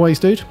awesome as always,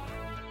 dude.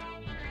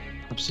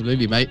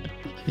 Absolutely, mate.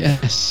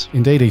 Yes.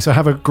 Indeedy. So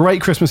have a great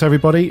Christmas,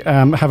 everybody.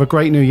 Have a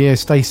great new year.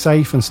 Stay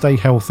safe and stay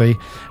healthy.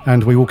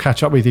 And we will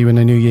catch up with you in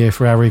the new year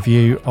for our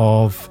review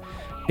of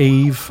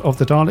Eve of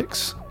the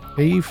Daleks.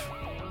 Eve?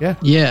 Yeah?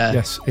 Yeah.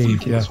 Yes,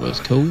 Eve. Yeah. That's what it's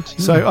called.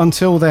 So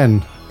until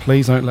then,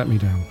 please don't let me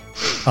down.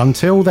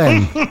 Until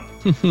then,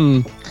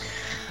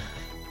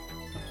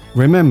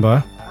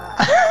 remember,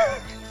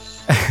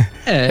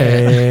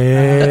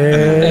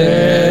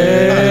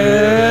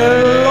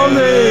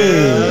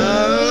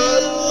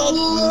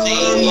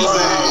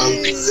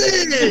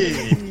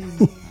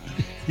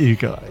 you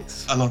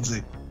guys.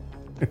 Allons-y.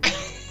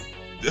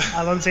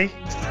 Allons-y.